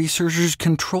 But the researchers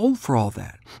controlled for all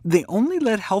that. They only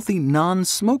let healthy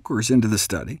non-smokers into the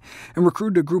study, and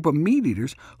recruited a group of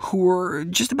meat-eaters who were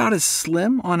just about as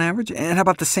slim on average, and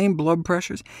about the same blood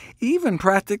pressures, even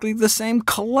practically the same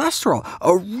cholesterol,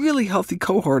 a really healthy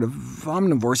cohort of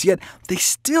omnivores, yet they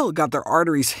still got their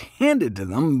arteries handed to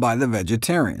them by the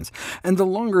vegetarians. And the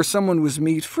longer someone was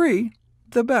meat-free,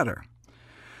 the better.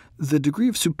 The degree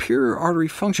of superior artery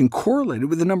function correlated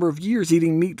with the number of years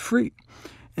eating meat-free.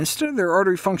 Instead of their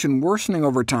artery function worsening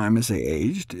over time as they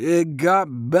aged, it got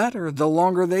better the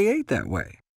longer they ate that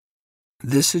way.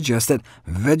 This suggests that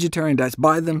vegetarian diets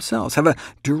by themselves have a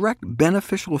direct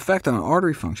beneficial effect on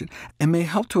artery function, and may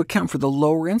help to account for the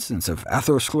lower incidence of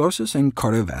atherosclerosis and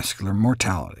cardiovascular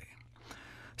mortality.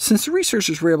 Since the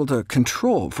researchers were able to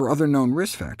control for other known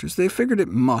risk factors, they figured it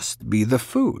must be the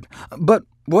food. But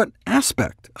what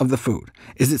aspect of the food?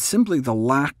 Is it simply the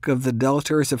lack of the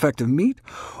deleterious effect of meat,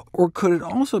 or could it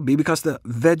also be because the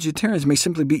vegetarians may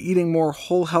simply be eating more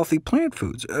whole, healthy plant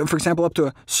foods, for example, up to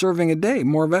a serving a day,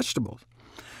 more vegetables?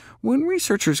 When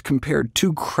researchers compared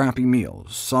 2 crappy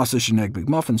meals, sausage and egg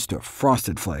McMuffins, to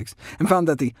Frosted Flakes, and found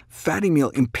that the fatty meal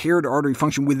impaired artery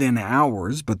function within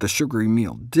hours, but the sugary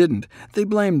meal didn't, they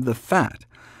blamed the fat.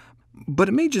 But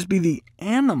it may just be the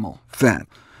animal fat,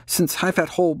 since high-fat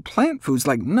whole plant foods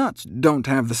like nuts don't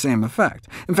have the same effect.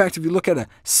 In fact, if you look at a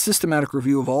systematic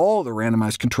review of all the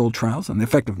randomized controlled trials on the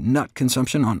effect of nut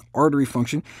consumption on artery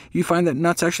function, you find that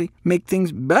nuts actually make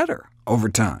things better over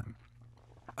time.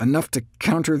 Enough to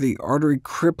counter the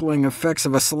artery-crippling effects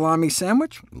of a salami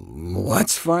sandwich?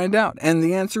 Let's find out. And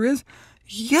the answer is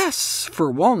yes for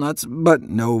walnuts, but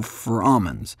no for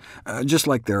almonds. Just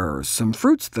like there are some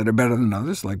fruits that are better than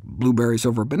others, like blueberries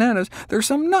over bananas, there are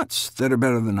some nuts that are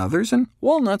better than others, and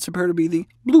walnuts appear to be the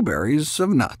blueberries of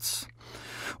nuts.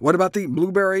 What about the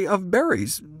blueberry of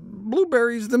berries?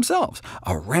 Blueberries themselves.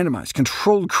 A randomized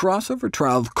controlled crossover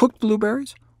trial of cooked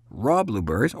blueberries, raw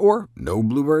blueberries, or no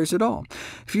blueberries at all.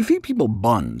 If you feed people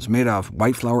buns made of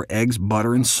white flour, eggs,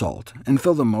 butter, and salt, and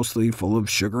fill them mostly full of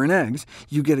sugar and eggs,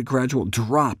 you get a gradual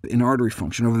drop in artery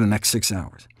function over the next 6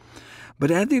 hours. But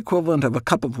add the equivalent of a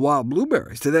cup of wild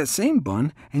blueberries to that same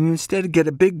bun, and you instead get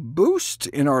a big boost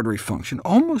in artery function,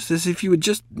 almost as if you had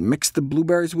just mixed the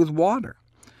blueberries with water.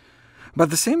 About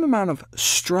the same amount of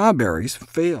strawberries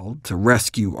failed to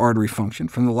rescue artery function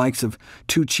from the likes of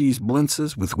 2 cheese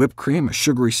blintzes with whipped cream, a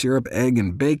sugary syrup, egg,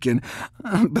 and bacon,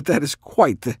 but that is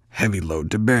quite the heavy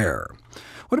load to bear.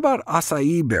 What about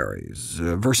acai berries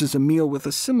versus a meal with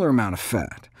a similar amount of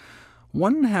fat?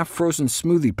 1½ frozen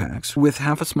smoothie packs with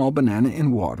half a small banana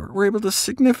in water were able to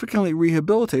significantly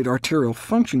rehabilitate arterial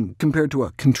function compared to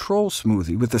a control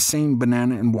smoothie with the same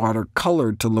banana and water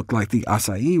colored to look like the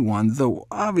acai one, though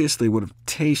obviously would have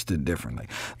tasted differently.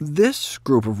 This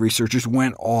group of researchers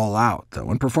went all out, though,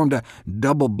 and performed a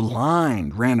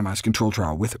double-blind randomized control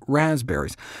trial with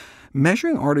raspberries,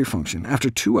 measuring artery function after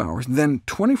 2 hours, then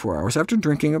 24 hours after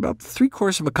drinking about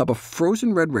 3/4 of a cup of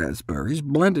frozen red raspberries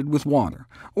blended with water,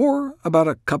 or about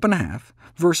a cup and a half,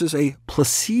 versus a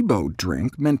placebo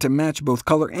drink meant to match both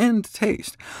color and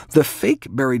taste. The fake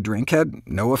berry drink had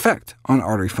no effect on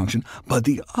artery function, but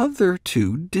the other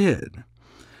two did.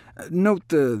 Note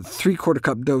the 3/4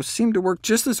 cup dose seemed to work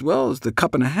just as well as the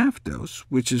cup and a half dose,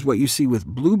 which is what you see with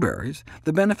blueberries.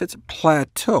 The benefits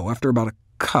plateau after about a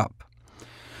cup.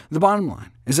 The bottom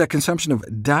line is that consumption of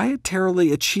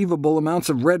dietarily achievable amounts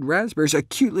of red raspberries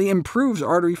acutely improves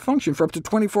artery function for up to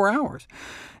 24 hours.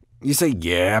 You say,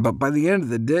 yeah, but by the end of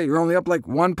the day, you're only up like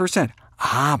 1%.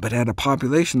 But at a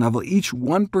population level, each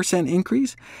 1%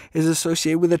 increase is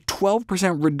associated with a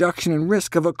 12% reduction in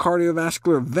risk of a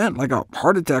cardiovascular event, like a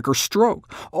heart attack or stroke,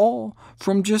 all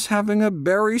from just having a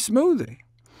berry smoothie.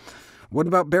 What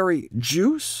about berry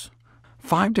juice?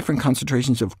 5 different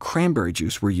concentrations of cranberry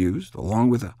juice were used,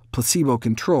 along with a placebo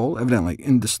control, evidently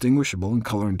indistinguishable in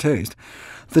color and taste.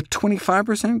 The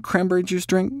 25% cranberry juice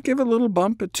drink gave a little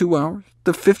bump at 2 hours.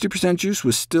 The 50% juice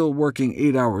was still working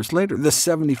 8 hours later. The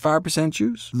 75%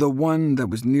 juice, the one that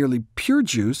was nearly pure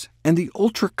juice, and the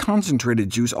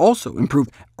ultra-concentrated juice also improved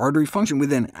artery function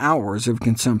within hours of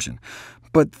consumption.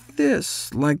 But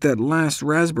this, like that last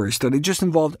raspberry study, just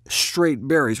involved straight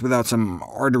berries without some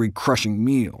artery-crushing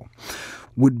meal.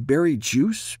 Would berry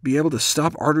juice be able to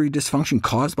stop artery dysfunction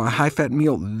caused by a high-fat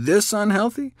meal this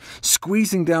unhealthy,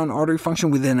 squeezing down artery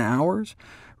function within hours?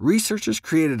 Researchers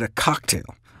created a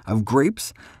cocktail of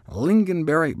grapes,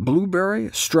 lingonberry, blueberry,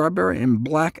 strawberry, and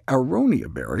black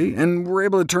aronia berry, and were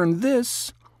able to turn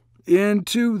this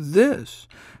into this.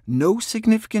 No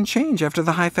significant change after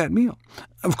the high-fat meal.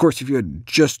 Of course, if you had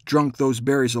just drunk those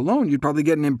berries alone, you'd probably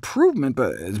get an improvement,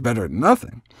 but it's better than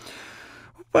nothing.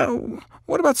 Well,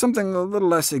 what about something a little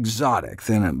less exotic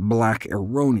than black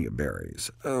aronia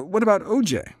berries? What about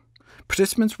OJ?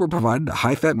 Participants were provided a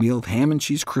high-fat meal of ham and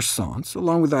cheese croissants,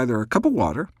 along with either a cup of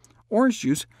water, orange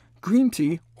juice, green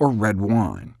tea, or red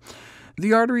wine.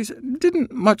 The arteries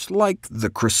didn't much like the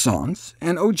croissants,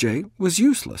 and OJ was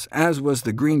useless, as was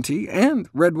the green tea and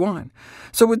red wine,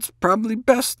 so it's probably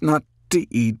best not to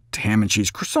eat ham and cheese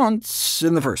croissants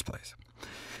in the first place.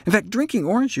 In fact, drinking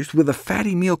orange juice with a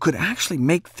fatty meal could actually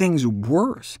make things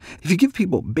worse. If you give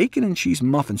people bacon and cheese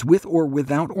muffins with or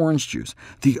without orange juice,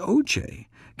 the OJ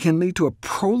can lead to a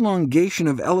prolongation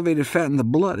of elevated fat in the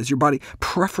blood, as your body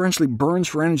preferentially burns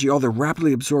for energy all the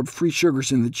rapidly absorbed free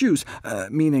sugars in the juice,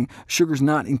 meaning sugars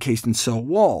not encased in cell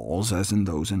walls, as in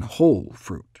those in whole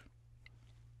fruit.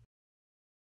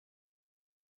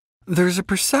 There's a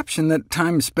perception that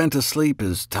time spent asleep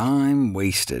is time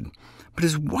wasted, but it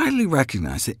is widely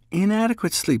recognized that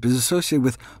inadequate sleep is associated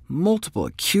with multiple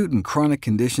acute and chronic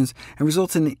conditions and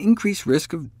results in an increased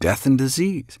risk of death and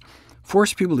disease.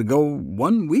 Force people to go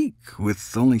 1 week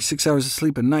with only 6 hours of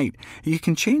sleep a night, you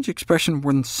can change expression of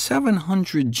more than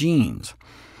 700 genes.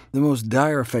 The most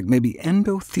dire effect may be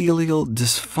endothelial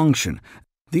dysfunction.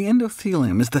 The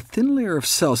endothelium is the thin layer of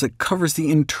cells that covers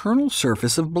the internal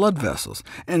surface of blood vessels,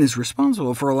 and is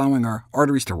responsible for allowing our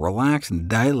arteries to relax and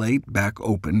dilate back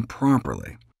open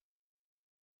properly.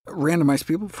 Randomized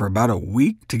people for about a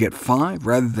week to get 5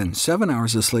 rather than 7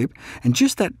 hours of sleep, and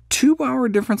just that 2-hour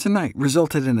difference a night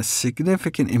resulted in a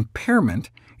significant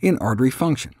impairment in artery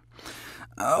function.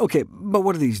 OK, but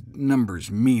what do these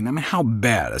numbers mean? I mean, how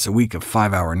bad is a week of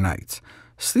 5-hour nights?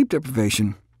 Sleep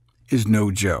deprivation is no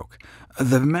joke.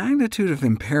 The magnitude of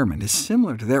impairment is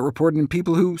similar to that reported in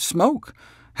people who smoke,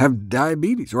 have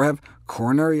diabetes, or have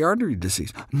coronary artery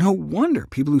disease. No wonder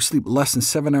people who sleep less than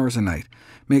 7 hours a night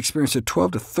may experience a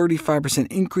 12 to 35%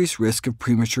 increased risk of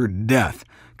premature death,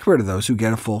 compared to those who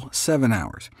get a full 7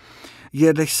 hours.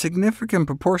 Yet a significant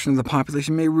proportion of the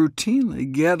population may routinely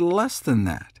get less than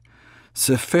that.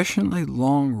 Sufficiently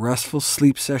long, restful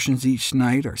sleep sessions each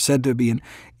night are said to be an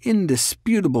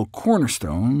indisputable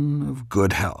cornerstone of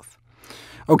good health.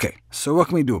 OK, so what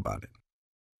can we do about it?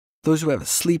 Those who have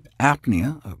sleep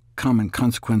apnea, a common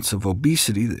consequence of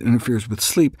obesity that interferes with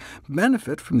sleep,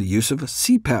 benefit from the use of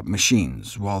CPAP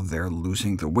machines while they're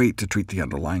losing the weight to treat the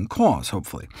underlying cause,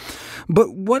 hopefully.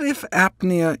 But what if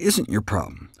apnea isn't your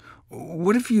problem?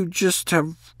 What if you just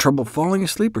have trouble falling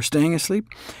asleep or staying asleep?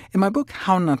 In my book,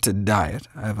 How Not to Diet,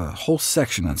 I have a whole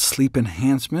section on sleep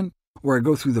enhancement, where I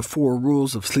go through the 4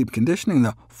 rules of sleep conditioning,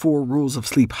 the 4 rules of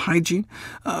sleep hygiene.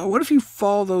 What if you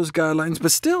follow those guidelines,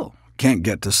 but still can't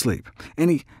get to sleep?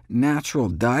 Any natural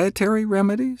dietary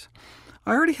remedies?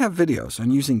 I already have videos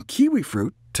on using kiwi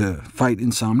fruit to fight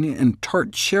insomnia, and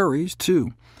tart cherries,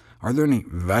 too. Are there any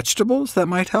vegetables that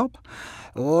might help?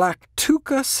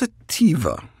 Lactuca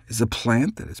sativa is a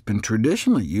plant that has been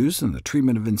traditionally used in the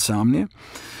treatment of insomnia.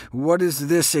 What is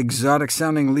this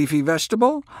exotic-sounding leafy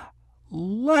vegetable?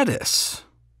 Lettuce.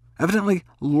 Evidently,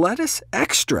 lettuce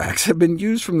extracts have been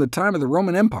used from the time of the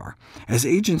Roman Empire as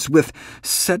agents with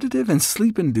sedative and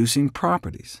sleep-inducing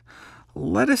properties.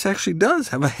 Lettuce actually does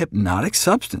have a hypnotic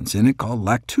substance in it called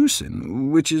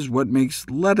lactucin, which is what makes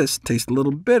lettuce taste a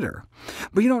little bitter.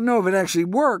 But you don't know if it actually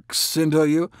works until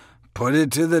you put it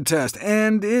to the test.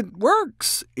 And it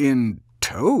works in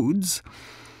toads.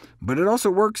 But it also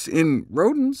works in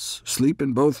rodents. Sleep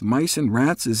in both mice and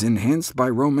rats is enhanced by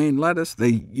romaine lettuce.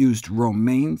 They used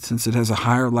romaine since it has a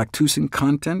higher lactucin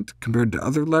content compared to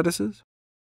other lettuces.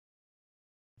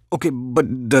 OK,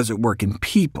 but does it work in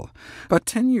people? About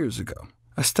 10 years ago,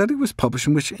 a study was published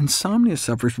in which insomnia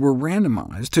sufferers were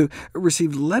randomized to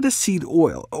receive lettuce seed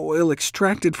oil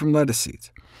extracted from lettuce seeds.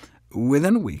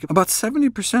 Within a week, about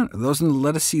 70% of those in the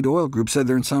lettuce seed oil group said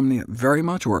their insomnia very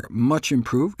much or much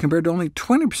improved, compared to only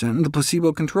 20% in the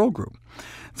placebo control group.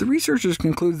 The researchers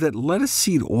concluded that lettuce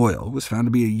seed oil was found to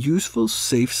be a useful,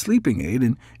 safe sleeping aid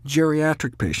in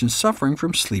geriatric patients suffering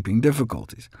from sleeping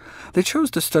difficulties. They chose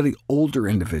to study older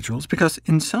individuals because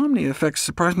insomnia affects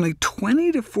approximately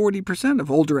 20 to 40%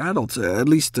 of older adults, at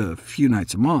least a few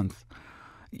nights a month.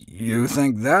 You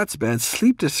think that's bad?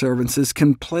 Sleep disturbances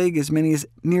can plague as many as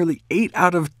nearly 8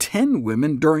 out of 10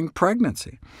 women during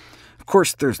pregnancy. Of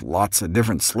course, there's lots of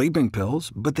different sleeping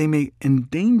pills, but they may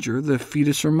endanger the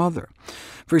fetus or mother.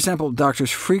 For example,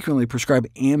 doctors frequently prescribe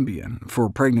Ambien for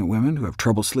pregnant women who have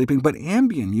trouble sleeping, but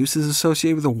Ambien use is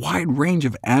associated with a wide range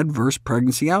of adverse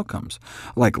pregnancy outcomes,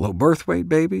 like low birth weight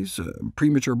babies,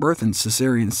 premature birth, and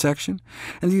cesarean section.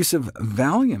 And the use of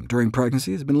Valium during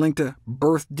pregnancy has been linked to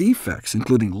birth defects,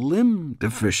 including limb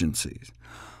deficiencies.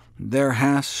 There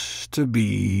has to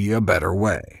be a better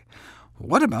way.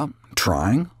 What about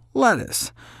trying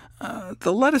lettuce?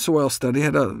 The lettuce oil study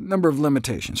had a number of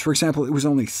limitations. For example, it was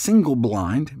only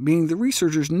single-blind, meaning the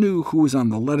researchers knew who was on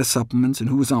the lettuce supplements and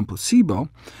who was on placebo,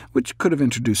 which could have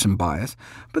introduced some bias.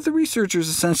 But the researchers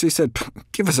essentially said,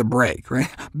 give us a break, right?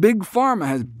 Big Pharma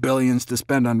has billions to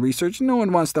spend on research. No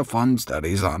one wants to fund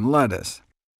studies on lettuce.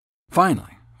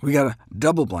 Finally, we got a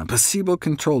double-blind,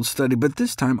 placebo-controlled study, but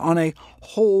this time on a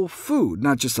whole food,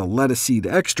 not just a lettuce seed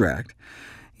extract.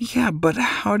 Yeah, but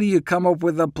how do you come up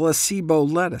with a placebo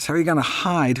lettuce? How are you going to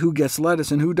hide who gets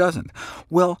lettuce and who doesn't?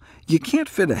 Well, you can't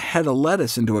fit a head of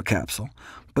lettuce into a capsule,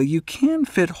 but you can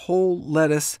fit whole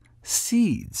lettuce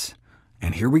seeds.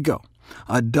 And here we go.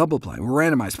 A double-blind,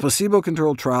 randomized,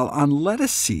 placebo-controlled trial on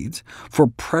lettuce seeds for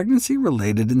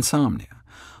pregnancy-related insomnia.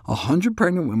 100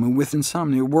 pregnant women with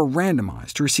insomnia were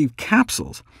randomized to receive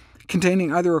capsules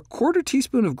containing either a quarter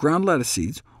teaspoon of ground lettuce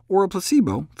seeds or a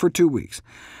placebo for 2 weeks.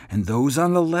 And those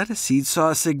on the lettuce seeds saw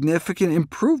a significant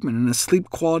improvement in a sleep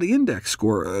quality index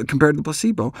score compared to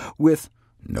placebo, with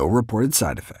no reported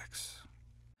side effects.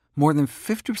 More than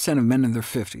 50% of men in their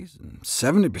 50s, and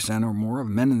 70% or more of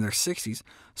men in their 60s,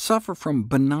 suffer from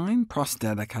benign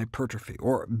prostatic hypertrophy,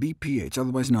 or BPH,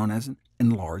 otherwise known as an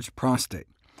enlarged prostate.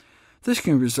 This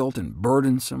can result in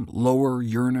burdensome lower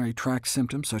urinary tract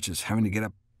symptoms, such as having to get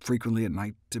up frequently at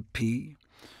night to pee.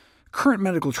 Current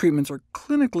medical treatments are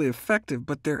clinically effective,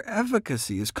 but their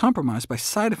efficacy is compromised by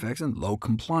side effects and low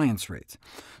compliance rates.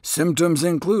 Symptoms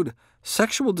include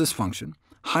sexual dysfunction,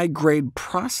 high-grade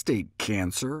prostate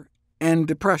cancer, and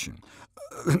depression.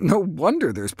 No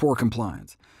wonder there's poor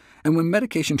compliance. And when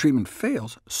medication treatment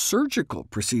fails, surgical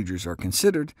procedures are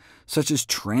considered, such as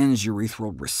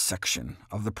transurethral resection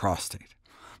of the prostate.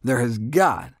 There has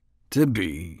got to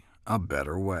be a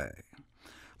better way.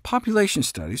 Population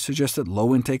studies suggest that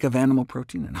low intake of animal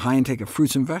protein and high intake of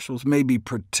fruits and vegetables may be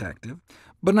protective,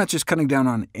 but not just cutting down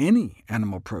on any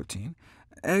animal protein.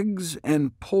 Eggs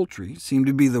and poultry seem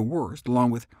to be the worst, along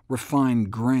with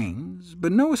refined grains,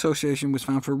 but no association was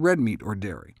found for red meat or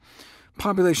dairy.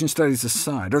 Population studies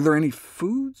aside, are there any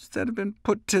foods that have been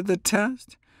put to the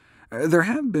test? There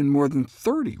have been more than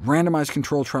 30 randomized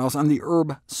controlled trials on the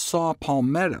herb saw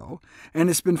palmetto, and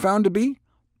it's been found to be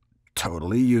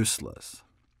totally useless.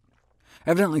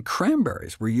 Evidently,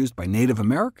 cranberries were used by Native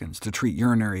Americans to treat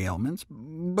urinary ailments,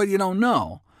 but you don't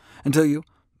know until you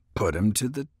put them to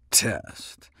the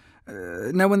test.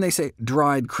 Now, when they say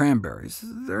dried cranberries,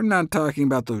 they're not talking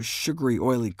about those sugary,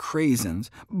 oily craisins,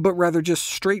 but rather just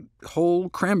straight whole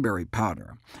cranberry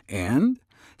powder. And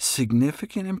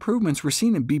significant improvements were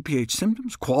seen in BPH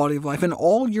symptoms, quality of life, and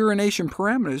all urination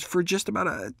parameters for just about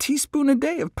a teaspoon a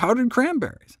day of powdered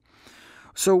cranberries.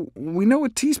 So we know a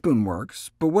teaspoon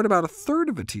works, but what about a third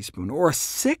of a teaspoon, or a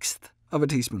sixth of a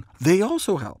teaspoon? They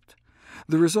also helped.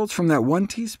 The results from that 1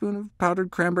 teaspoon of powdered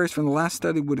cranberries from the last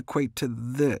study would equate to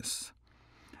this.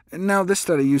 Now, this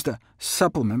study used a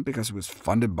supplement because it was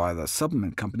funded by the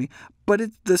supplement company, but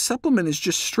the supplement is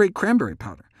just straight cranberry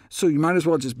powder, so you might as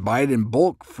well just buy it in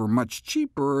bulk for much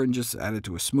cheaper and just add it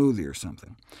to a smoothie or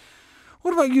something.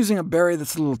 What about using a berry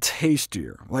that's a little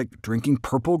tastier, like drinking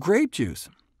purple grape juice?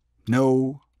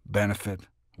 No benefit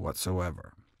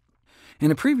whatsoever. In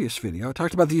a previous video, I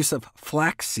talked about the use of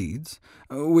flax seeds,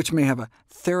 which may have a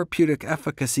therapeutic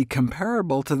efficacy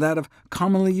comparable to that of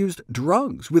commonly used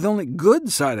drugs, with only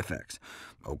good side effects.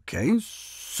 OK,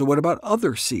 so what about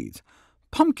other seeds?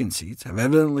 Pumpkin seeds have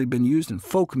evidently been used in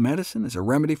folk medicine as a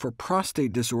remedy for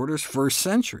prostate disorders for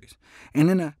centuries,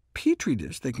 and in a petri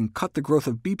dish they can cut the growth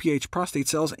of BPH prostate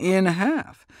cells in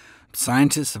half.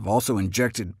 Scientists have also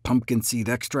injected pumpkin seed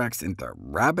extracts into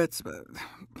rabbits. But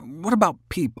what about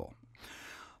people?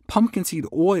 Pumpkin seed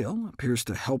oil appears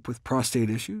to help with prostate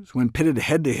issues. When pitted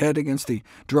head-to-head against the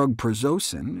drug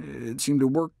prazosin, it seemed to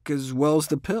work as well as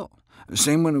the pill.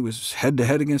 Same when it was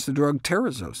head-to-head against the drug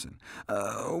terazosin.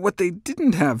 What they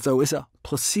didn't have, though, is a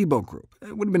placebo group.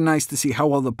 It would have been nice to see how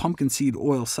well the pumpkin seed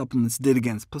oil supplements did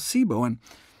against placebo, and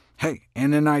hey,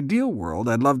 in an ideal world,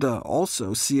 I'd love to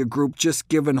also see a group just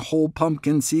given whole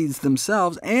pumpkin seeds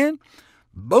themselves, and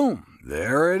boom,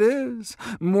 there it is.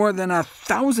 More than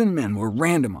 1,000 men were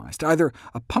randomized to either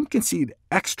a pumpkin seed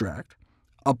extract,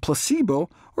 a placebo,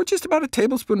 or just about a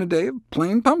tablespoon a day of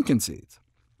plain pumpkin seeds.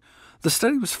 The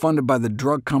study was funded by the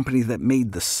drug company that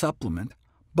made the supplement,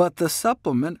 but the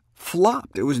supplement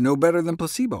flopped. It was no better than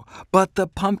placebo, but the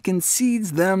pumpkin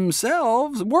seeds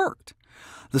themselves worked.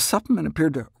 The supplement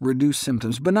appeared to reduce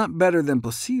symptoms, but not better than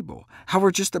placebo.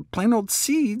 However, just the plain old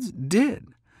seeds did.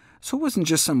 So it wasn't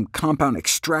just some compound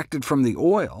extracted from the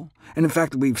oil, and in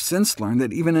fact we've since learned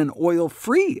that even an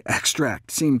oil-free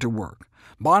extract seemed to work.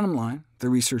 Bottom line, the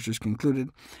researchers concluded,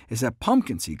 is that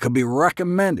pumpkin seed could be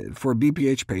recommended for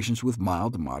BPH patients with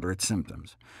mild to moderate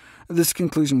symptoms. This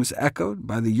conclusion was echoed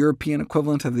by the European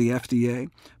equivalent of the FDA.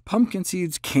 Pumpkin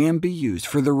seeds can be used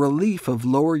for the relief of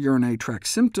lower urinary tract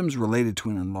symptoms related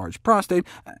to an enlarged prostate,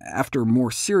 after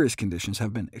more serious conditions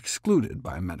have been excluded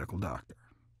by a medical doctor.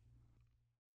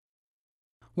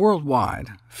 Worldwide,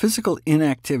 physical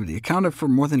inactivity accounted for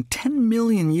more than 10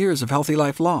 million years of healthy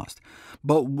life lost,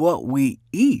 but what we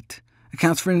eat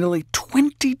accounts for nearly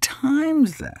 20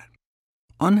 times that.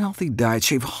 Unhealthy diets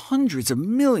shave hundreds of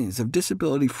millions of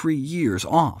disability-free years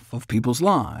off of people's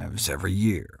lives every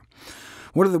year.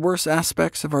 What are the worst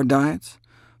aspects of our diets?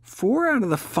 4 out of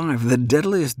the 5 of the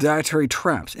deadliest dietary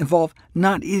traps involve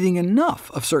not eating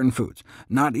enough of certain foods,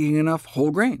 not eating enough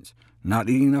whole grains, not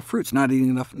eating enough fruits, not eating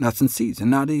enough nuts and seeds, and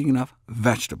not eating enough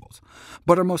vegetables.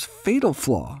 But our most fatal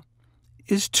flaw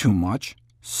is too much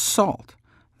salt.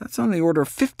 That's on the order of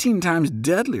 15 times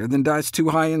deadlier than diets too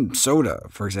high in soda,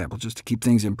 for example, just to keep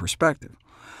things in perspective.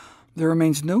 There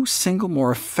remains no single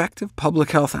more effective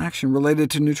public health action related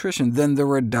to nutrition than the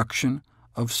reduction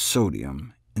of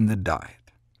sodium in the diet.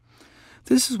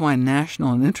 This is why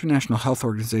national and international health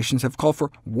organizations have called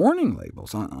for warning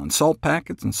labels on salt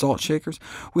packets and salt shakers,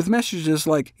 with messages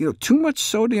like, too much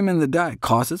sodium in the diet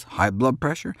causes high blood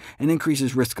pressure and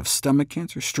increases risk of stomach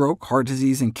cancer, stroke, heart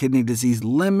disease, and kidney disease.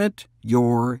 Limit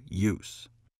your use.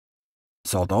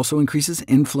 Salt also increases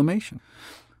inflammation.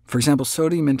 For example,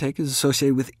 sodium intake is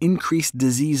associated with increased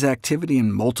disease activity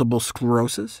in multiple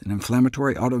sclerosis, an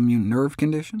inflammatory autoimmune nerve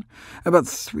condition, about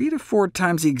 3 to 4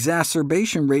 times the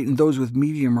exacerbation rate in those with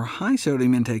medium or high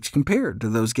sodium intakes compared to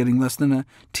those getting less than a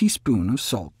teaspoon of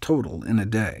salt total in a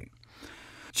day.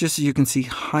 Just as you can see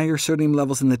higher sodium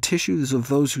levels in the tissues of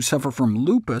those who suffer from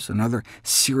lupus, another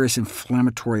serious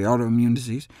inflammatory autoimmune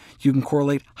disease, you can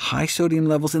correlate high sodium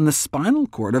levels in the spinal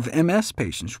cord of MS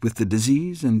patients with the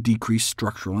disease and decreased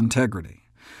structural integrity.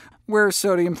 Where is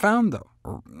sodium found, though?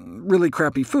 Really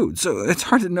crappy food, so it's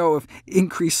hard to know if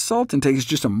increased salt intake is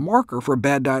just a marker for a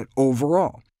bad diet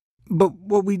overall. But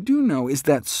what we do know is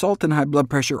that salt and high blood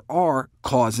pressure are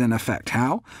cause and effect.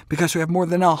 How? Because we have more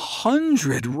than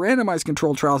 100 randomized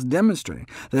controlled trials demonstrating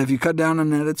that if you cut down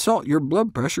on added salt, your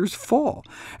blood pressures fall,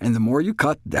 and the more you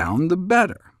cut down, the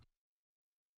better.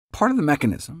 Part of the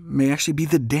mechanism may actually be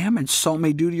the damage salt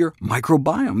may do to your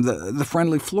microbiome, the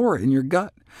friendly flora in your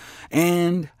gut.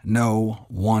 And no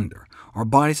wonder. Our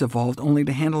bodies evolved only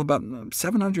to handle about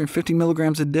 750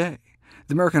 milligrams a day.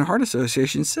 The American Heart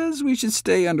Association says we should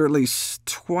stay under at least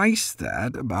twice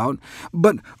that,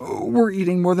 but we're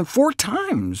eating more than 4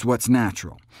 times what's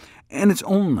natural. And it's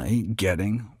only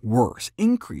getting worse,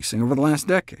 increasing over the last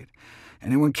decade.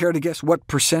 Anyone care to guess what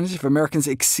percentage of Americans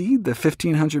exceed the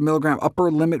 1,500 milligram upper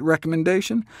limit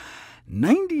recommendation?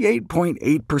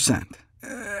 98.8%.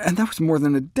 And that was more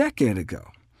than a decade ago.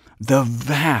 The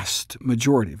vast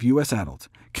majority of U.S. adults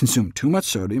consume too much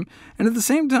sodium, and at the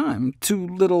same time, too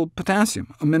little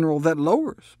potassium, a mineral that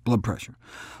lowers blood pressure.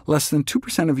 Less than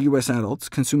 2% of U.S. adults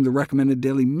consume the recommended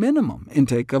daily minimum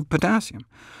intake of potassium.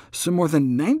 So more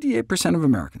than 98% of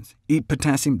Americans eat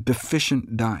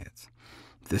potassium-deficient diets.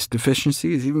 This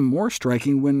deficiency is even more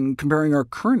striking when comparing our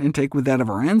current intake with that of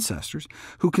our ancestors,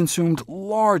 who consumed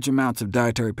large amounts of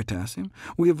dietary potassium.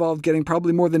 We evolved getting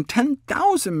probably more than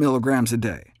 10,000 milligrams a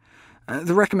day.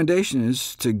 The recommendation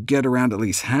is to get around at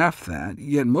least half that,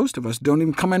 yet most of us don't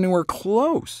even come anywhere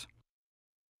close.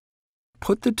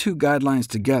 Put the two guidelines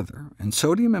together, and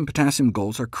sodium and potassium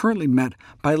goals are currently met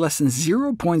by less than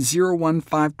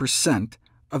 0.015%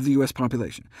 of the U.S.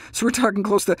 population. So we're talking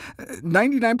close to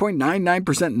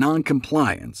 99.99%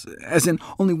 noncompliance, as in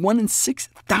only 1 in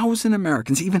 6,000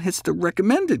 Americans even hits the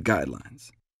recommended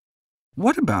guidelines.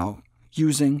 What about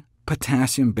using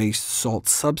potassium-based salt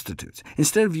substitutes?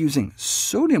 Instead of using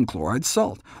sodium chloride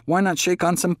salt, why not shake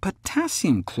on some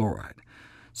potassium chloride?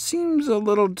 Seems a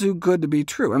little too good to be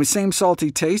true. I mean, same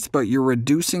salty taste, but you're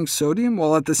reducing sodium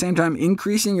while at the same time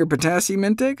increasing your potassium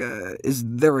intake? Is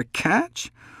there a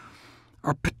catch?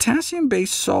 Are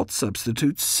potassium-based salt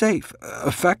substitutes safe,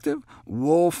 effective?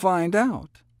 We'll find out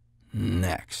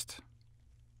next.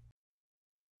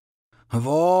 Of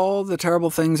all the terrible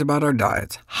things about our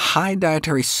diets, high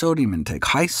dietary sodium intake,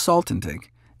 high salt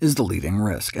intake, is the leading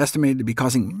risk, estimated to be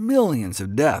causing millions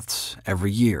of deaths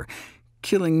every year,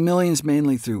 killing millions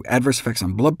mainly through adverse effects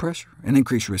on blood pressure, an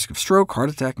increased risk of stroke, heart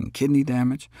attack, and kidney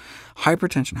damage.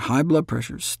 Hypertension, high blood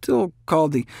pressure, is still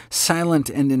called the silent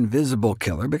and invisible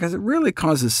killer because it rarely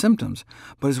causes symptoms,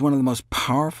 but is one of the most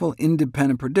powerful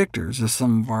independent predictors of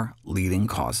some of our leading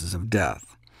causes of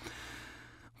death.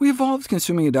 We evolved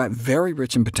consuming a diet very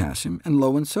rich in potassium and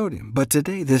low in sodium, but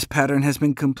today this pattern has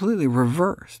been completely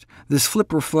reversed. This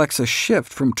flip reflects a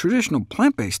shift from traditional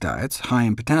plant-based diets, high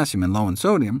in potassium and low in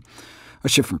sodium, a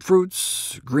shift from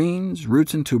fruits, greens,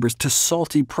 roots, and tubers to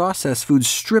salty processed foods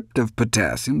stripped of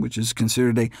potassium, which is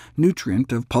considered a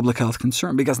nutrient of public health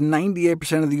concern, because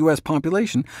 98% of the U.S.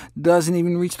 population doesn't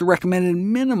even reach the recommended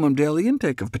minimum daily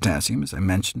intake of potassium, as I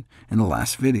mentioned in the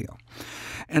last video.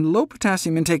 And low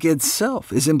potassium intake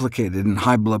itself is implicated in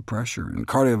high blood pressure and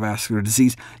cardiovascular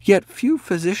disease, yet few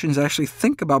physicians actually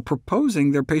think about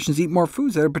proposing their patients eat more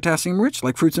foods that are potassium-rich,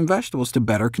 like fruits and vegetables, to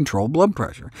better control blood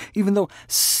pressure, even though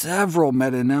several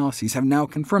meta-analyses have now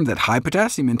confirmed that high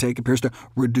potassium intake appears to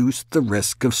reduce the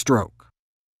risk of stroke.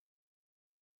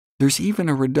 There's even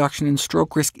a reduction in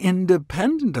stroke risk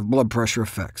independent of blood pressure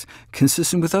effects,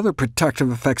 consistent with other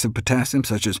protective effects of potassium,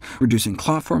 such as reducing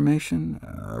clot formation,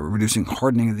 reducing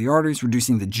hardening of the arteries,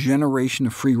 reducing the generation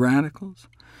of free radicals.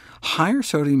 Higher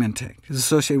sodium intake is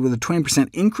associated with a 20%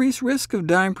 increased risk of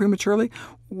dying prematurely,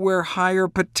 where higher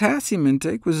potassium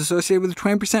intake was associated with a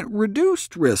 20%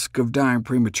 reduced risk of dying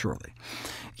prematurely.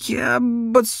 Yeah,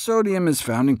 but sodium is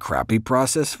found in crappy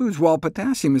processed foods, while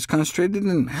potassium is concentrated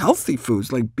in healthy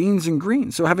foods like beans and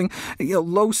greens. So having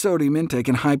low sodium intake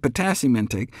and high potassium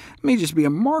intake may just be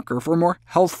a marker for a more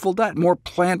healthful diet, more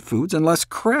plant foods and less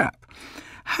crap.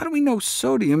 How do we know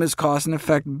sodium is cause and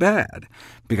effect bad?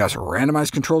 Because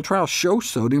randomized controlled trials show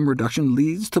sodium reduction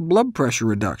leads to blood pressure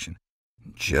reduction.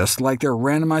 Just like there are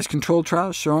randomized controlled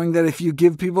trials showing that if you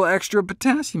give people extra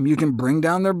potassium, you can bring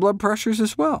down their blood pressures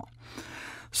as well.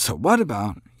 So what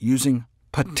about using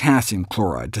potassium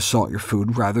chloride to salt your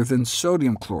food rather than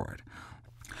sodium chloride?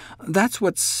 That's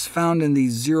what's found in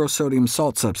these zero-sodium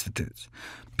salt substitutes.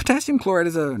 Potassium chloride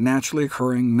is a naturally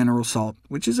occurring mineral salt,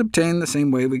 which is obtained the same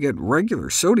way we get regular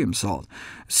sodium salt.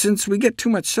 Since we get too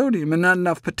much sodium and not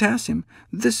enough potassium,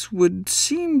 this would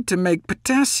seem to make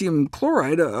potassium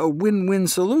chloride a win-win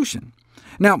solution.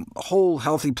 Now, whole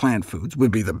healthy plant foods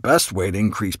would be the best way to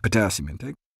increase potassium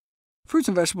intake. Fruits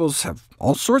and vegetables have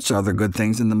all sorts of other good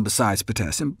things in them besides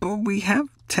potassium, but we have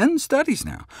 10 studies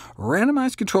now,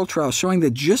 randomized controlled trials showing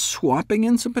that just swapping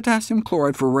in some potassium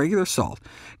chloride for regular salt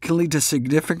can lead to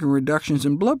significant reductions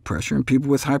in blood pressure in people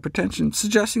with hypertension,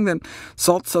 suggesting that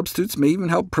salt substitutes may even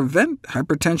help prevent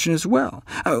hypertension as well.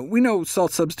 We know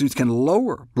salt substitutes can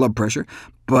lower blood pressure,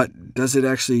 but does it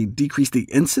actually decrease the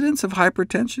incidence of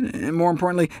hypertension, and more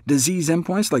importantly, disease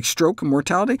endpoints like stroke and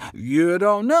mortality? You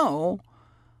don't know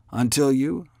until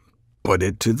you put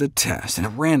it to the test. In a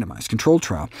randomized controlled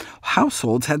trial,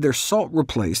 households had their salt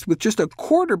replaced with just a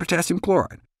quarter potassium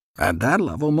chloride. At that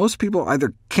level, most people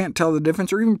either can't tell the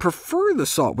difference or even prefer the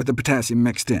salt with the potassium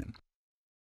mixed in.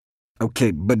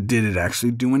 OK, but did it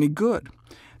actually do any good?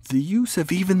 The use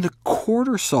of even the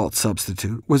quarter salt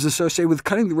substitute was associated with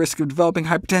cutting the risk of developing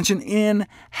hypertension in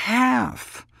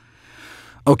half.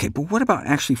 OK, but what about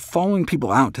actually following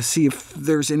people out to see if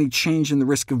there's any change in the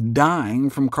risk of dying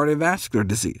from cardiovascular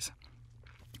disease?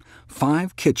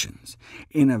 5 kitchens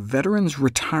in a veterans'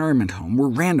 retirement home were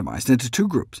randomized into 2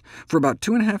 groups for about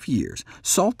 2.5 years,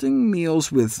 salting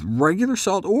meals with regular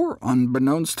salt or,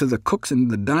 unbeknownst to the cooks in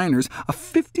the diners, a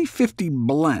 50-50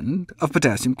 blend of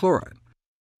potassium chloride.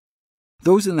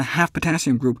 Those in the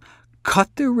half-potassium group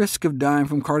cut their risk of dying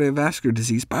from cardiovascular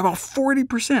disease by about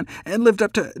 40% and lived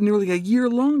up to nearly a year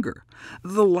longer.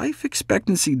 The life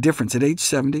expectancy difference at age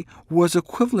 70 was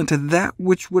equivalent to that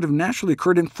which would have naturally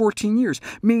occurred in 14 years,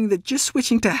 meaning that just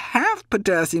switching to half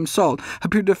potassium salt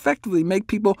appeared to effectively make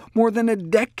people more than a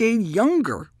decade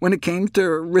younger when it came to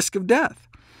risk of death.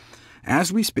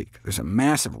 As we speak, there's a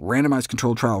massive randomized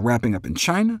controlled trial wrapping up in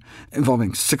China,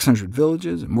 involving 600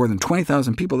 villages and more than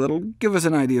 20,000 people that'll give us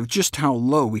an idea of just how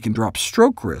low we can drop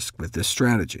stroke risk with this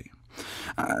strategy.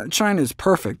 China is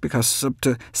perfect because up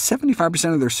to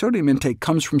 75% of their sodium intake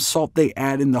comes from salt they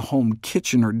add in the home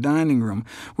kitchen or dining room,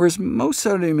 whereas most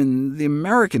sodium in the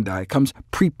American diet comes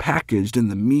prepackaged in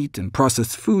the meat and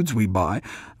processed foods we buy,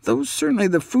 though certainly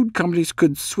the food companies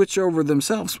could switch over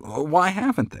themselves. Why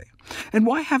haven't they? And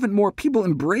why haven't more people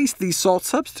embraced these salt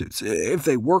substitutes, if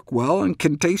they work well and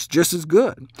can taste just as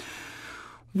good?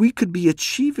 We could be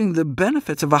achieving the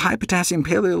benefits of a high-potassium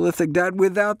Paleolithic diet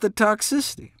without the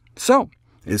toxicity. So,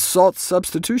 is salt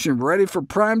substitution ready for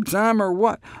prime time or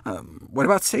what? What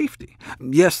about safety?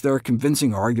 Yes, there are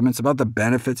convincing arguments about the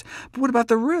benefits, but what about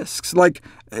the risks? Like,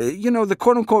 the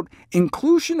quote-unquote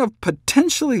inclusion of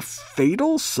potentially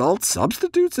fatal salt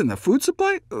substitutes in the food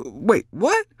supply? Wait,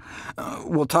 what?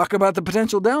 We'll talk about the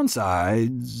potential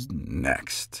downsides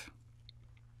next.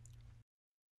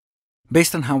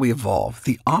 Based on how we evolve,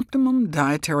 the optimum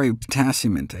dietary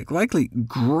potassium intake likely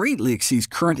greatly exceeds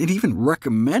current and even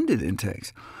recommended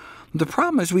intakes. The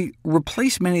problem is we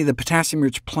replace many of the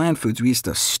potassium-rich plant foods we used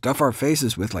to stuff our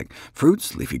faces with, like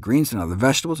fruits, leafy greens, and other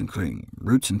vegetables, including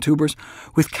roots and tubers,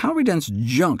 with calorie-dense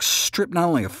junk stripped not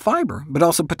only of fiber, but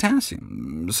also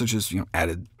potassium, such as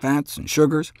added fats and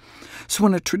sugars. So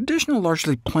in a traditional,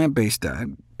 largely plant-based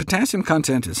diet, potassium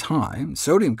content is high, and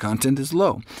sodium content is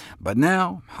low. But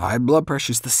now, high blood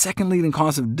pressure is the second leading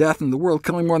cause of death in the world,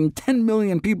 killing more than 10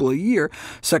 million people a year,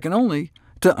 second only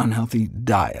to unhealthy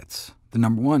diets, the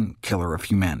 #1 killer of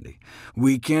humanity.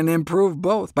 We can improve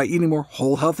both by eating more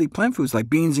whole, healthy plant foods like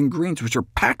beans and greens, which are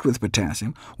packed with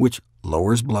potassium, which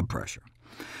lowers blood pressure.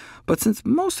 But since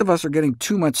most of us are getting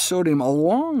too much sodium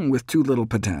along with too little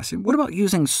potassium, what about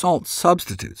using salt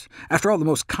substitutes? After all, the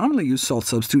most commonly used salt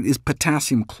substitute is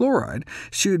potassium chloride,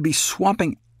 so you would be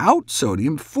swapping out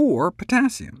sodium for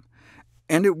potassium.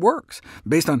 And it works.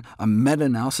 Based on a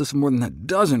meta-analysis of more than a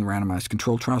dozen randomized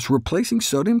controlled trials, replacing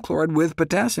sodium chloride with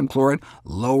potassium chloride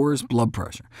lowers blood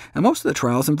pressure. And most of the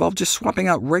trials involve just swapping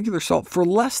out regular salt for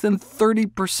less than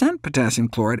 30% potassium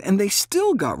chloride, and they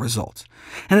still got results.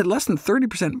 And at less than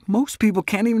 30%, most people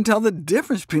can't even tell the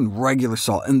difference between regular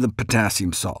salt and the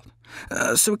potassium salt.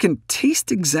 So it can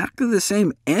taste exactly the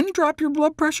same and drop your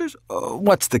blood pressures?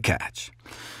 What's the catch?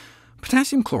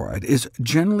 Potassium chloride is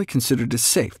generally considered as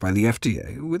safe by the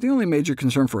FDA, with the only major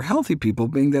concern for healthy people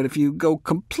being that if you go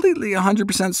completely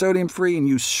 100% sodium-free and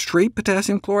use straight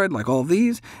potassium chloride like all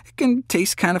these, it can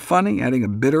taste kind of funny, adding a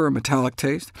bitter or metallic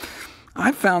taste.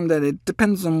 I've found that it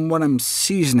depends on what I'm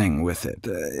seasoning with it.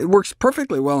 It works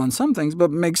perfectly well on some things, but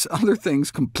makes other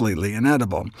things completely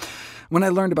inedible. When I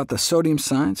learned about the sodium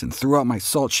science and threw out my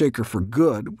salt shaker for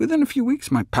good, within a few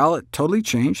weeks my palate totally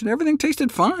changed and everything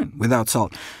tasted fine without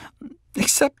salt.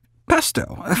 Except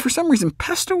pesto. For some reason,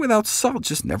 pesto without salt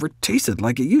just never tasted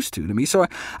like it used to me, so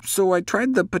I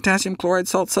tried the potassium chloride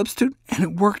salt substitute, and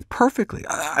it worked perfectly.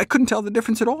 I couldn't tell the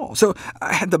difference at all, so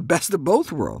I had the best of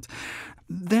both worlds.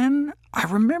 Then I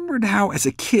remembered how, as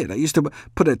a kid, I used to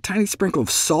put a tiny sprinkle of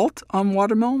salt on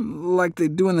watermelon, like they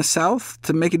do in the South,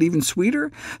 to make it even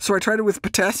sweeter. So I tried it with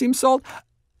potassium salt,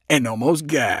 and almost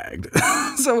gagged.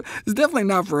 So it's definitely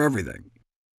not for everything.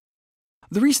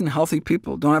 The reason healthy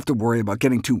people don't have to worry about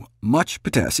getting too much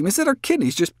potassium is that our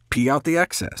kidneys just pee out the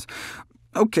excess.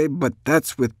 OK, but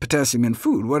that's with potassium in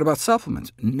food. What about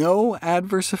supplements? No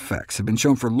adverse effects have been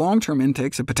shown for long-term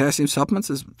intakes of potassium supplements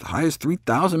as high as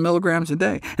 3,000 milligrams a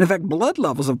day. And in fact, blood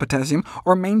levels of potassium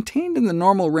are maintained in the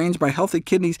normal range by healthy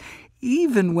kidneys,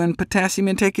 even when potassium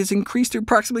intake is increased to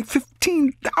approximately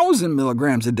 15,000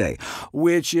 milligrams a day,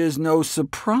 which is no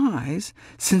surprise,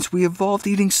 since we evolved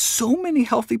eating so many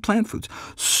healthy plant foods,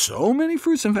 so many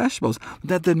fruits and vegetables,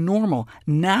 that the normal,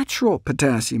 natural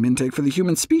potassium intake for the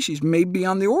human species may be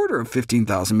on the order of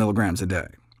 15,000 milligrams a day.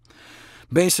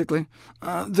 Basically,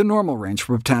 the normal range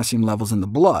for potassium levels in the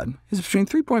blood is between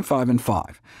 3.5 and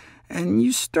 5. And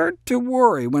you start to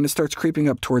worry when it starts creeping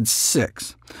up towards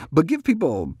 6. But give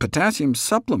people potassium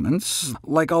supplements,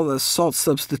 like all the salt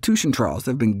substitution trials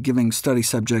that have been giving study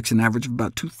subjects an average of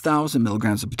about 2,000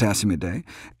 milligrams of potassium a day,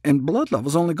 and blood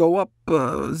levels only go up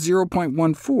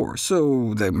 0.14,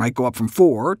 so they might go up from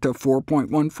 4 to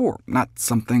 4.14, not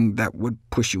something that would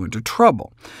push you into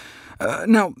trouble.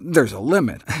 Now, there's a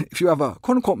limit. If you have a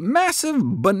quote-unquote massive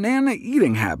banana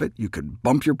eating habit, you could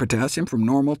bump your potassium from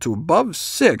normal to above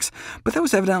 6, but that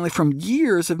was evidently from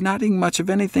years of not eating much of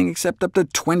anything except up to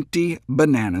 20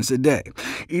 bananas a day.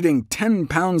 Eating 10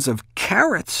 pounds of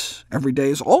carrots every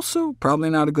day is also probably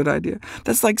not a good idea.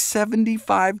 That's like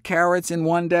 75 carrots in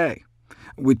one day,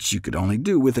 which you could only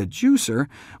do with a juicer,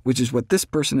 which is what this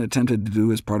person attempted to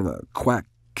do as part of a quack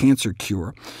cancer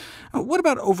cure. What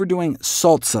about overdoing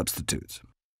salt substitutes?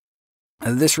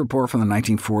 This report from the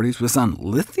 1940s was on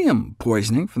lithium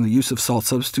poisoning from the use of salt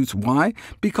substitutes. Why?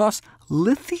 Because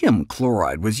lithium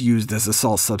chloride was used as a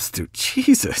salt substitute.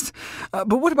 Jesus!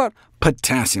 But what about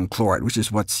potassium chloride, which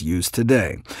is what's used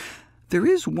today? There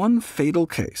is one fatal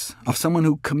case of someone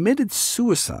who committed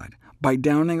suicide by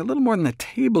downing a little more than a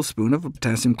tablespoon of a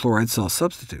potassium chloride salt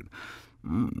substitute.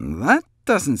 That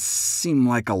doesn't seem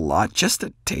like a lot. Just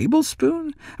a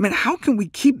tablespoon? I mean, how can we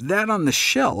keep that on the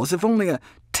shelf as if only a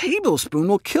tablespoon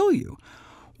will kill you?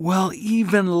 Well,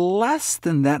 even less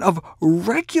than that of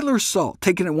regular salt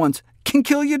taken at once can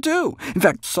kill you too. In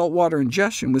fact, saltwater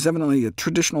ingestion was evidently a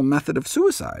traditional method of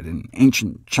suicide in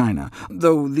ancient China,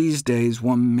 though these days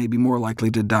one may be more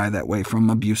likely to die that way from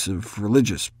abusive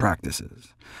religious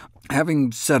practices.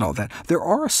 Having said all that, there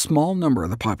are a small number of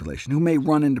the population who may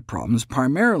run into problems,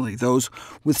 primarily those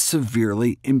with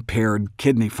severely impaired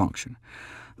kidney function.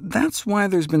 That's why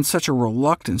there's been such a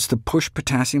reluctance to push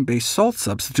potassium-based salt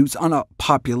substitutes on a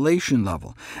population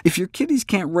level. If your kidneys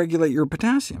can't regulate your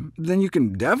potassium, then you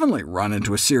can definitely run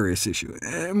into a serious issue.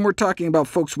 And we're talking about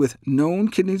folks with known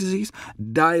kidney disease,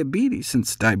 diabetes,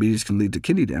 since diabetes can lead to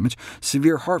kidney damage,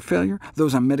 severe heart failure,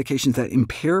 those on medications that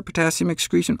impair potassium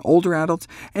excretion, older adults,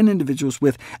 and individuals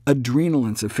with adrenal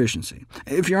insufficiency.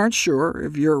 If you aren't sure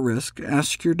if you're at risk,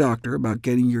 ask your doctor about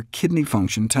getting your kidney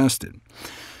function tested.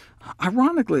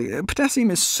 Ironically,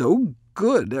 potassium is so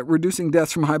good at reducing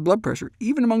deaths from high blood pressure,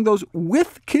 even among those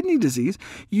with kidney disease,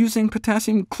 using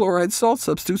potassium chloride salt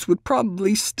substitutes would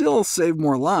probably still save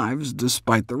more lives,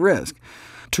 despite the risk.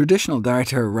 Traditional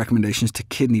dietary recommendations to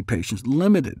kidney patients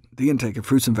limited the intake of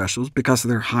fruits and vegetables because of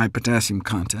their high potassium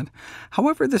content.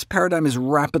 However, this paradigm is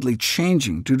rapidly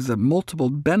changing due to the multiple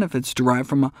benefits derived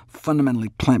from a fundamentally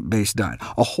plant-based diet.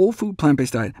 A whole food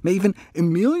plant-based diet may even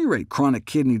ameliorate chronic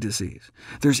kidney disease.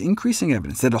 There's increasing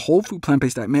evidence that a whole food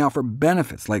plant-based diet may offer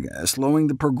benefits like slowing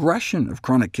the progression of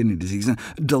chronic kidney disease and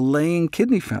delaying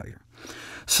kidney failure.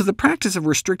 So the practice of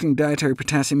restricting dietary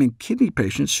potassium in kidney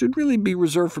patients should really be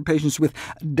reserved for patients with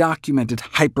documented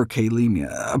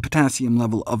hyperkalemia, a potassium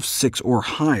level of 6 or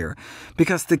higher,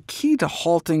 because the key to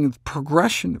halting the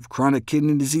progression of chronic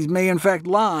kidney disease may in fact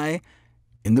lie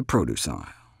in the produce aisle.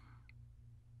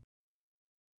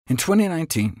 In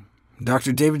 2019,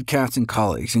 Dr. David Katz and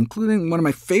colleagues, including one of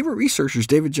my favorite researchers,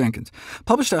 David Jenkins,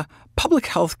 published a public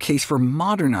health case for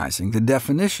modernizing the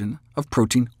definition of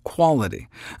protein quality.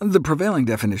 The prevailing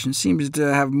definition seems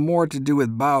to have more to do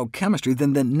with biochemistry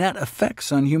than the net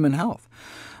effects on human health.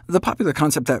 The popular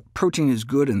concept that protein is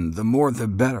good and the more the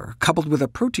better, coupled with a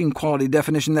protein quality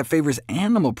definition that favors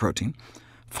animal protein,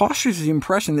 fosters the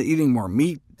impression that eating more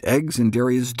meat, eggs, and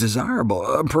dairy is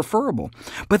desirable, preferable.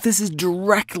 But this is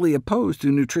directly opposed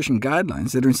to nutrition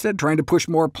guidelines that are instead trying to push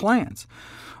more plants.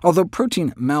 Although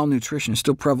protein malnutrition is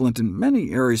still prevalent in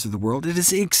many areas of the world, it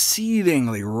is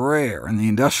exceedingly rare in the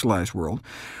industrialized world,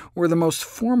 where the most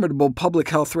formidable public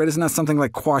health threat is not something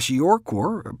like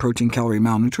kwashiorkor, protein-calorie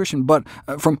malnutrition, but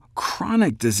from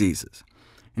chronic diseases.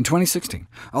 In 2016,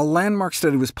 a landmark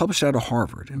study was published out of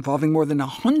Harvard involving more than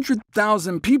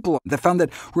 100,000 people that found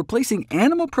that replacing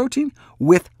animal protein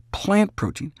with plant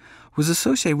protein was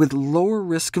associated with lower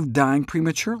risk of dying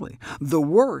prematurely. The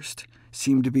worst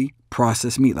seemed to be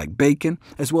processed meat like bacon,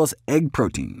 as well as egg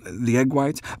protein, the egg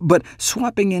whites, but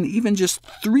swapping in even just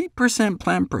 3%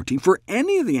 plant protein for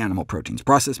any of the animal proteins,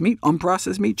 processed meat,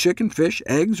 unprocessed meat, chicken, fish,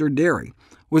 eggs, or dairy,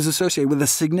 was associated with a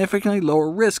significantly lower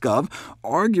risk of,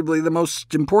 arguably the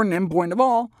most important endpoint of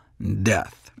all,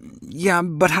 death. Yeah,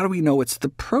 but how do we know it's the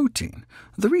protein?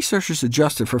 The researchers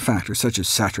adjusted for factors such as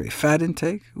saturated fat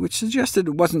intake, which suggested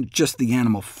it wasn't just the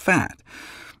animal fat.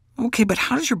 OK, but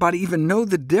how does your body even know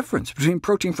the difference between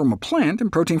protein from a plant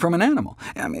and protein from an animal?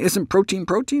 I mean, isn't protein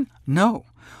protein? No.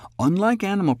 Unlike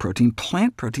animal protein,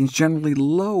 plant protein is generally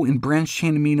low in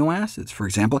branched-chain amino acids, for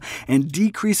example, and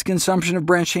decreased consumption of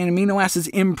branched-chain amino acids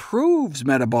improves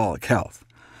metabolic health.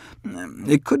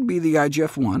 It could be the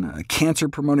IGF-1, a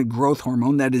cancer-promoting growth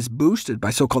hormone that is boosted by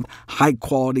so-called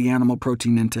high-quality animal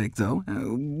protein intake, though.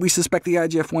 We suspect the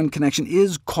IGF-1 connection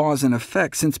is cause and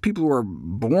effect, since people who are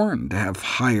born to have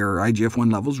higher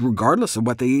IGF-1 levels, regardless of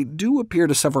what they eat, do appear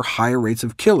to suffer higher rates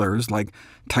of killers like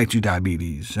type 2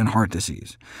 diabetes and heart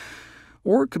disease.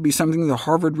 Or it could be something the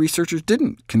Harvard researchers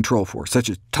didn't control for, such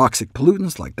as toxic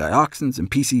pollutants like dioxins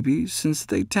and PCBs, since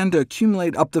they tend to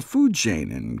accumulate up the food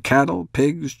chain in cattle,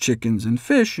 pigs, chickens, and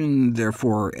fish, and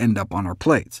therefore end up on our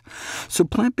plates. So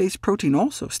plant-based protein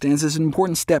also stands as an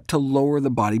important step to lower the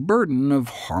body burden of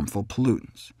harmful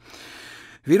pollutants.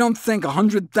 If you don't think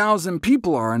 100,000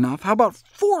 people are enough, how about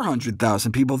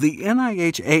 400,000 people? The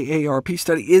NIH AARP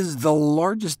study is the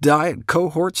largest diet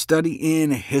cohort study in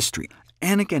history.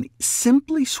 And again,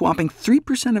 simply swapping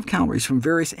 3% of calories from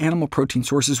various animal protein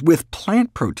sources with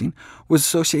plant protein was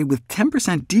associated with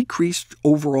 10% decreased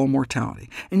overall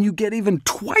mortality. And you get even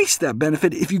twice that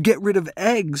benefit if you get rid of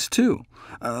eggs, too.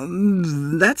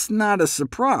 That's not a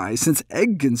surprise, since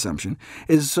egg consumption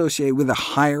is associated with a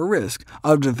higher risk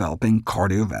of developing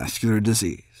cardiovascular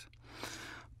disease.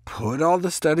 Put all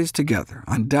the studies together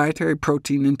on dietary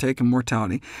protein intake and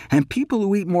mortality, and people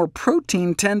who eat more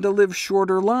protein tend to live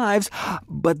shorter lives,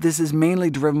 but this is mainly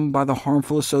driven by the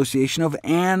harmful association of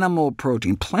animal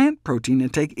protein. Plant protein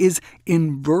intake is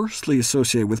inversely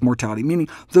associated with mortality, meaning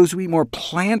those who eat more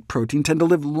plant protein tend to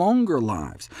live longer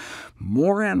lives.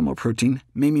 More animal protein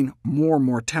may mean more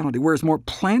mortality, whereas more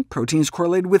plant protein is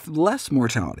correlated with less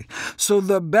mortality. So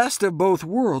the best of both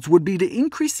worlds would be to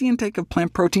increase the intake of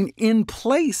plant protein in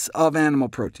place of animal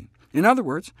protein. In other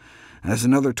words, as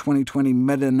another 2020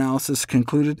 meta-analysis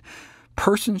concluded,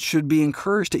 persons should be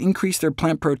encouraged to increase their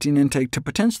plant protein intake to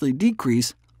potentially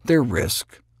decrease their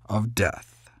risk of death.